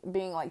being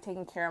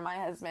taking care of my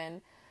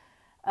husband.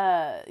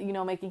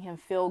 Making him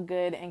feel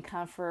good and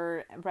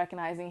comfort,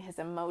 recognizing his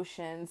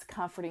emotions,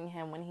 comforting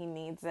him when he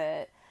needs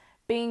it,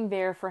 being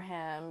there for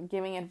him,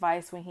 giving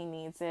advice when he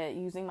needs it,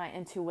 using my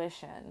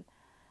intuition,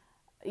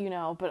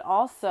 but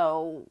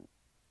also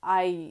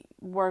I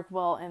work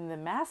well in the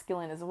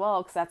masculine as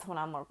well, because that's when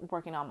I'm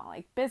working on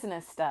my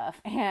business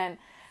stuff and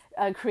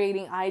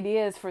creating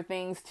ideas for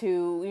things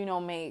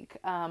to, make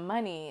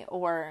money,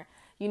 or,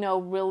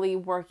 really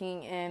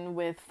working in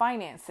with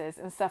finances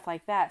and stuff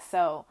like that.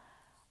 So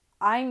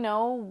I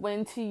know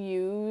when to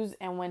use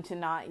and when to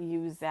not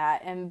use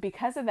that. And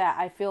because of that,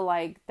 I feel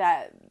like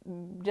that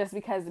just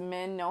because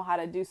men know how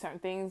to do certain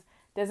things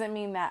doesn't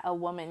mean that a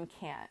woman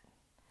can't.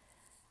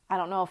 I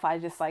don't know if I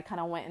just kind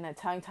of went in a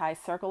tongue-tied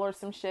circle or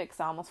some shit, because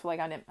I almost feel like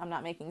I'm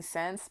not making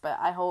sense, but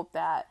I hope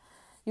that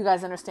you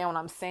guys understand what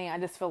I'm saying. I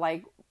just feel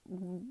like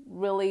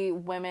really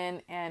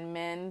women and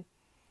men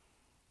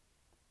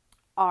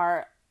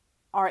are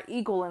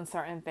equal in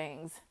certain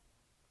things.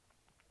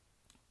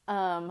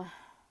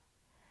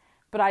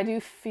 But I do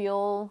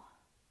feel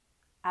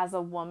as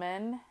a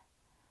woman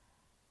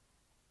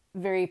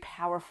very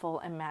powerful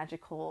and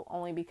magical,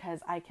 only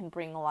because I can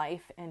bring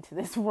life into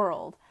this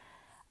world.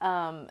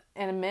 And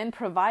men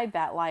provide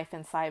that life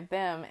inside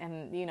them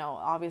and,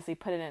 obviously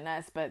put it in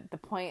us. But the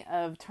point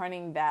of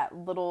turning that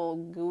little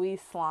gooey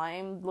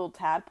slime, little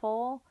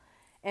tadpole,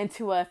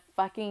 into a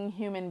fucking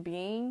human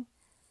being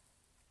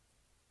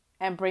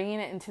and bringing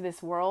it into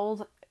this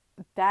world,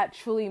 that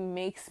truly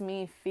makes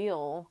me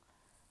feel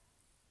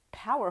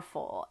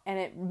powerful, and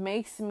it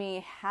makes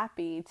me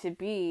happy to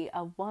be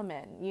a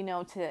woman,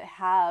 to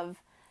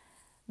have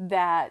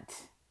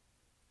that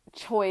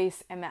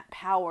choice and that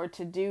power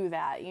to do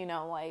that,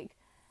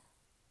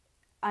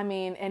 I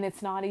mean, and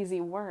it's not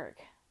easy work,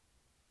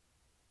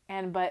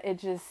 but it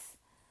just,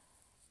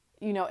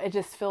 it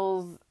just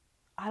feels,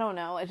 I don't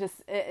know,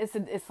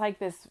 it's like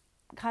this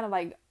kind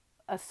of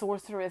a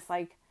sorceress,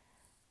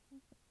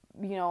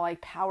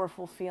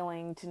 powerful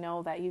feeling to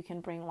know that you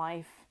can bring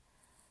life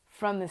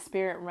from the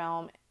spirit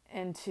realm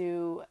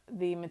into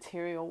the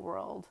material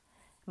world.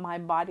 My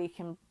body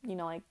can,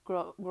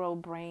 grow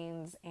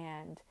brains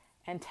and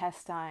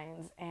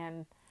intestines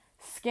and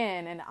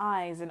skin and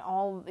eyes and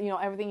all,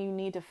 everything you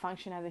need to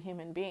function as a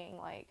human being.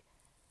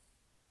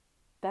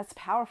 That's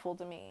powerful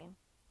to me.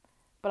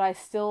 But I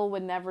still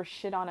would never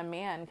shit on a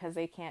man because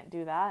they can't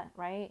do that,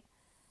 right?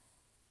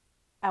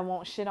 I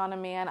won't shit on a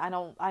man. I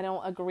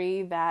don't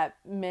agree that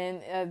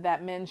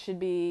men should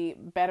be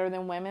better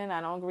than women. I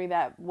don't agree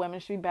that women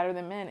should be better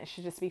than men. It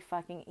should just be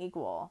fucking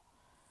equal.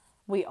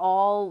 We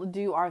all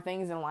do our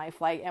things in life.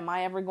 Am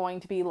I ever going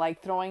to be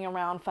throwing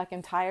around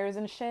fucking tires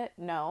and shit?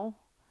 No.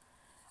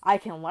 I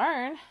can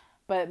learn,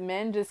 but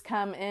men just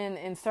come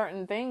in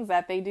certain things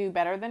that they do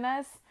better than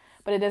us,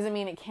 but it doesn't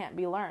mean it can't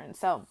be learned.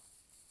 So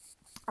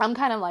I'm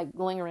kind of like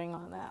lingering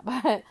on that,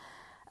 but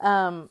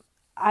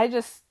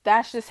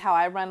that's just how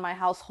I run my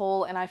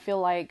household. And I feel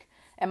like,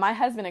 and my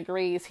husband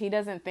agrees, he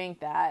doesn't think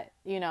that,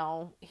 he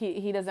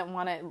doesn't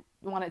want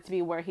it to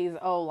be where he's,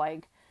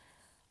 like,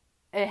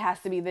 it has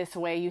to be this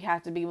way, you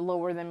have to be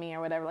lower than me or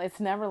whatever. It's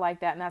never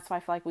like that. And that's why I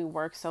feel like we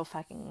work so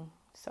fucking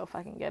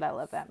good. I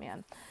love that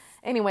man.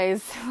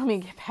 Anyways, let me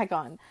get back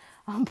on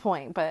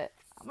point, but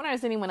I wonder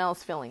is anyone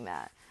else feeling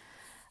that?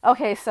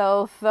 Okay,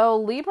 so though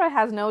Libra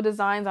has no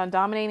designs on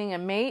dominating a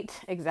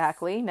mate,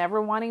 exactly,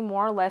 never wanting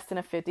more or less than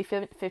a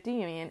 50-50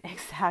 union,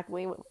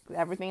 exactly,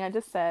 everything I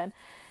just said,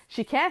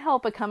 she can't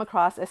help but come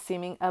across as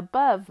seeming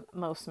above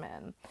most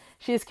men.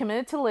 She is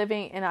committed to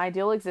living an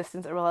ideal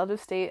existence, a relative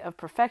state of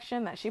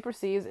perfection that she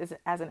perceives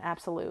as an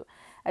absolute,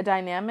 a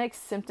dynamic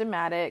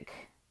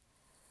symptomatic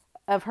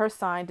of her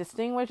sign,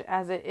 distinguished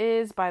as it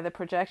is by the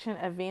projection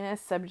of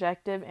Venus'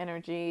 subjective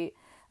energy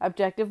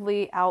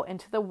objectively out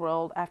into the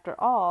world. After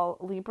all,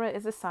 Libra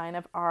is a sign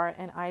of art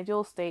and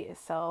ideal state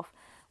itself,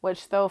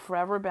 which, though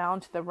forever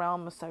bound to the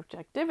realm of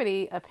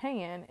subjectivity,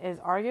 opinion, is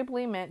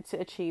arguably meant to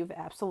achieve the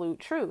absolute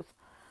truth.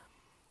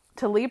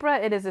 To Libra,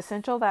 it is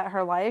essential that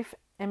her life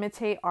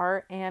imitate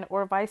art and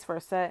or vice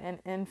versa, an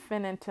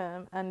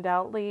infinitum.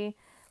 Undoubtedly,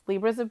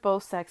 Libras of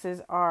both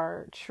sexes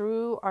are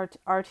true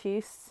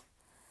artistes,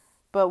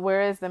 but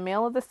whereas the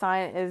male of the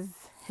sign is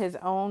his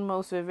own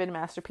most vivid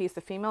masterpiece,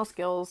 the female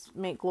skills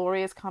make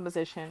glorious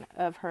composition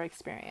of her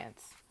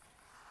experience.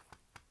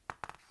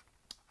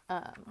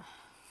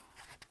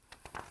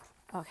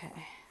 Okay.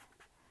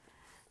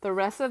 The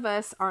rest of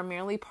us are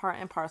merely part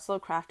and parcel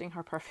of crafting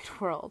her perfect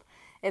world.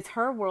 It's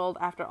her world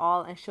after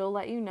all, and she'll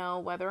let you know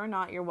whether or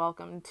not you're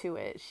welcome to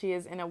it. She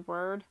is, in a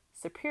word,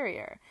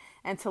 superior.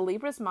 And to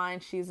Libra's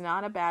mind, she's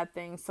not a bad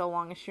thing so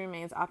long as she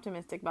remains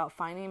optimistic about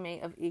finding a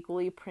mate of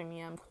equally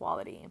premium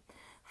quality.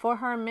 For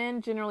her,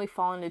 men generally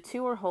fall into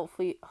two or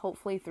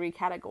hopefully three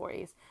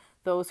categories.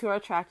 Those who are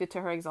attracted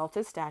to her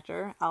exalted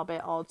stature,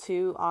 albeit all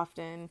too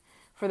often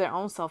for their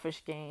own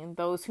selfish gain.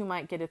 Those who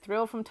might get a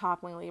thrill from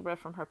toppling Libra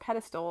from her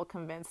pedestal,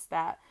 convinced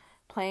that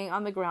playing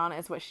on the ground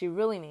is what she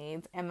really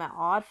needs, and that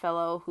odd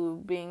fellow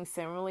who, being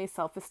similarly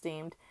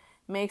self-esteemed,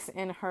 makes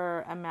in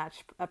her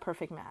a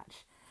perfect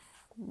match.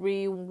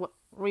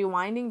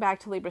 Rewinding back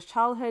to Libra's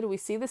childhood, we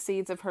see the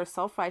seeds of her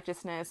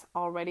self-righteousness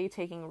already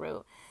taking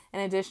root. In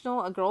addition,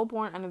 a girl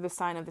born under the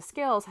sign of the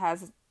scales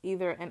has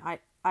either an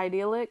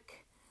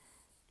idyllic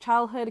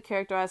childhood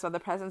characterized by the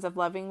presence of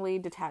lovingly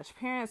detached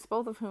parents,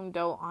 both of whom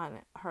dote on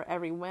her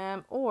every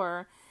whim,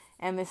 or,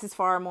 and this is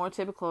far more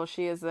typical,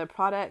 she is the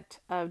product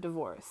of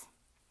divorce.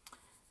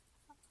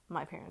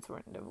 My parents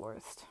weren't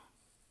divorced,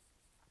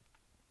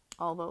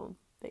 although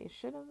they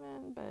should have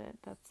been, but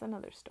that's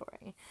another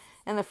story.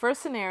 In the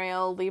first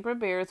scenario, Libra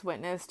bears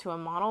witness to a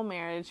model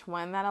marriage,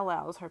 one that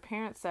allows her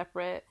parents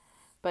separate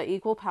but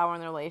equal power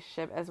in the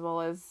relationship, as well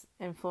as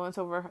influence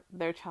over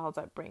their child's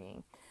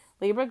upbringing.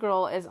 Libra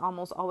girl is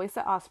almost always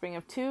the offspring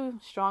of two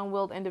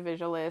strong-willed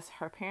individualists.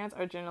 Her parents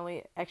are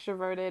generally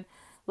extroverted,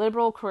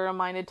 liberal,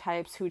 career-minded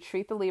types who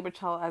treat the Libra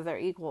child as their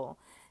equal.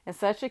 In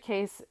such a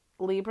case,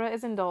 Libra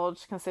is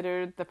indulged,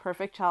 considered the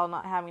perfect child,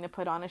 not having to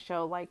put on a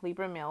show like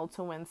Libra male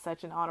to win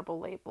such an audible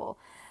label.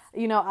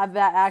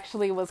 That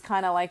actually was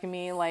kind of like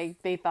me.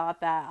 Like, they thought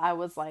that I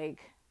was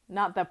like,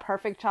 not the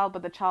perfect child,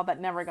 but the child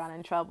that never got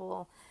in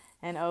trouble.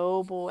 And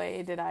oh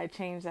boy, did I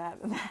change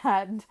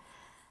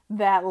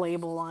that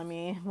label on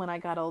me when I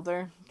got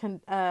older.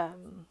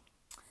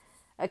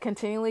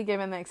 Continually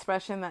given the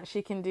expression that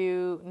she can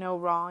do no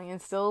wrong, and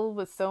still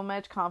with so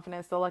much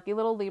confidence, the lucky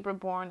little Libra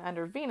born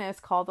under Venus,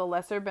 called the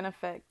lesser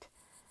benefict,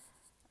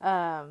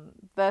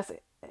 thus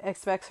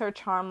expects her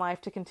charm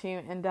life to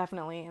continue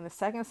indefinitely. In the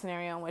second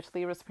scenario, in which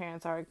Libra's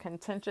parents are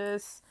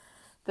contentious,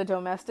 the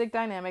domestic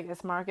dynamic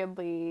is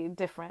markedly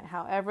different.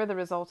 However, the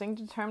resulting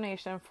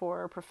determination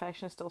for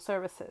perfection still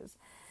services.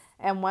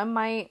 And one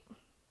might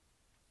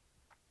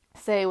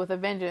say with a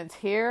vengeance,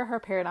 here her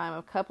paradigm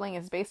of coupling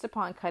is based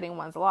upon cutting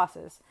one's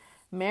losses.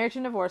 Marriage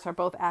and divorce are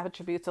both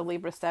attributes of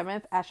Libra's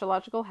 7th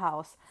astrological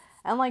house.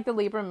 Unlike the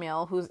Libra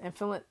male, whose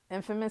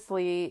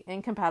infamously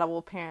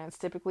incompatible parents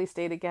typically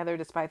stay together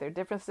despite their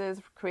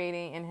differences,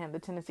 creating in him the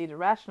tendency to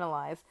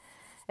rationalize,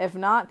 if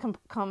not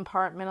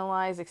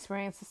compartmentalize,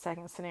 experience the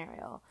second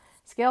scenario.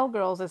 Scale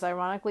Girls is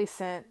ironically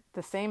sent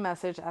the same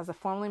message as the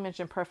formerly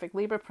mentioned perfect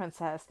Libra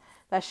princess,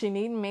 that she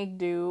needn't make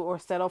do or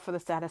settle for the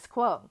status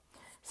quo.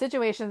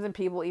 Situations and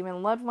people,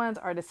 even loved ones,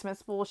 are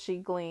dismissible, she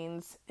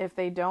gleans, if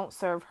they don't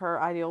serve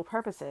her ideal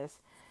purposes.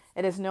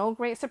 It is no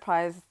great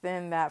surprise,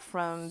 then, that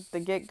from the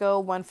get-go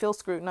one feels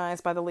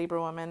scrutinized by the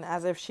Libra woman,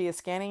 as if she is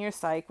scanning your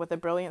psyche with a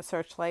brilliant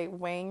searchlight,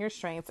 weighing your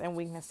strengths and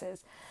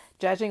weaknesses,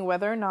 judging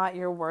whether or not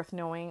you're worth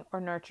knowing or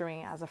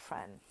nurturing as a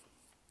friend.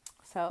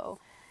 So,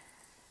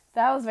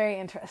 that was very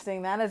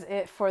interesting. That is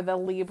it for the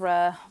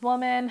Libra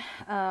woman.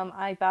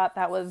 I thought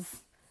that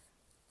was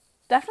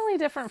definitely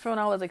different from what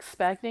I was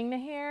expecting to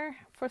hear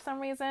for some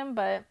reason,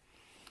 but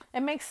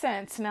it makes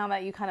sense now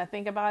that you kind of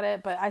think about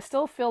it, but I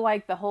still feel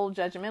like the whole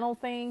judgmental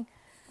thing,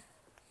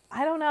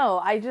 I don't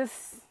know.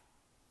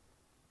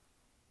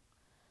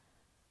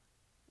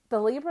 The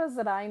Libras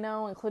that I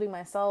know, including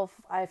myself,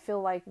 I feel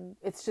like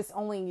it's just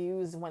only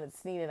used when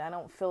it's needed. I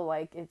don't feel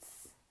like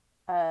it's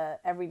a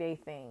everyday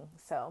thing.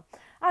 So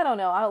I don't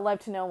know. I would love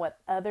to know what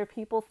other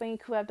people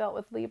think who have dealt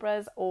with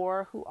Libras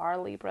or who are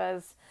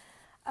Libras.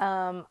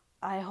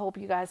 I hope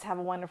you guys have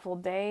a wonderful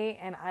day,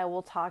 and I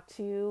will talk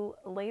to you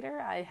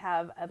later. I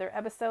have other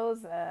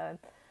episodes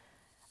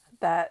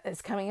that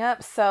is coming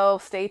up, so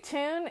stay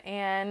tuned,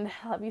 and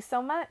love you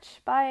so much.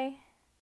 Bye.